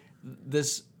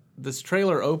this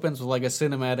trailer opens with like a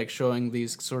cinematic showing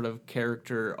these sort of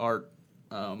character art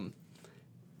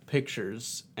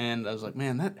pictures, and I was like,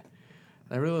 man, that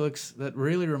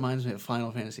really reminds me of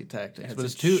Final Fantasy Tactics. Yes, but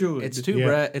it should.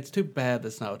 it's too bad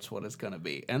that's not what it's gonna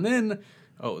be. And then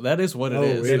that is what it Oh,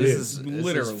 is. it This is. is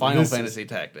Literally. Final This is- Fantasy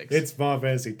Tactics. It's Final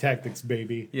Fantasy Tactics,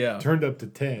 baby. Yeah. Turned up to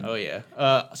 10. Oh yeah.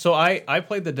 So I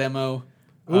played the demo.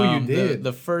 Oh, you did?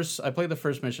 I played the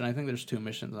first mission. I think there's 2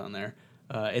 missions on there.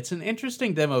 It's an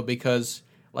interesting demo because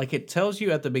like it tells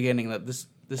you at the beginning that this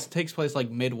takes place like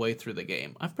midway through the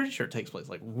game. I'm pretty sure it takes place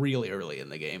like really early in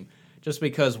the game, just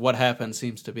because what happened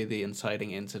seems to be the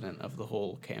inciting incident of the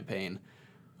whole campaign.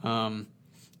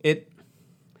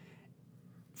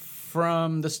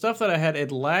 From the stuff that I had,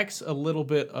 it lacks a little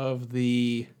bit of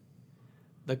the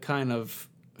kind of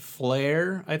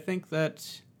flair, I think,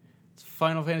 that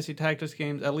Final Fantasy Tactics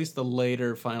games, at least the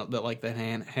later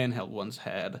handheld ones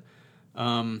had.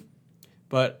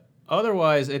 But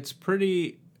otherwise, it's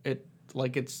pretty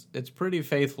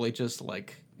faithfully just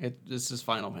like this is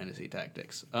Final Fantasy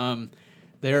Tactics.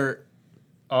 There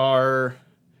are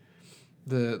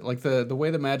the way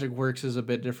the magic works is a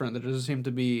bit different. There doesn't seem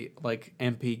to be like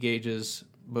MP gauges,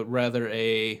 but rather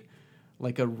a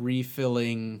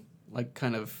refilling like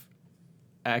kind of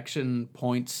action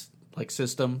points like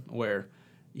system where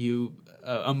you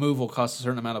a move will cost a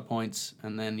certain amount of points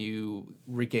and then you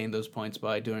regain those points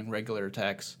by doing regular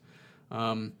attacks.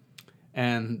 And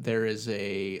there is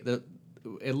it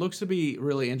looks to be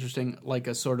really interesting, like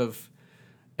a sort of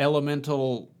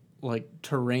elemental like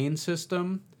terrain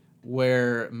system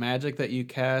where magic that you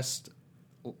cast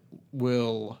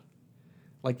will,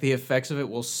 like, the effects of it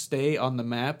will stay on the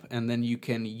map, and then you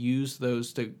can use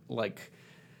those to like,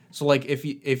 so like if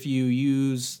you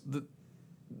use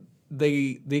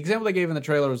the example they gave in the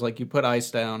trailer was like you put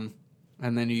ice down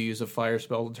and then you use a fire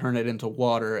spell to turn it into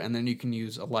water, and then you can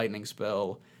use a lightning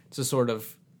spell to sort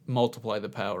of multiply the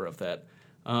power of that.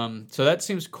 So that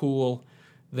seems cool.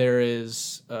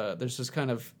 There's this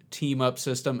kind of team up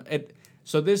system.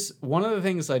 So this, one of the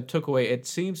things I took away, it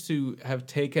seems to have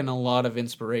taken a lot of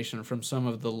inspiration from some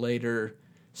of the later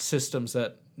systems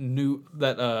that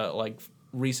like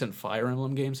recent Fire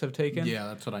Emblem games have taken. Yeah,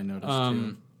 that's what I noticed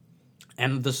too.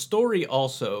 And the story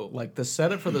also, like the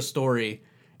setup for the story,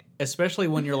 especially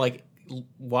when you're like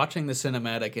watching the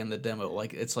cinematic in the demo,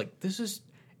 like it's like this is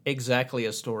exactly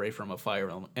a story from a Fire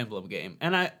Emblem game.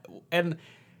 And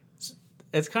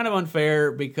it's kind of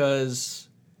unfair because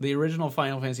the original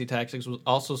Final Fantasy Tactics was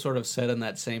also sort of set in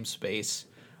that same space.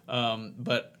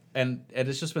 But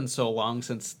it's just been so long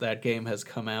since that game has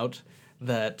come out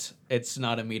that it's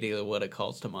not immediately what it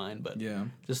calls to mind. But Yeah.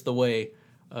 just the way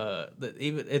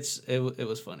it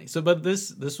was funny. So, but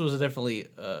this was definitely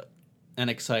an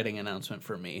exciting announcement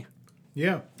for me.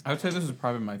 Yeah. I would say this is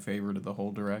probably my favorite of the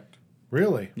whole direct.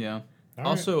 Really? Yeah. All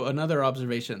Also, another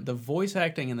observation: the voice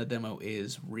acting in the demo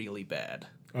is really bad.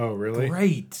 right. Oh, really?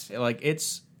 Great. Like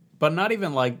it's, but not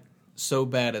even like so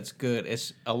bad it's good.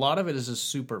 It's a lot of it is just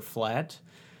super flat,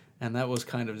 and that was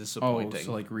kind of Oh, disappointing.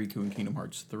 so like Riku in Kingdom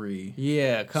Hearts 3.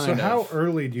 Yeah, kind So of. how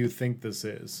early do you think this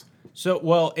is? So,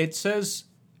 well, it says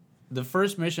the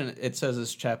first mission. It says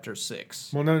is chapter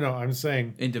 6. Well, no. I'm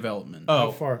saying In development. Oh.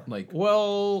 how far? Like,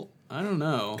 Well, I don't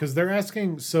know. Because they're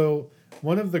asking. So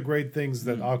one of the great things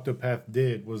that Octopath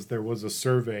did was there was a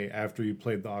survey after you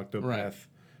played the Octopath Right.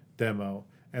 demo,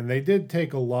 and they did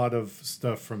take a lot of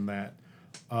stuff from that.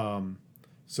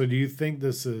 So do you think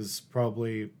this is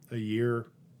probably a year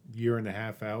and a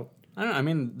half out? I don't know. I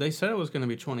mean, they said it was going to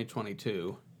be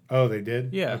 2022. Oh, they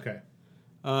did? Yeah. Okay.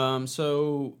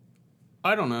 So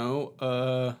I don't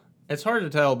know. It's hard to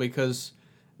tell because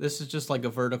this is just like a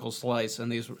vertical slice,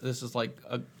 and this is like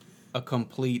a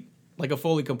complete, like a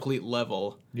fully complete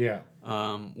level. Yeah.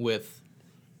 With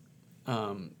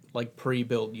like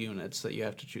pre-built units that you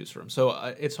have to choose from. So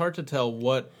it's hard to tell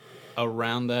what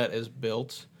around that is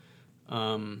built.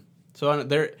 So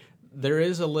there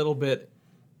is a little bit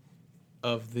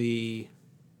of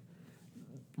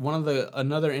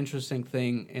another interesting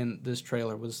thing in this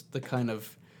trailer was the kind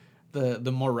of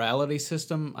the morality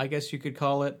system, I guess you could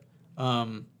call it.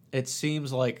 It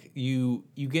seems like you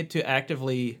get to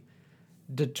actively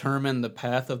determine the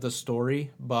path of the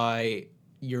story by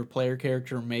your player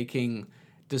character making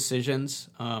decisions,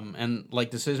 and like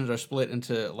decisions are split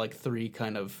into like three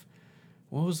kind of,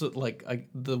 what was it, like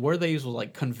the word they used was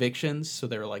like convictions, so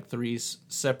there are like three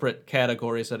separate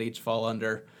categories that each fall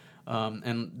under,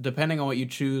 and depending on what you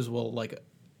choose will like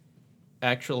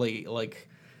actually like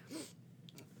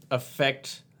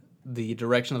affect the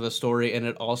direction of the story, and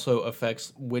it also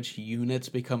affects which units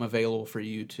become available for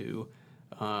you to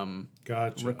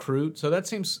Gotcha. recruit. So that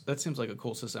seems like a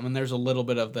cool system, and there's a little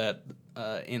bit of that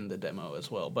in the demo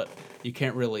as well. But you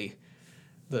can't really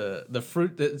the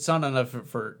fruit. It's not enough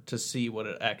for to see what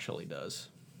it actually does.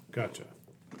 Gotcha.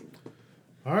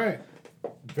 All right.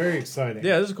 Very exciting.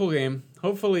 Yeah, this is a cool game.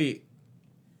 Hopefully,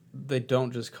 they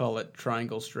don't just call it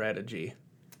Triangle Strategy.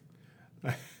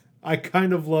 I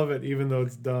kind of love it, even though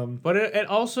it's dumb. But it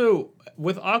also,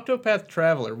 with Octopath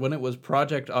Traveler, when it was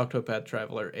Project Octopath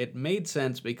Traveler, it made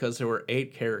sense because there were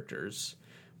 8 characters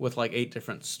with like 8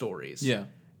 different stories. yeah.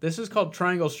 This is called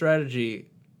Triangle Strategy,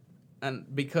 and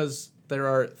because there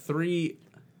are three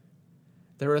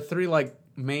like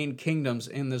main kingdoms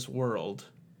in this world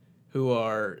who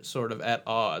are sort of at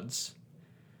odds,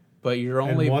 but you're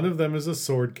only And one of them is a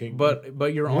sword king. but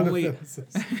you're One of only them is-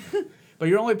 but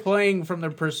you're only playing from the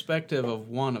perspective of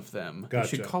one of them.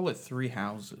 Gotcha. You should call it 3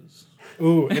 houses.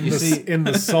 Ooh, in You see- in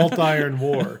the Salt Iron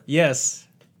War. Yes,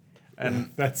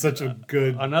 and That's such a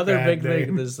good another bad big name.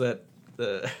 thing is that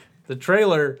the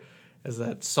trailer is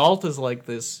that salt is like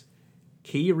this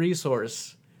key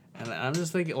resource, and I'm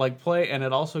just thinking like play, and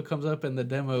it also comes up in the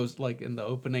demos like in the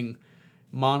opening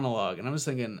monologue, and I'm just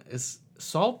thinking is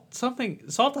salt something?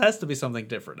 Salt has to be something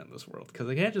different in this world because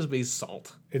it can't just be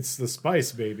salt. It's the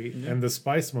spice, baby, and the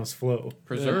spice must flow.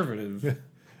 Preservative.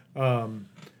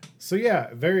 So yeah,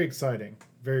 very exciting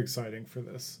for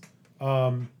this.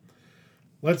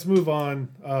 Let's move on.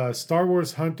 Star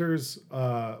Wars Hunters,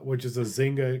 which is a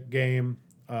Zynga game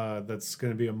that's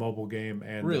going to be a mobile game,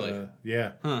 and Really?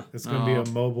 yeah, Huh. it's going to be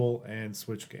a mobile and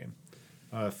Switch game.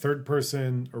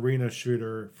 Third-person arena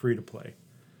shooter, free to play.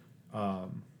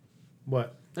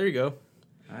 What? There you go.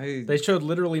 I They showed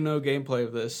literally no gameplay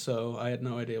of this, so I had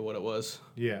no idea what it was.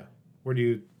 Yeah. What are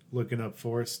you looking up,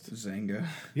 Forrest? Zanga.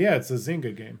 Yeah, it's a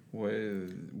Zynga game.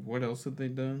 What else have they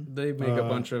done? They make a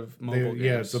bunch of mobile games.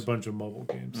 Yeah, it's a bunch of mobile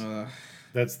games.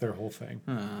 That's their whole thing.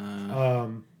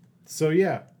 So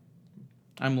yeah.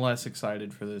 I'm less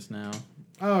excited for this now.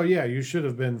 Oh yeah, you should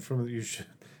have been from. You should.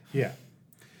 Yeah.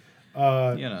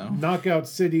 You know. Knockout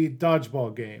City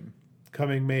dodgeball game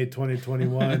coming May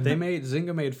 2021.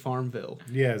 Zynga made Farmville.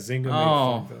 Yeah, Zynga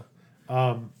Oh. made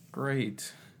Farmville.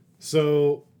 Great.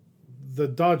 So the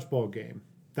dodgeball game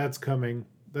that's coming.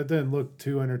 That didn't look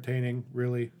too entertaining,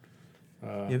 really.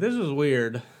 Yeah, this was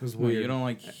weird. It was Wait, weird. you don't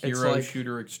like Hero like-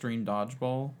 Shooter Extreme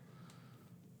Dodgeball?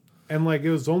 And like it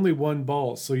was only one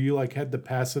ball, so you like had to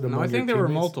pass it among No, I think your there were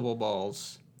teammates. multiple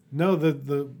balls. No,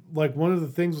 the like one of the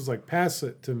things was like pass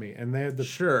it to me, and they had to.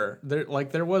 Sure,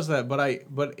 there was that,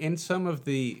 but in some of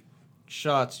the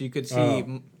shots you could see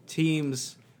Oh.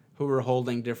 teams who were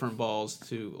holding different balls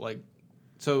to like.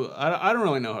 So I don't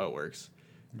really know how it works.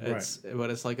 But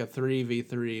it's like a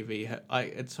 3v3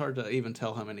 it's hard to even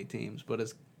tell how many teams, but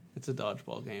it's a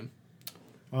dodgeball game.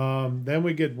 Then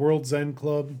we get World's End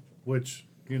Club, which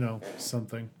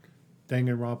something,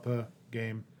 Danganronpa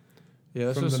game Yeah,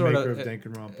 this from was the sort maker of of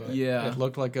Danganronpa. Yeah. It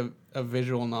looked like a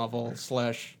visual novel /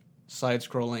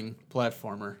 side-scrolling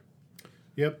platformer.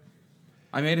 Yep.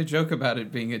 I made a joke about it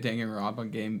being a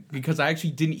Danganronpa game because I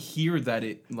actually didn't hear that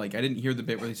I didn't hear the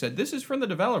bit where they said this is from the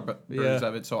developers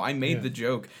of it. So I made the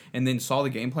joke and then saw the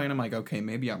gameplay and I'm like, okay,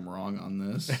 maybe I'm wrong on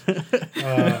this.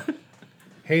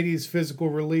 Hades physical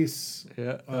release. Yeah,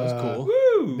 that was cool.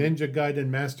 Woo! Ninja Gaiden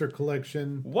Master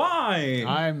Collection. Why?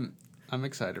 I'm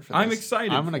excited for this. I'm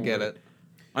excited. I'm gonna get it.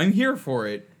 I'm here for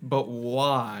it, but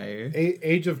why?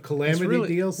 Age of Calamity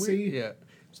DLC. Weird. Yeah,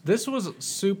 this was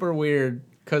super weird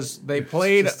because they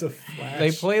played Just a flash.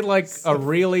 they played like a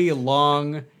really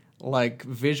long like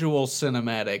visual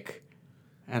cinematic,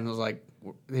 and it was like,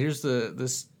 here's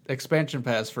this expansion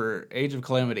pass for Age of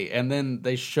Calamity, and then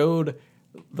they showed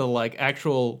the like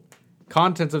actual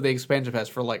contents of the expansion pass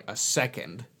for like a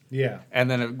second. Yeah. And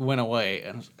then it went away,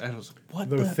 and I was like, what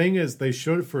The thing is, they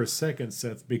showed it for a second,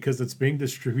 Seth, because it's being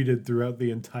distributed throughout the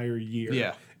entire year.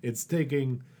 Yeah. It's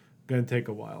going to take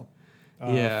a while.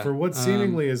 Yeah. For what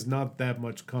seemingly is not that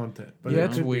much content. But Yeah, it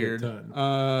it's could weird. Be a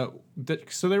ton.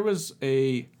 So there was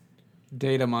a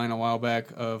data mine a while back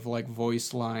of like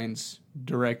voice lines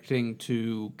directing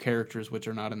to characters which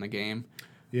are not in the game.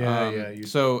 Yeah,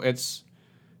 So it's...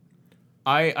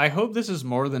 I hope this is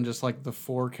more than just like the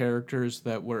 4 characters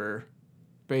that were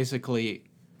basically...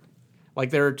 Like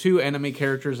there are 2 enemy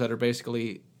characters that are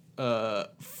basically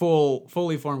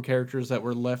fully formed characters that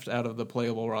were left out of the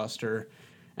playable roster.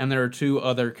 And there are 2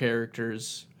 other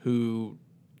characters who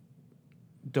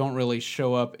don't really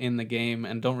show up in the game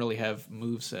and don't really have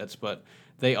movesets, but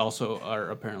they also are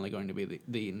apparently going to be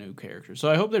the new characters. So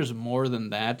I hope there's more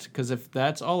than that, because if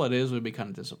that's all it is, it would be kind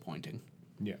of disappointing.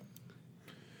 Yeah.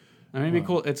 I mean, it'd be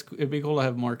cool. It'd be cool to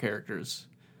have more characters,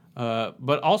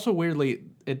 but also weirdly,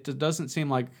 it doesn't seem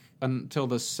like until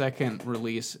the second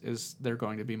release is there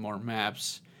going to be more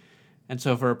maps. And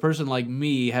so for a person like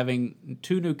me, having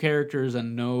 2 new characters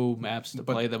and no maps to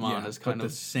play them on is kind of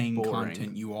the same boring.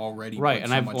 content you already Right, put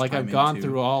and so I've much like time I've gone into.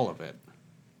 through all of it.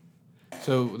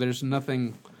 So there's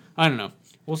nothing. I don't know.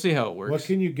 We'll see how it works. What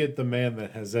can you get the man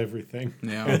that has everything?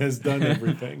 Yeah. And has done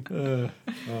everything.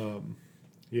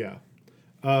 Yeah.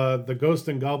 The Ghost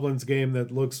and Goblins game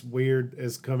that looks weird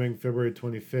is coming February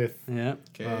 25th. Yeah.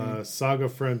 Okay. Saga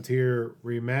Frontier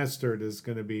Remastered is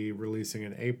going to be releasing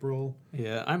in April.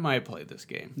 Yeah, I might play this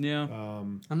game. Yeah.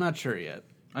 I'm not sure yet.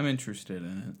 I'm interested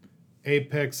in it.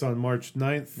 Apex on March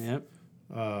 9th.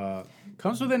 Yep.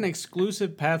 Comes with an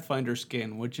exclusive Pathfinder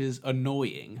skin, which is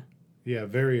annoying. Yeah,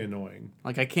 very annoying.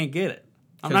 Like I can't get it.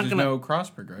 I'm Because not there's gonna. no cross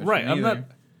progression. Right. I'm either. not.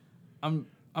 I'm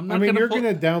not. I mean, you're pull-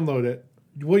 going to download it.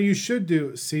 What you should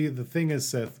do, see, the thing is,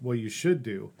 Seth, what you should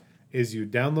do is you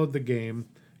download the game,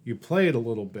 you play it a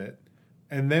little bit,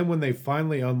 and then when they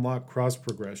finally unlock cross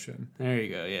progression, There you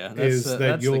go. Yeah. is that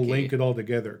that's the you'll key. link it all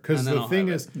together. Because And then the I'll thing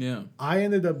have is, Yeah. I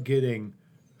ended up getting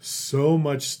so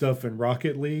much stuff in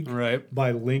Rocket League Right.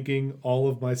 by linking all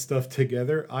of my stuff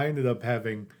together. I ended up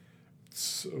having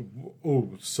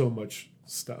so much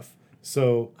stuff.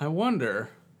 So I wonder.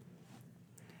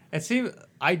 It seems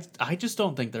I just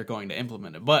don't think they're going to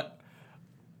implement it, but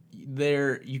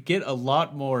you get a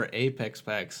lot more Apex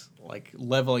packs like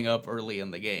leveling up early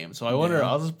in the game. So I wonder. Yeah.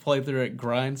 I'll just play through it,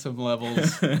 grind some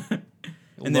levels, And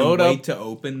then load wait up, to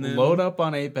open them. load up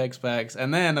on Apex packs,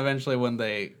 and then eventually when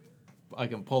I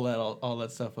can pull that all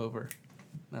that stuff over.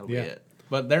 That'll be Yeah. it.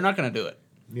 But they're not going to do it.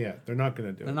 yeah, they're not going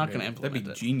to do it. They're not yeah. going to That'd implement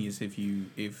be it. genius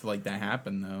if like that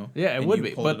happened though. Yeah, it and would you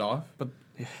be. Pulled But it off. But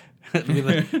it'd be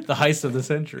the heist of the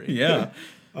century. Yeah.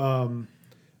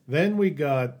 Then we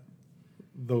got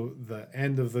the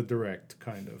end of the direct,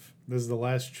 kind of. This is the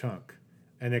last chunk,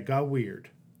 and it got weird.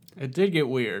 It did get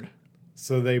weird.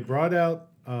 So they brought out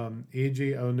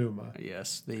Eiji Onuma.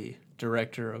 Yes, the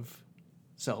director of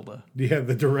Zelda, Yeah,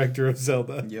 the director of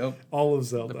Zelda. Yep. All of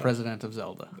Zelda. the president of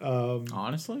Zelda.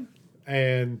 Honestly.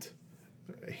 And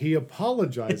he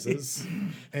apologizes,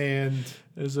 and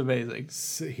It was amazing.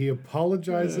 he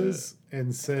apologizes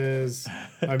and says,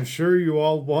 I'm sure you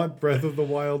all want Breath of the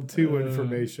Wild 2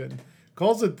 information.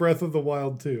 Calls it Breath of the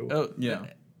Wild 2. Oh, Yeah.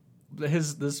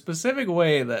 The specific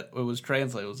way that it was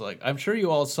translated was like, I'm sure you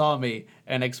all saw me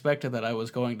and expected that I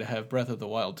was going to have Breath of the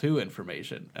Wild 2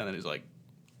 information. And then he's like,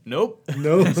 nope.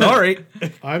 No, Sorry.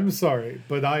 I'm sorry,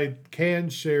 but I can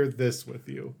share this with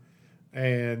you.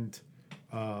 And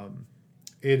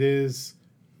it is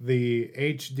the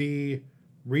HD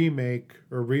remake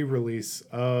or re-release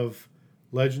of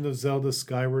Legend of Zelda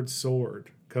Skyward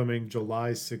Sword coming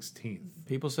July 16th.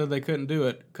 People said they couldn't do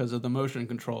it because of the motion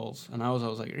controls. And I was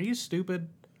like, are you stupid?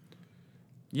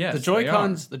 Yes, The they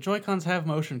are. Joy-Cons have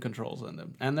motion controls in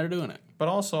them, and they're doing it. But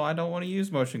also, I don't want to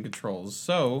use motion controls.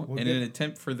 So, Well, in an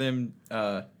attempt for them,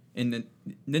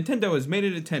 Nintendo has made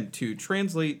an attempt to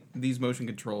translate these motion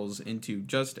controls into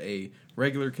just a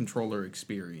regular controller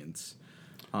experience.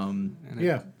 And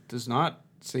Yeah. it does not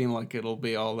seem like it'll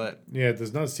be all that. Yeah, it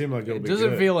does not seem like it'll It be doesn't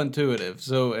good. feel intuitive,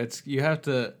 so you have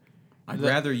to. I'd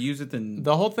rather use it than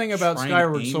The whole thing about try and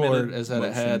Skyward aim at Sword a is that it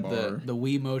motion had bar. the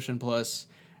Wii Motion Plus,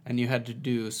 and you had to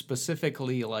do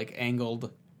specifically like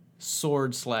angled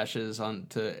sword slashes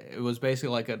it was basically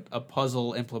like a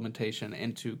puzzle implementation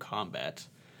into combat.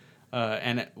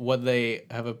 What they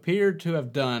have appeared to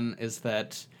have done is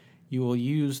that you will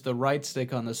use the right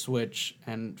stick on the Switch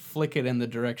and flick it in the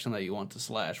direction that you want to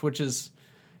slash, which is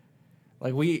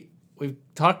like we've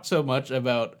talked so much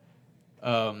about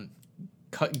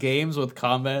games with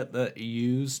combat that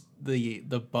use the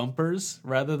bumpers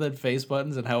rather than face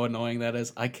buttons and how annoying that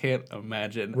is. I can't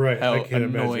imagine how I can't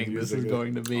imagine annoying this is using it.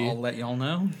 going to be. I'll let y'all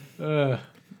know.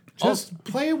 Just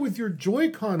play it with your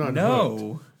Joy-Con unhooked.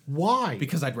 No, Why?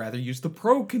 because I'd rather use the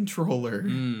Pro controller.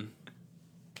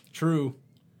 True.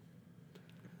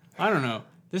 I don't know.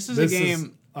 This is This a is-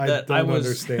 game I that don't I was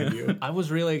understand you. I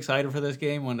was really excited for this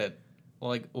game when it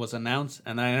was announced,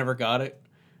 and I never got it.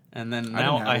 And then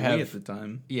now I didn't have a Wii have at the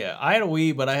time. yeah, I had a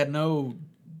Wii, but I had no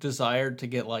desire to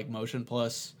get like Motion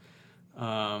Plus.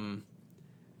 And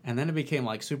then it became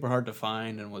like super hard to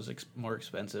find and was more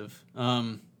expensive.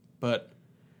 But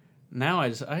now I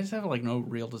just have like no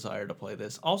real desire to play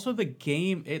this. Also, the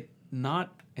game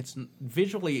it's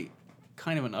visually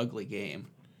kind of an ugly game.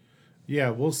 Yeah,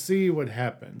 we'll see what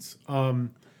happens.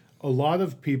 A lot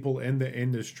of people in the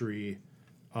industry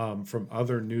from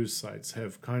other news sites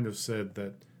have kind of said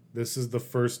that this is the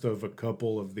first of a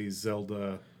couple of these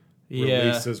Zelda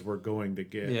releases we're going to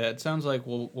get. Yeah, it sounds like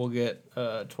we'll get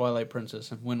Twilight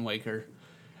Princess and Wind Waker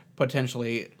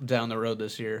potentially down the road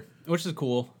this year, which is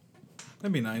cool.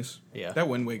 That'd be nice. Yeah. That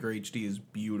Wind Waker HD is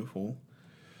beautiful.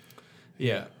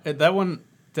 Yeah, that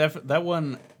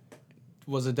one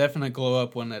was a definite glow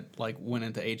up when it like went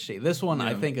into HD. This one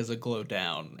I think is a glow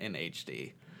down in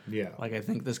HD. Yeah. Like I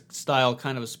think this style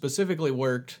kind of specifically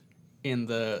worked in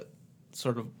the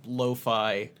sort of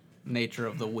lo-fi nature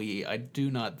of the Wii. I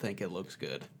do not think it looks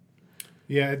good.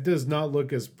 Yeah, it does not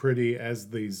look as pretty as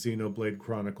the Xenoblade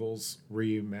Chronicles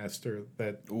remaster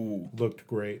that looked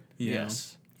great Yeah.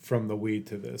 Yes. from the Wii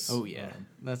to this. Oh yeah.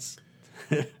 That's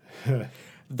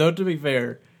though to be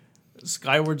fair,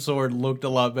 Skyward Sword looked a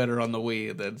lot better on the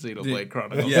Wii than Xenoblade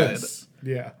Chronicles Yes.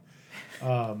 Yeah.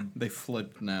 They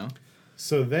flipped now.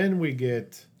 So then we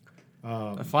get did.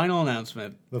 A final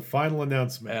announcement, the final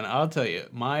announcement. and I'll tell you,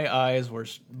 my eyes were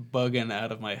bugging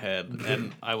out of my head,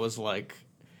 and I was like,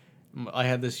 I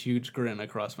had this huge grin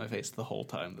across my face the whole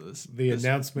time. The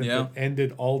announcement that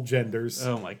ended all genders.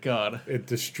 Oh my god! It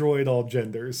destroyed all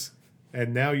genders.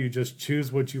 And now you just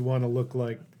choose what you want to look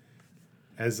like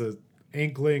as a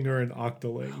Inkling or an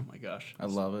Octoling. Oh my gosh! I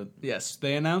love it. Yes,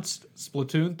 they announced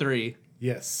Splatoon 3.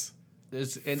 Yes.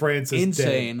 It's France is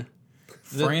insane.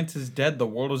 France is dead. The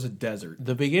world is a desert.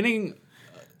 The beginning,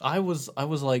 I was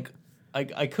like,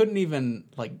 I couldn't even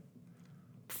like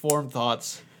form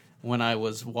thoughts when I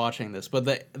was watching this. But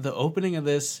the opening of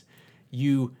this,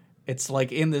 it's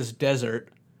like in this desert,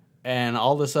 and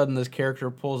all of a sudden this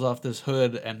character pulls off this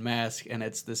hood and mask, and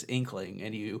it's this Inkling,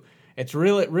 and it's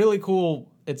really really cool.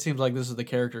 It seems like this is the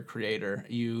character creator.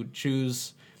 You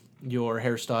choose your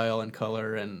hairstyle and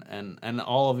color and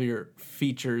all of your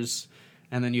features.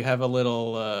 And then you have a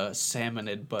little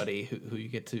salmonid buddy who you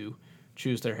get to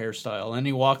choose their hairstyle. And then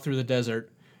you walk through the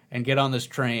desert and get on this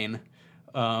train,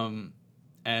 and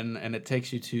it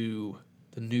takes you to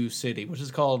the new city, which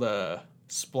is called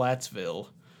Splatsville.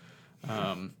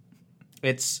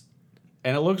 It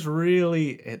looks really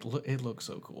it looks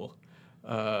so cool.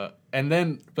 But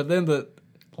then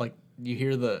you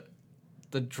hear the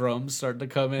drums start to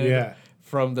come in. Yeah.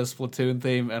 From the Splatoon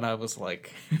theme, and I was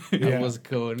like, I was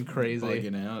going crazy.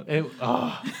 Bugging out.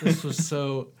 This was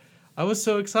so. I was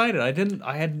so excited.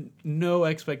 I had no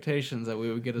expectations that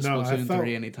we would get a Splatoon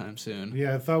 3 anytime soon.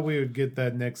 Yeah, I thought we would get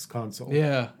that next console.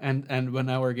 Yeah, and but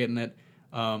now we're getting it.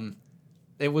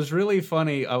 It was really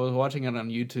funny. I was watching it on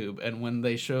YouTube, and when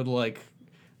they showed like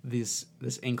this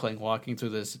Inkling walking through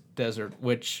this desert,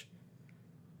 which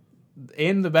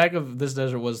in the back of this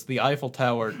desert was the Eiffel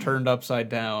Tower turned upside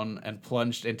down and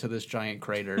plunged into this giant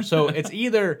crater. So it's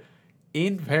either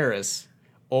in Paris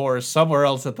or somewhere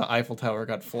else that the Eiffel Tower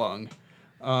got flung.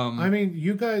 I mean,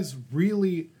 you guys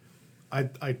really...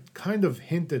 I kind of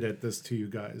hinted at this to you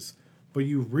guys, but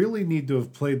you really need to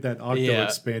have played that Octo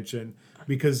expansion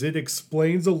because it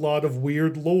explains a lot of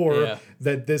weird lore Yeah.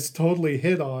 that this totally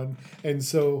hit on. And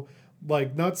so,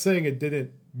 like, not saying it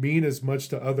didn't mean as much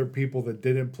to other people that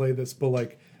didn't play this, but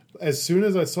like, as soon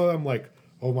as I saw it, I'm like,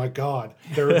 oh my god,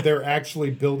 they're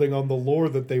actually building on the lore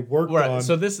that they worked Right. on.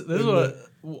 So this is what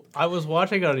I was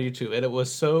watching on YouTube, and it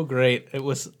was so great. It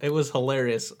was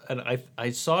hilarious, and I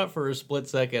saw it for a split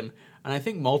second, and I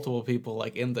think multiple people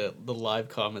like in the live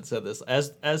comments said this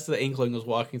as the Inkling was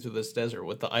walking through this desert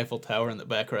with the Eiffel Tower in the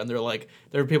background. They're like,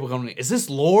 there were people going, "Is this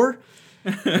lore?"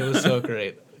 It was so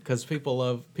great because people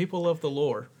love the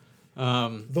lore.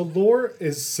 The lore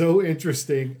is so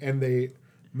interesting,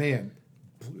 and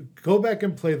go back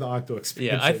and play the Octo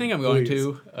expansion. Yeah, I think I'm going please.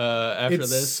 to after It's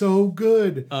this. so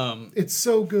good. It's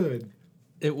so good.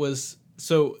 It was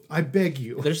so. I beg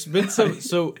you. There's been some.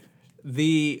 So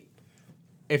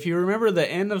if you remember the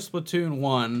end of Splatoon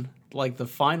 1, like the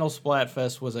final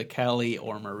Splatfest was a Callie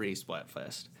or Marie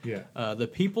Splatfest. Yeah. The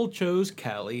people chose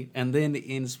Callie, and then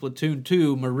in Splatoon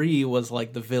 2, Marie was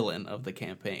like the villain of the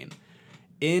campaign.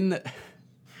 In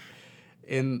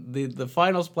the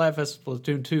final Splatfest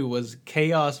Splatoon 2 was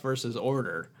Chaos versus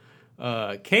Order.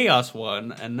 Chaos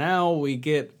won, and now we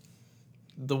get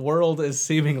the world is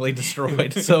seemingly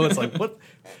destroyed. So it's like, what?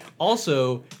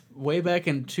 Also, way back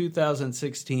in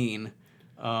 2016,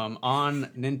 on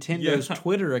Nintendo's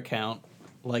Twitter account,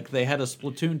 like they had a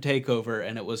Splatoon takeover,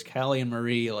 and it was Callie and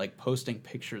Marie like posting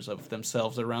pictures of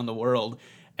themselves around the world.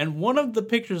 And one of the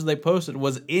pictures they posted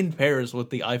was in Paris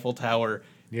with the Eiffel Tower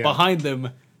behind them,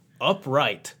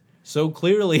 upright. So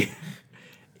clearly,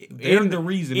 They're the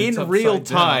reason it's in real upside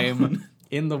down. time,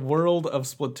 in the world of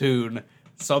Splatoon,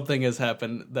 something has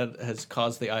happened that has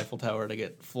caused the Eiffel Tower to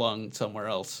get flung somewhere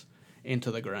else into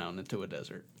the ground, into a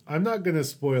desert. I'm not going to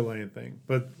spoil anything,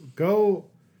 but go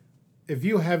if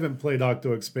you haven't played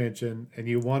Octo Expansion and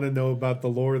you want to know about the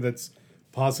lore that's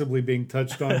possibly being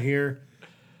touched on here,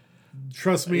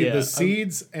 trust me, Yeah, the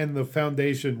seeds and the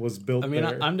foundation was built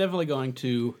there. I'm definitely going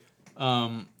to.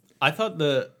 I thought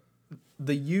the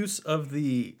use of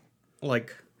the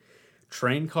like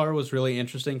train car was really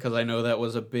interesting because I know that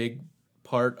was a big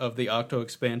part of the Octo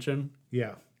expansion.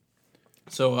 Yeah.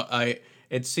 So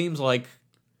it seems like.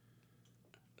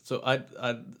 So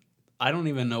I don't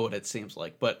even know what it seems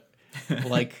like, but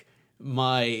like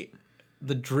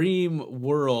the dream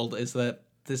world is that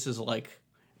this is like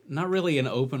not really an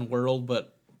open world,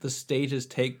 but the stages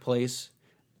take place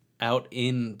out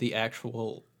in the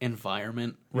actual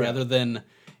environment rather than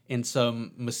in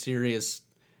some mysterious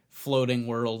floating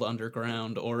world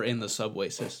underground or in the subway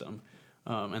system,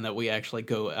 and that we actually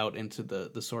go out into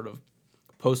the sort of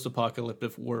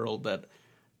post-apocalyptic world that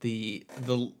the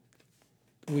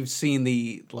we've seen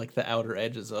the outer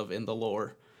edges of in the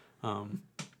lore.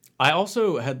 I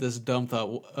also had this dumb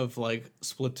thought of like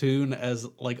Splatoon as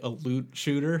like a loot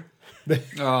shooter.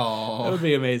 Oh, That would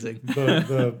be amazing.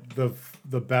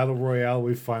 The battle royale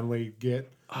we finally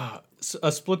get. A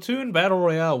Splatoon battle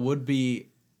royale would be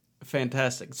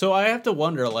fantastic. So I have to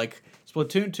wonder, like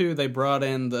Splatoon 2, they brought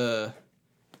in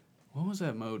what was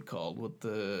that mode called with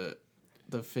the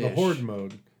fish? The horde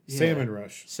mode. Salmon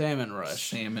Rush. Salmon Rush.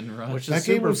 Salmon Rush. Which is That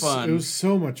game super was fun. It was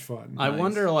so much fun. I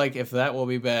wonder like if that will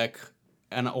be back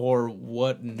or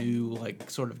what new like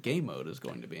sort of game mode is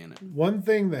going to be in it. One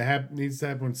thing that needs to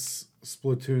happen with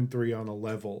Splatoon 3 on a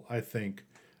level, I think,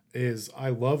 is I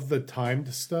love the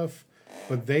timed stuff,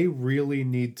 but they really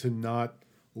need to not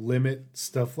limit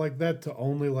stuff like that to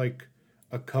only like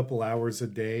a couple hours a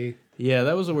day. Yeah,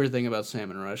 that was a weird thing about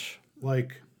Salmon Rush.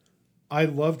 Like, I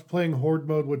loved playing Horde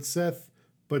mode with Seth,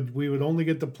 but we would only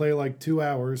get to play like 2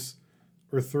 hours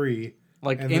or 3.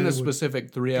 Like and in then a it would-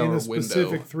 specific 3-hour in a window.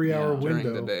 specific 3-hour during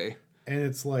window. the day. And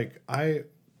it's like,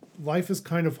 life is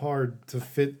kind of hard to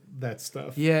fit that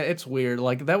stuff. Yeah, it's weird.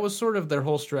 Like that was sort of their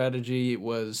whole strategy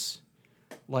was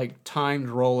like timed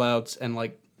rollouts and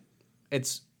like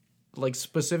it's like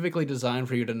specifically designed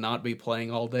for you to not be playing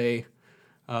all day,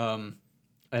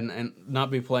 and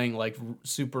not be playing like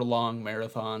super long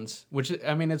marathons. Which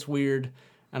I mean, it's weird,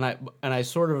 and I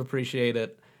sort of appreciate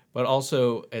it, but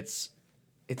also it's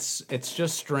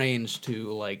just strange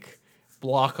to like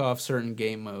block off certain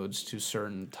game modes to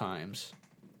certain times.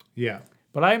 Yeah.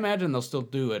 But I imagine they'll still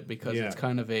do it because Yeah. it's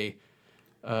kind of a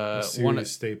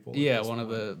Serious staple. yeah, one of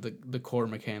the core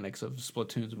mechanics of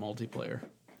Splatoon's multiplayer.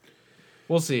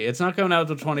 We'll see. It's not coming out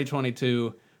until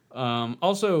 2022.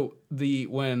 Also,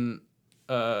 when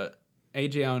Eiji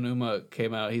Aonuma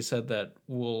came out, he said that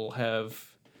we'll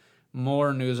have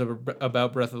more news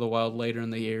about Breath of the Wild later in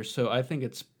the year. So I think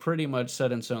it's pretty much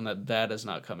set in stone that is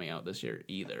not coming out this year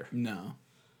either. No.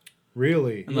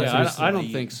 Really? Unless Yeah, there's I don't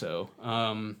the- think so.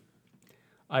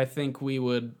 I think we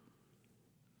would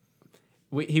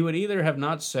he would either have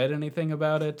not said anything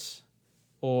about it,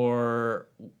 or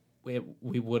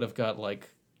we would have got like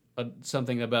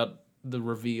something about the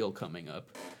reveal coming up.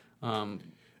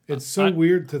 It's so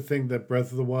weird to think that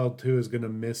Breath of the Wild 2 is going to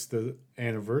miss the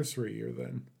anniversary year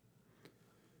then.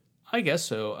 I guess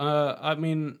so. I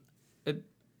mean,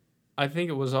 I think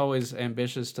it was always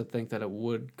ambitious to think that it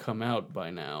would come out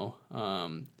by now.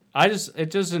 It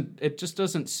just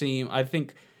doesn't seem. I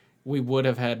think we would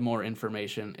have had more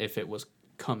information if it was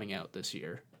coming out this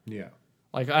year. Yeah.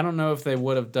 Like, I don't know if they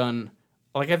would have done.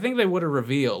 Like, I think they would have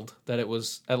revealed that it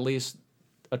was at least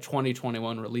a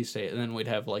 2021 release date, and then we'd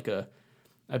have like a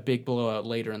big blowout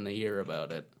later in the year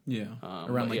about it. Yeah,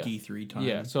 around like E3 time.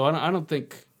 Yeah, so I don't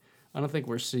think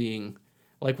we're seeing.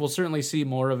 Like, we'll certainly see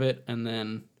more of it, and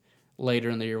then later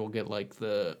in the year we'll get like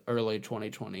the early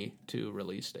 2022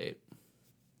 release date.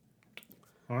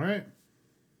 All right.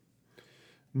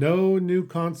 No new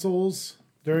consoles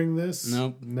during this?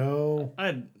 Nope. No.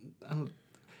 I don't,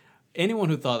 anyone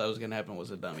who thought that was going to happen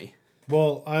was a dummy.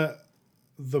 Well,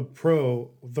 the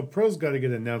Pro's got to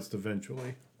get announced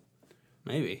eventually.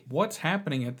 Maybe. What's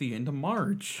happening at the end of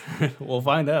March? We'll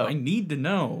find out. I need to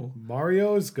know.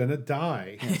 Mario is going to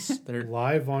die. Yes, they're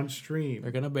live on stream.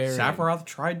 They're going to bury him. Sephiroth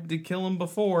tried to kill him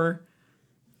before.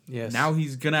 Yes. Now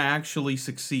he's going to actually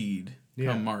succeed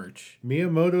Yeah. come March.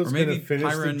 Miyamoto's Or going to maybe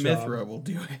finish Pyra the and job. Mithra will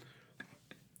do it.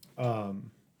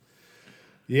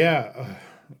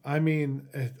 I mean,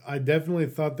 I definitely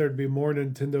thought there'd be more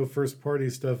Nintendo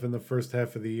first-party stuff in the first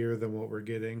half of the year than what we're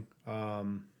getting.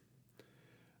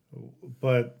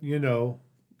 But, you know,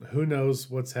 who knows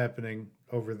what's happening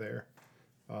over there.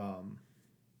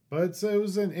 But it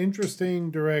was an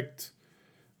interesting direct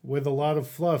with a lot of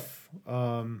fluff.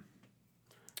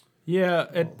 Yeah,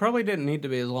 it probably didn't need to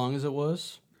be as long as it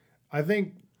was. I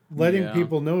think letting Yeah.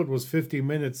 people know it was 50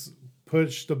 minutes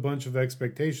pushed a bunch of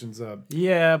expectations up.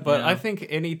 Yeah, but Yeah. I think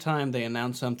any time they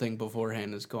announce something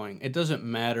beforehand it doesn't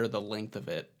matter the length of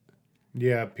it.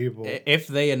 Yeah, people. If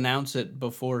they announce it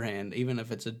beforehand, even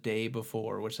if it's a day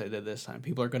before, which they did this time,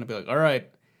 people are going to be like, all right,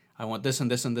 I want this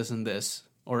and this and this and this,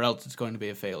 or else it's going to be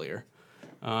a failure.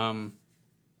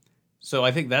 So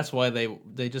I think that's why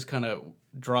they just kind of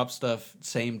drop stuff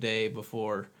same day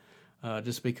before,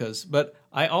 just because. But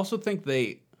I also think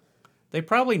they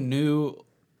probably knew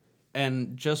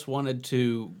and just wanted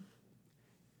to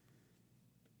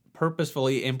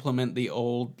purposefully implement the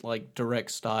old like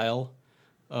direct style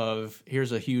of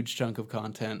here's a huge chunk of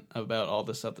content about all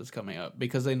the stuff that's coming up,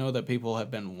 because they know that people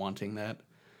have been wanting that,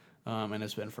 and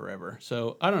it's been forever.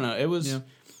 So I don't know. It was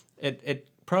it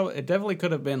definitely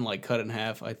could have been like cut in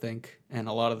half, I think, and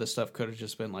a lot of the stuff could have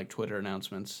just been like Twitter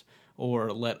announcements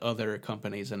or let other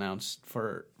companies announce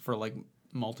for like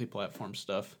multi-platform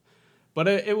stuff. But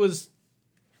it was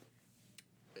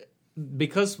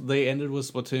because they ended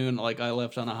with Splatoon. Like, I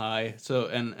left on a high. So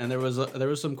and there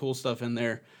was some cool stuff in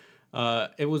there.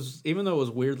 It was, even though it was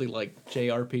weirdly like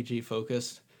JRPG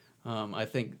focused, I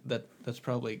think that's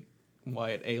probably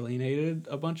why it alienated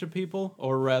a bunch of people,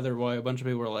 or rather why a bunch of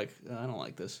people were like, I don't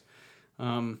like this.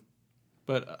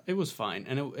 But it was fine,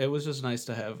 and it was just nice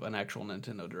to have an actual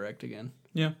Nintendo Direct again.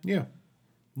 Yeah. Yeah.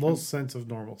 Little sense of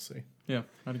normalcy. Yeah,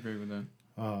 I'd agree with that.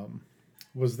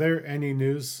 Was there any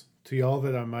news to y'all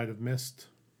that I might have missed?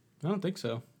 I don't think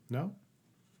so. No?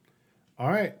 All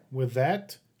right. With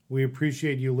that, we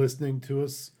appreciate you listening to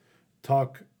us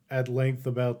talk at length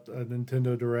about a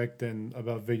Nintendo Direct and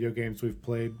about video games we've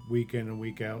played week in and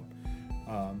week out.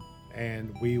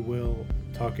 And we will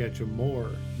talk at you more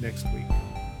next week.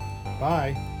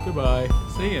 Bye. Goodbye.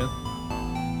 See ya.